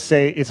let's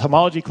say its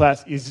homology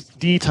class is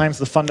D times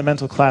the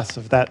fundamental class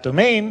of that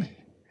domain.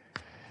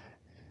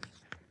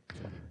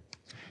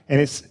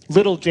 And it's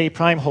little j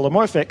prime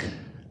holomorphic.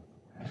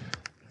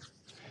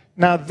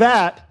 Now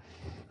that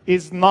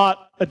is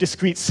not a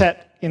discrete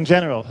set in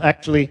general.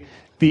 Actually,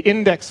 the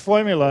index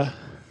formula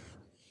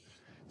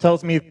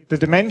tells me the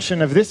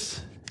dimension of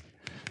this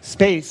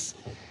space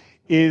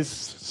is,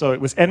 so it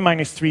was n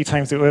minus 3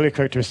 times the Euler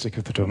characteristic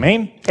of the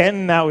domain.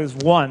 N now is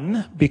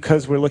 1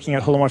 because we're looking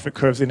at holomorphic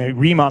curves in a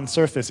Riemann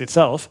surface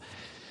itself.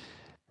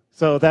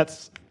 So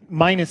that's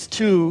minus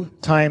 2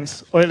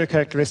 times Euler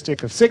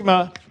characteristic of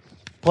sigma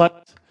plus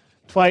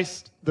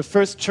twice the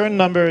first Chern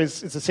number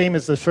is the same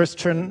as the first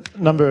Chern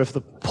number of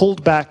the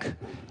pulled back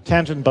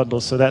tangent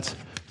bundle. So that's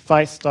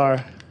phi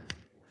star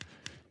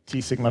T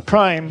sigma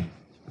prime.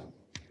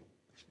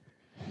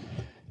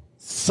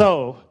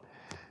 So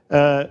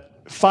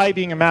phi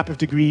being a map of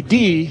degree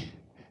D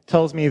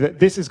tells me that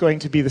this is going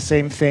to be the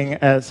same thing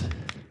as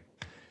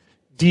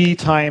D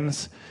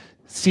times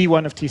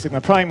C1 of T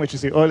sigma prime, which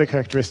is the Euler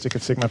characteristic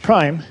of sigma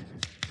prime.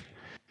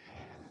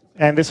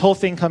 And this whole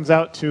thing comes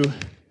out to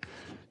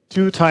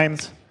 2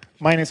 times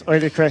minus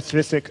Euler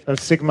characteristic of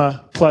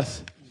sigma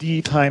plus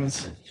D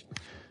times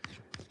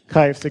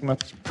chi of sigma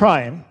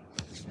prime.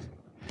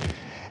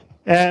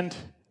 And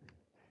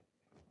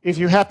if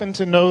you happen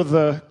to know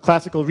the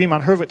classical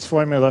Riemann-Hurwitz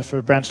formula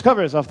for branched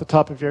covers off the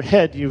top of your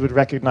head, you would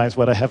recognize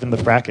what I have in the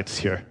brackets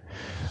here.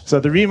 So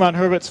the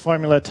Riemann-Hurwitz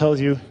formula tells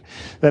you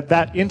that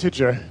that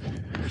integer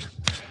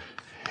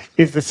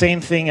is the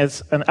same thing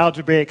as an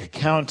algebraic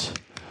count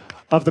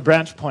of the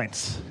branch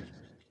points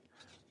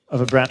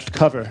of a branched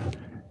cover.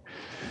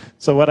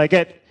 So what I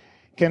get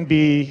can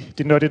be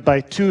denoted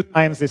by 2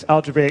 times this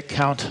algebraic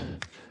count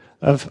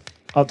of,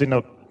 I'll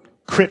denote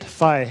crit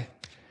phi,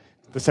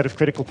 the set of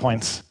critical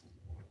points.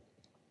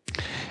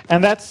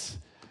 And that's,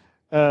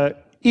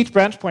 each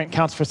branch point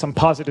counts for some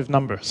positive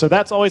number. So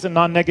that's always a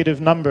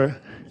non-negative number.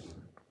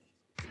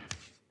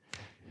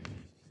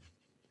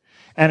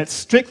 And it's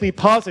strictly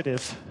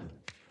positive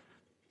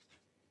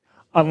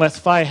unless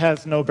phi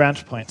has no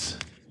branch points.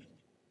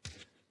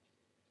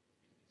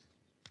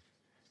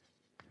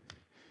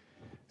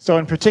 So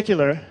in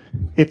particular,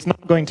 it's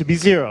not going to be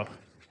 0,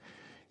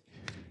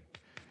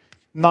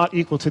 not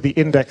equal to the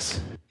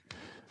index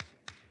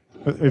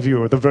of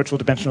U, or the virtual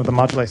dimension of the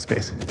moduli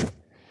space.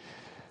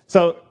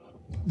 So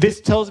this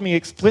tells me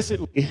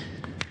explicitly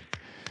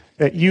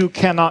that U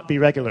cannot be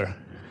regular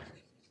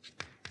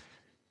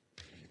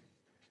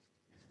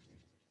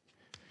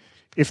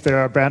if there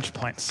are branch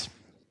points.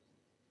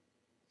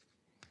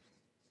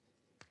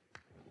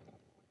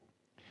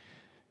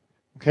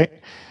 Okay.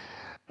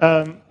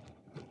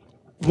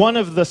 One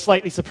of the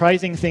slightly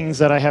surprising things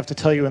that I have to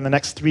tell you in the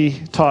next 3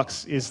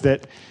 talks is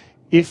that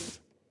if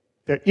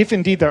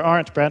indeed there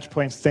aren't branch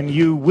points, then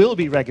U will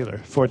be regular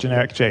for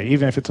generic J,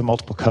 even if it's a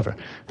multiple cover.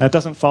 That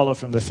doesn't follow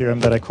from the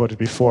theorem that I quoted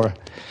before,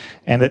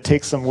 and it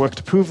takes some work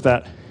to prove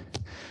that.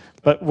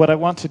 But what I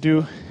want to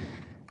do,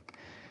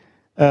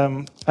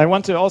 I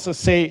want to also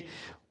say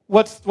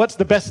what's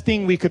the best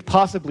thing we could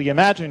possibly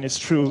imagine is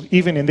true,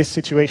 even in this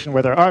situation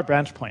where there are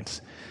branch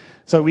points.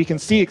 So we can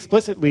see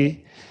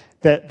explicitly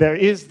that there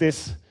is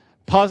this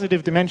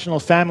positive dimensional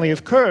family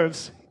of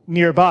curves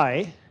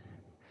nearby,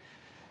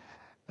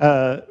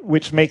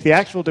 which make the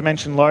actual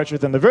dimension larger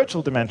than the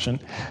virtual dimension.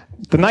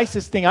 The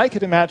nicest thing I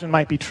could imagine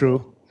might be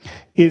true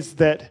is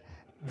that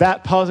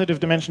that positive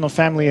dimensional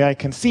family I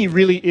can see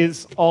really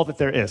is all that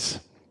there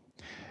is.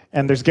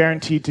 And there's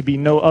guaranteed to be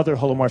no other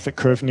holomorphic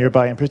curve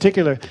nearby. In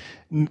particular,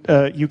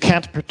 you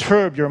can't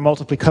perturb your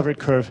multiply covered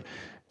curve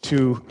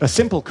to a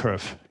simple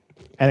curve.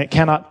 And it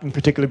cannot, in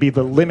particular, be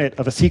the limit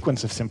of a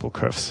sequence of simple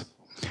curves,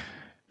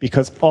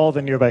 because all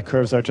the nearby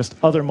curves are just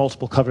other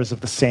multiple covers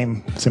of the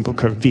same simple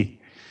curve V.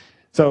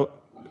 So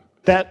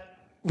that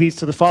leads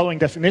to the following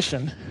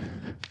definition.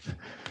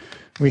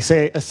 We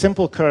say a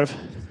simple curve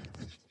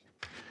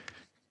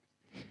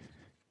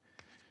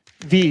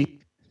V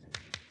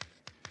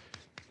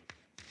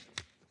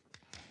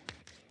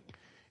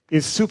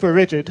is super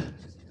rigid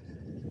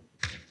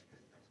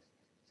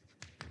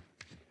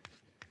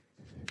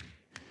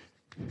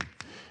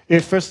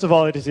if, first of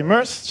all, it is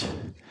immersed.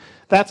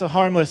 That's a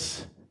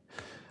harmless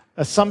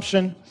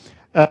assumption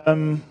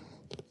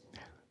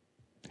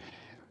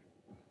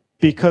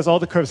because all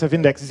the curves have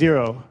index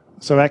 0.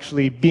 So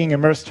actually, being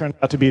immersed turned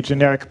out to be a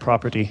generic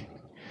property.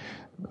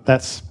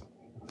 That's,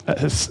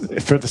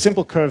 for the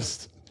simple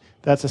curves,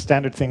 that's a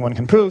standard thing one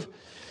can prove.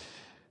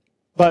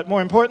 But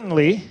more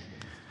importantly,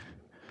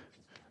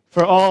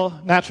 for all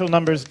natural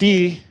numbers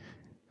D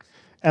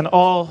and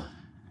all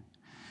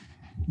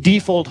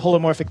D-fold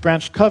holomorphic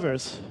branched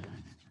covers,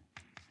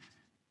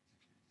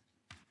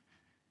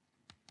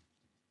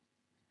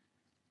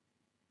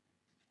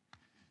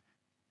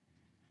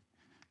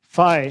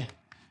 phi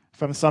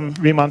from some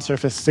Riemann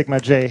surface sigma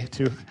j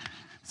to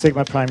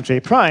sigma prime j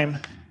prime,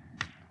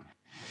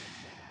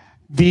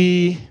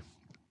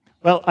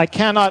 well, I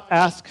cannot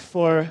ask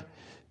for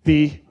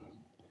the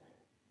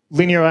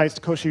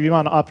linearized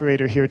Cauchy-Riemann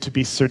operator here to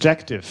be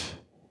surjective.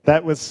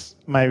 That was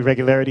my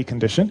regularity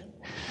condition.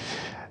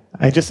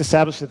 I just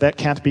established that that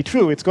can't be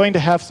true. It's going to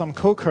have some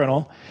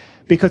co-kernel,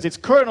 because its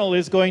kernel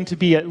is going to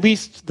be at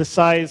least the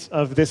size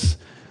of this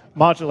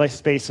moduli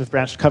space of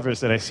branched covers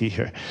that I see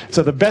here.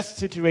 So the best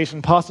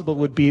situation possible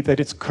would be that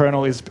its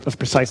kernel is of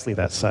precisely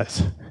that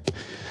size.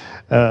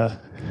 That's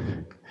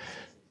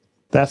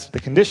the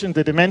condition.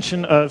 The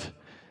dimension of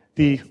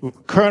the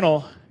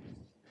kernel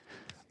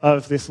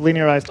of this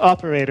linearized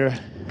operator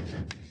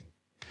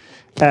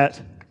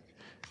at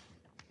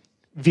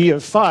V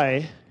of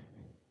phi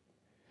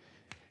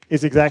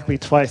is exactly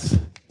twice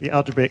the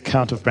algebraic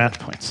count of branch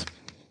points.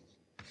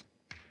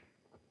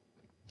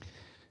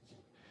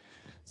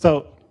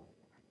 So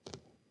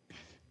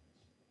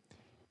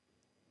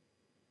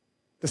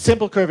the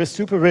simple curve is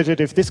super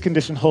rigid if this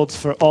condition holds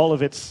for all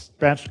of its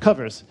branched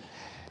covers.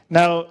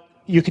 Now,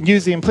 you can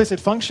use the implicit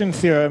function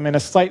theorem in a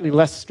slightly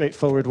less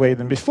straightforward way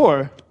than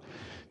before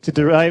to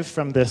derive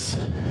from this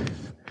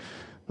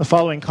the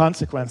following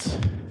consequence.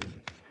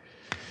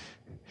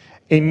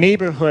 A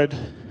neighborhood,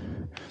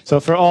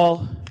 so for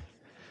all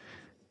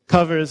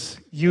covers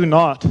U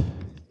naught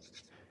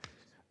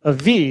of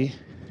V,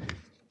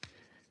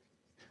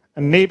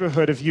 a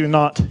neighborhood of U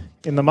naught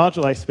in the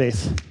moduli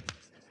space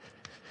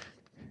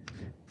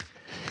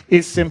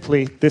is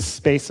simply this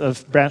space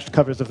of branched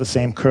covers of the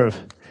same curve,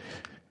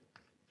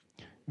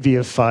 V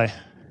of phi.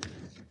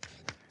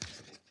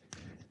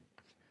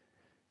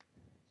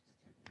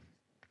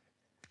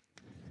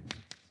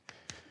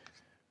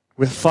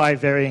 With phi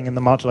varying in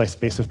the moduli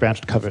space of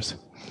branched covers.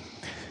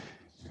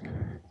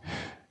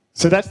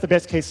 So that's the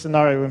best case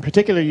scenario. In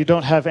particular, you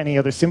don't have any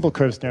other simple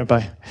curves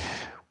nearby.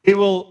 We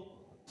will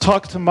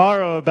talk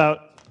tomorrow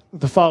about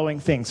the following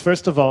things.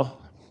 First of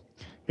all,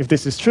 if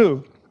this is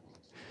true,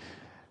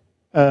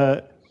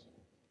 then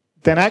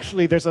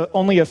actually there's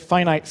only a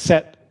finite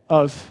set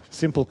of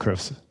simple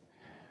curves.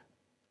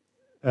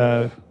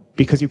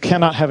 Because you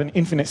cannot have an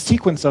infinite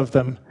sequence of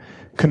them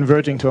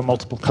converging to a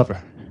multiple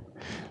cover.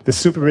 The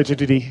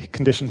super-rigidity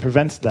condition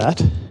prevents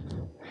that.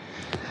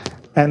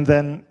 And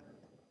then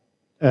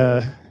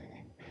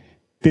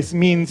this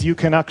means you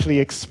can actually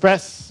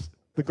express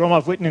the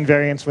Gromov-Witten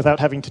invariance without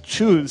having to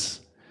choose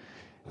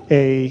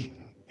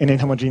an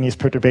inhomogeneous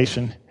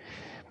perturbation,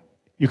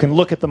 you can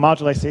look at the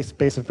moduli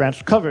space of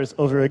branched covers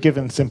over a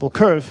given simple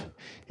curve.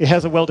 It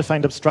has a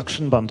well-defined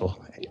obstruction bundle.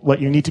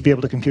 What you need to be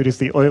able to compute is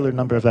the Euler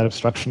number of that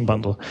obstruction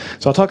bundle.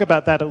 So I'll talk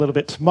about that a little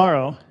bit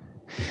tomorrow.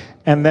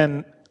 And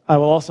then I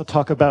will also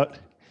talk about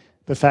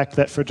the fact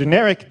that for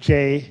generic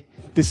J,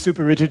 this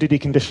super-rigidity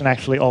condition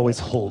actually always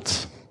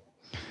holds.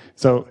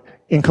 So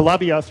in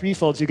Calabi-Yau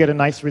threefolds, you get a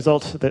nice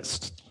result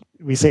that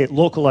we say it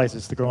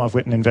localizes the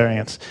Gromov-Witten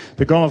invariants.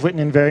 The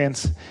Gromov-Witten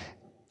invariants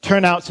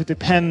turn out to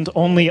depend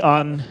only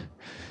on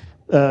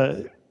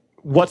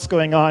what's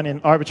going on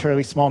in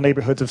arbitrarily small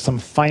neighborhoods of some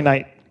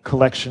finite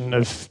collection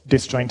of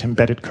disjoint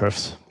embedded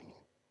curves.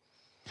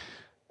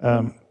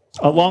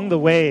 Along the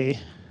way,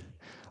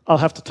 I'll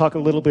have to talk a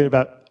little bit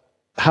about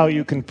how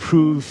you can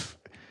prove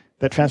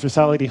that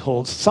transversality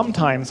holds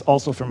sometimes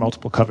also for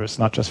multiple covers,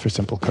 not just for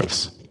simple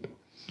curves.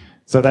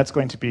 So that's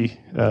going to be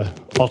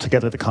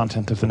altogether the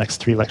content of the next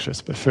 3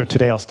 lectures. But for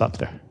today, I'll stop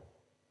there.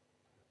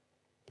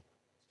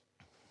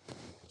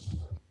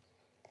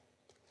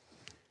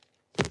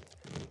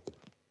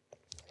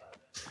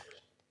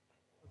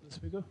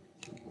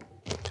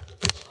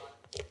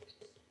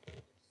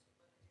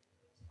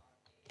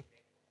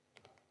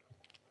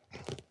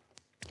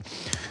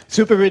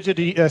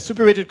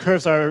 Super-rigid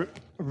curves are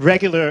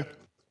regular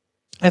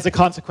as a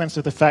consequence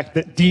of the fact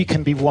that D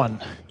can be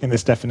 1 in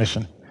this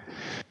definition.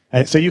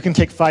 So you can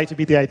take phi to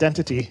be the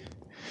identity,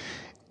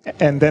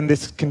 and then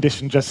this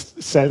condition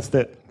just says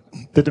that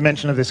the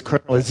dimension of this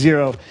kernel is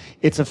 0.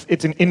 It's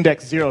an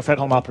index 0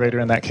 Fredholm operator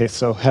in that case,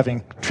 so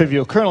having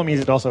trivial kernel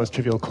means it also has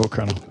trivial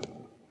co-kernel.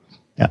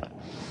 Yeah.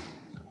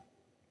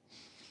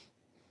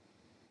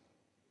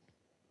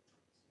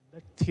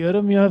 The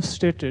theorem you have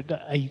stated,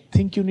 I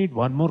think you need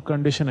one more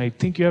condition. I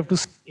think you have to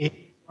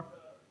say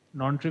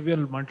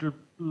non-trivial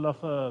multiple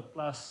of a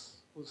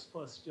class whose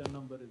first J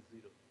number is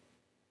 0.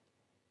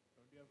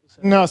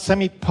 No,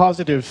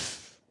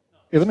 semi-positive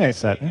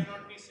eliminates that. It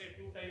cannot be say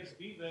 2 times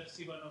B where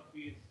C1 of B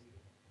is 0.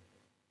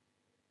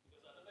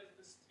 Because otherwise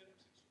this theorem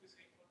should be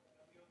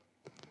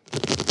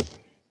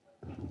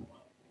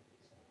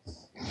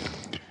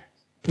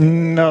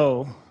saying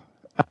No.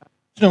 I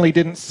intentionally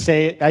didn't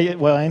say,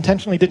 I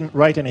intentionally didn't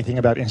write anything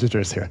about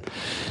integers here.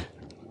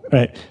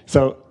 Right.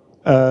 So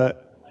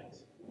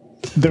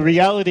the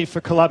reality for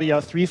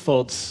Calabi-Yau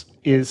threefolds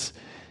is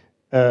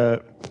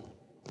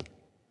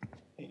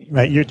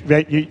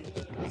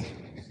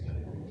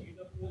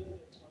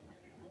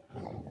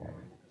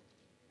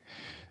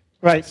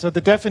right, so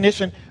the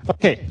definition,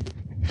 okay.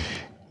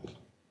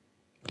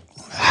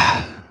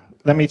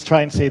 Let me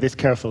try and say this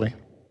carefully.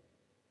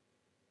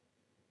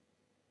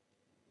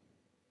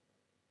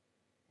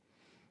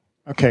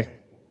 Okay,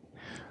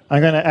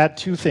 I'm going to add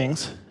 2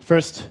 things.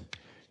 First,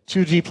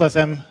 2g plus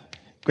m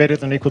greater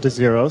than or equal to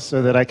 0,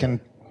 so that I can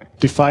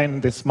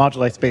define this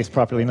moduli space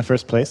properly in the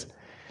first place.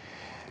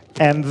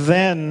 And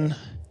then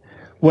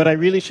what I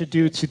really should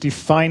do to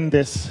define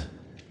this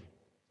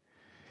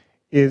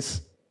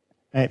is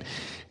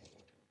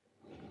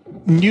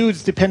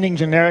nudes depending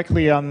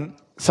generically on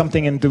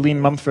something in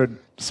Deligne-Mumford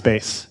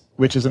space,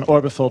 which is an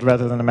orbifold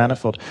rather than a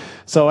manifold.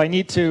 So I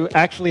need to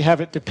actually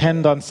have it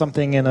depend on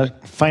something in a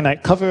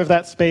finite cover of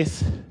that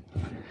space.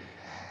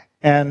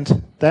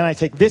 And then I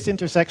take this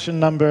intersection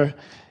number.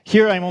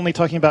 Here I'm only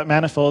talking about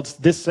manifolds.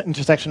 This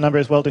intersection number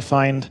is well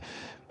defined,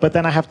 but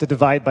then I have to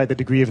divide by the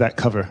degree of that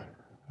cover.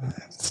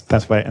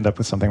 That's why I end up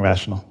with something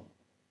rational.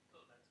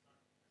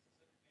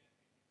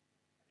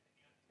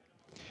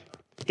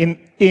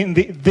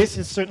 This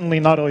is certainly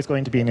not always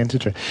going to be an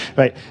integer,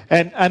 right?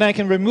 And I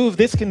can remove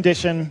this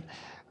condition.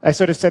 I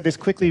sort of said this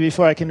quickly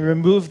before. I can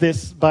remove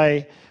this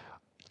by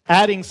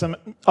adding some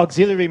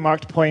auxiliary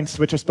marked points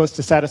which are supposed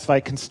to satisfy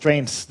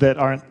constraints that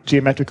aren't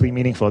geometrically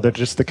meaningful. They're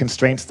just the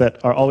constraints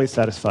that are always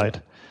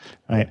satisfied,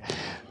 right?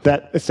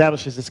 That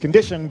establishes this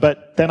condition,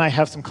 but then I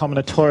have some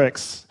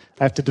combinatorics.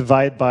 I have to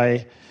divide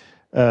by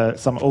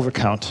some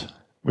overcount,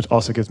 which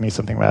also gives me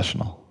something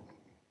rational.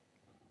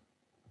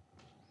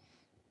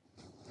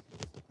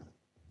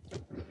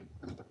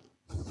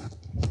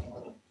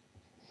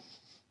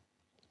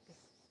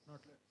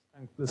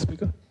 Thank the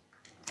speaker.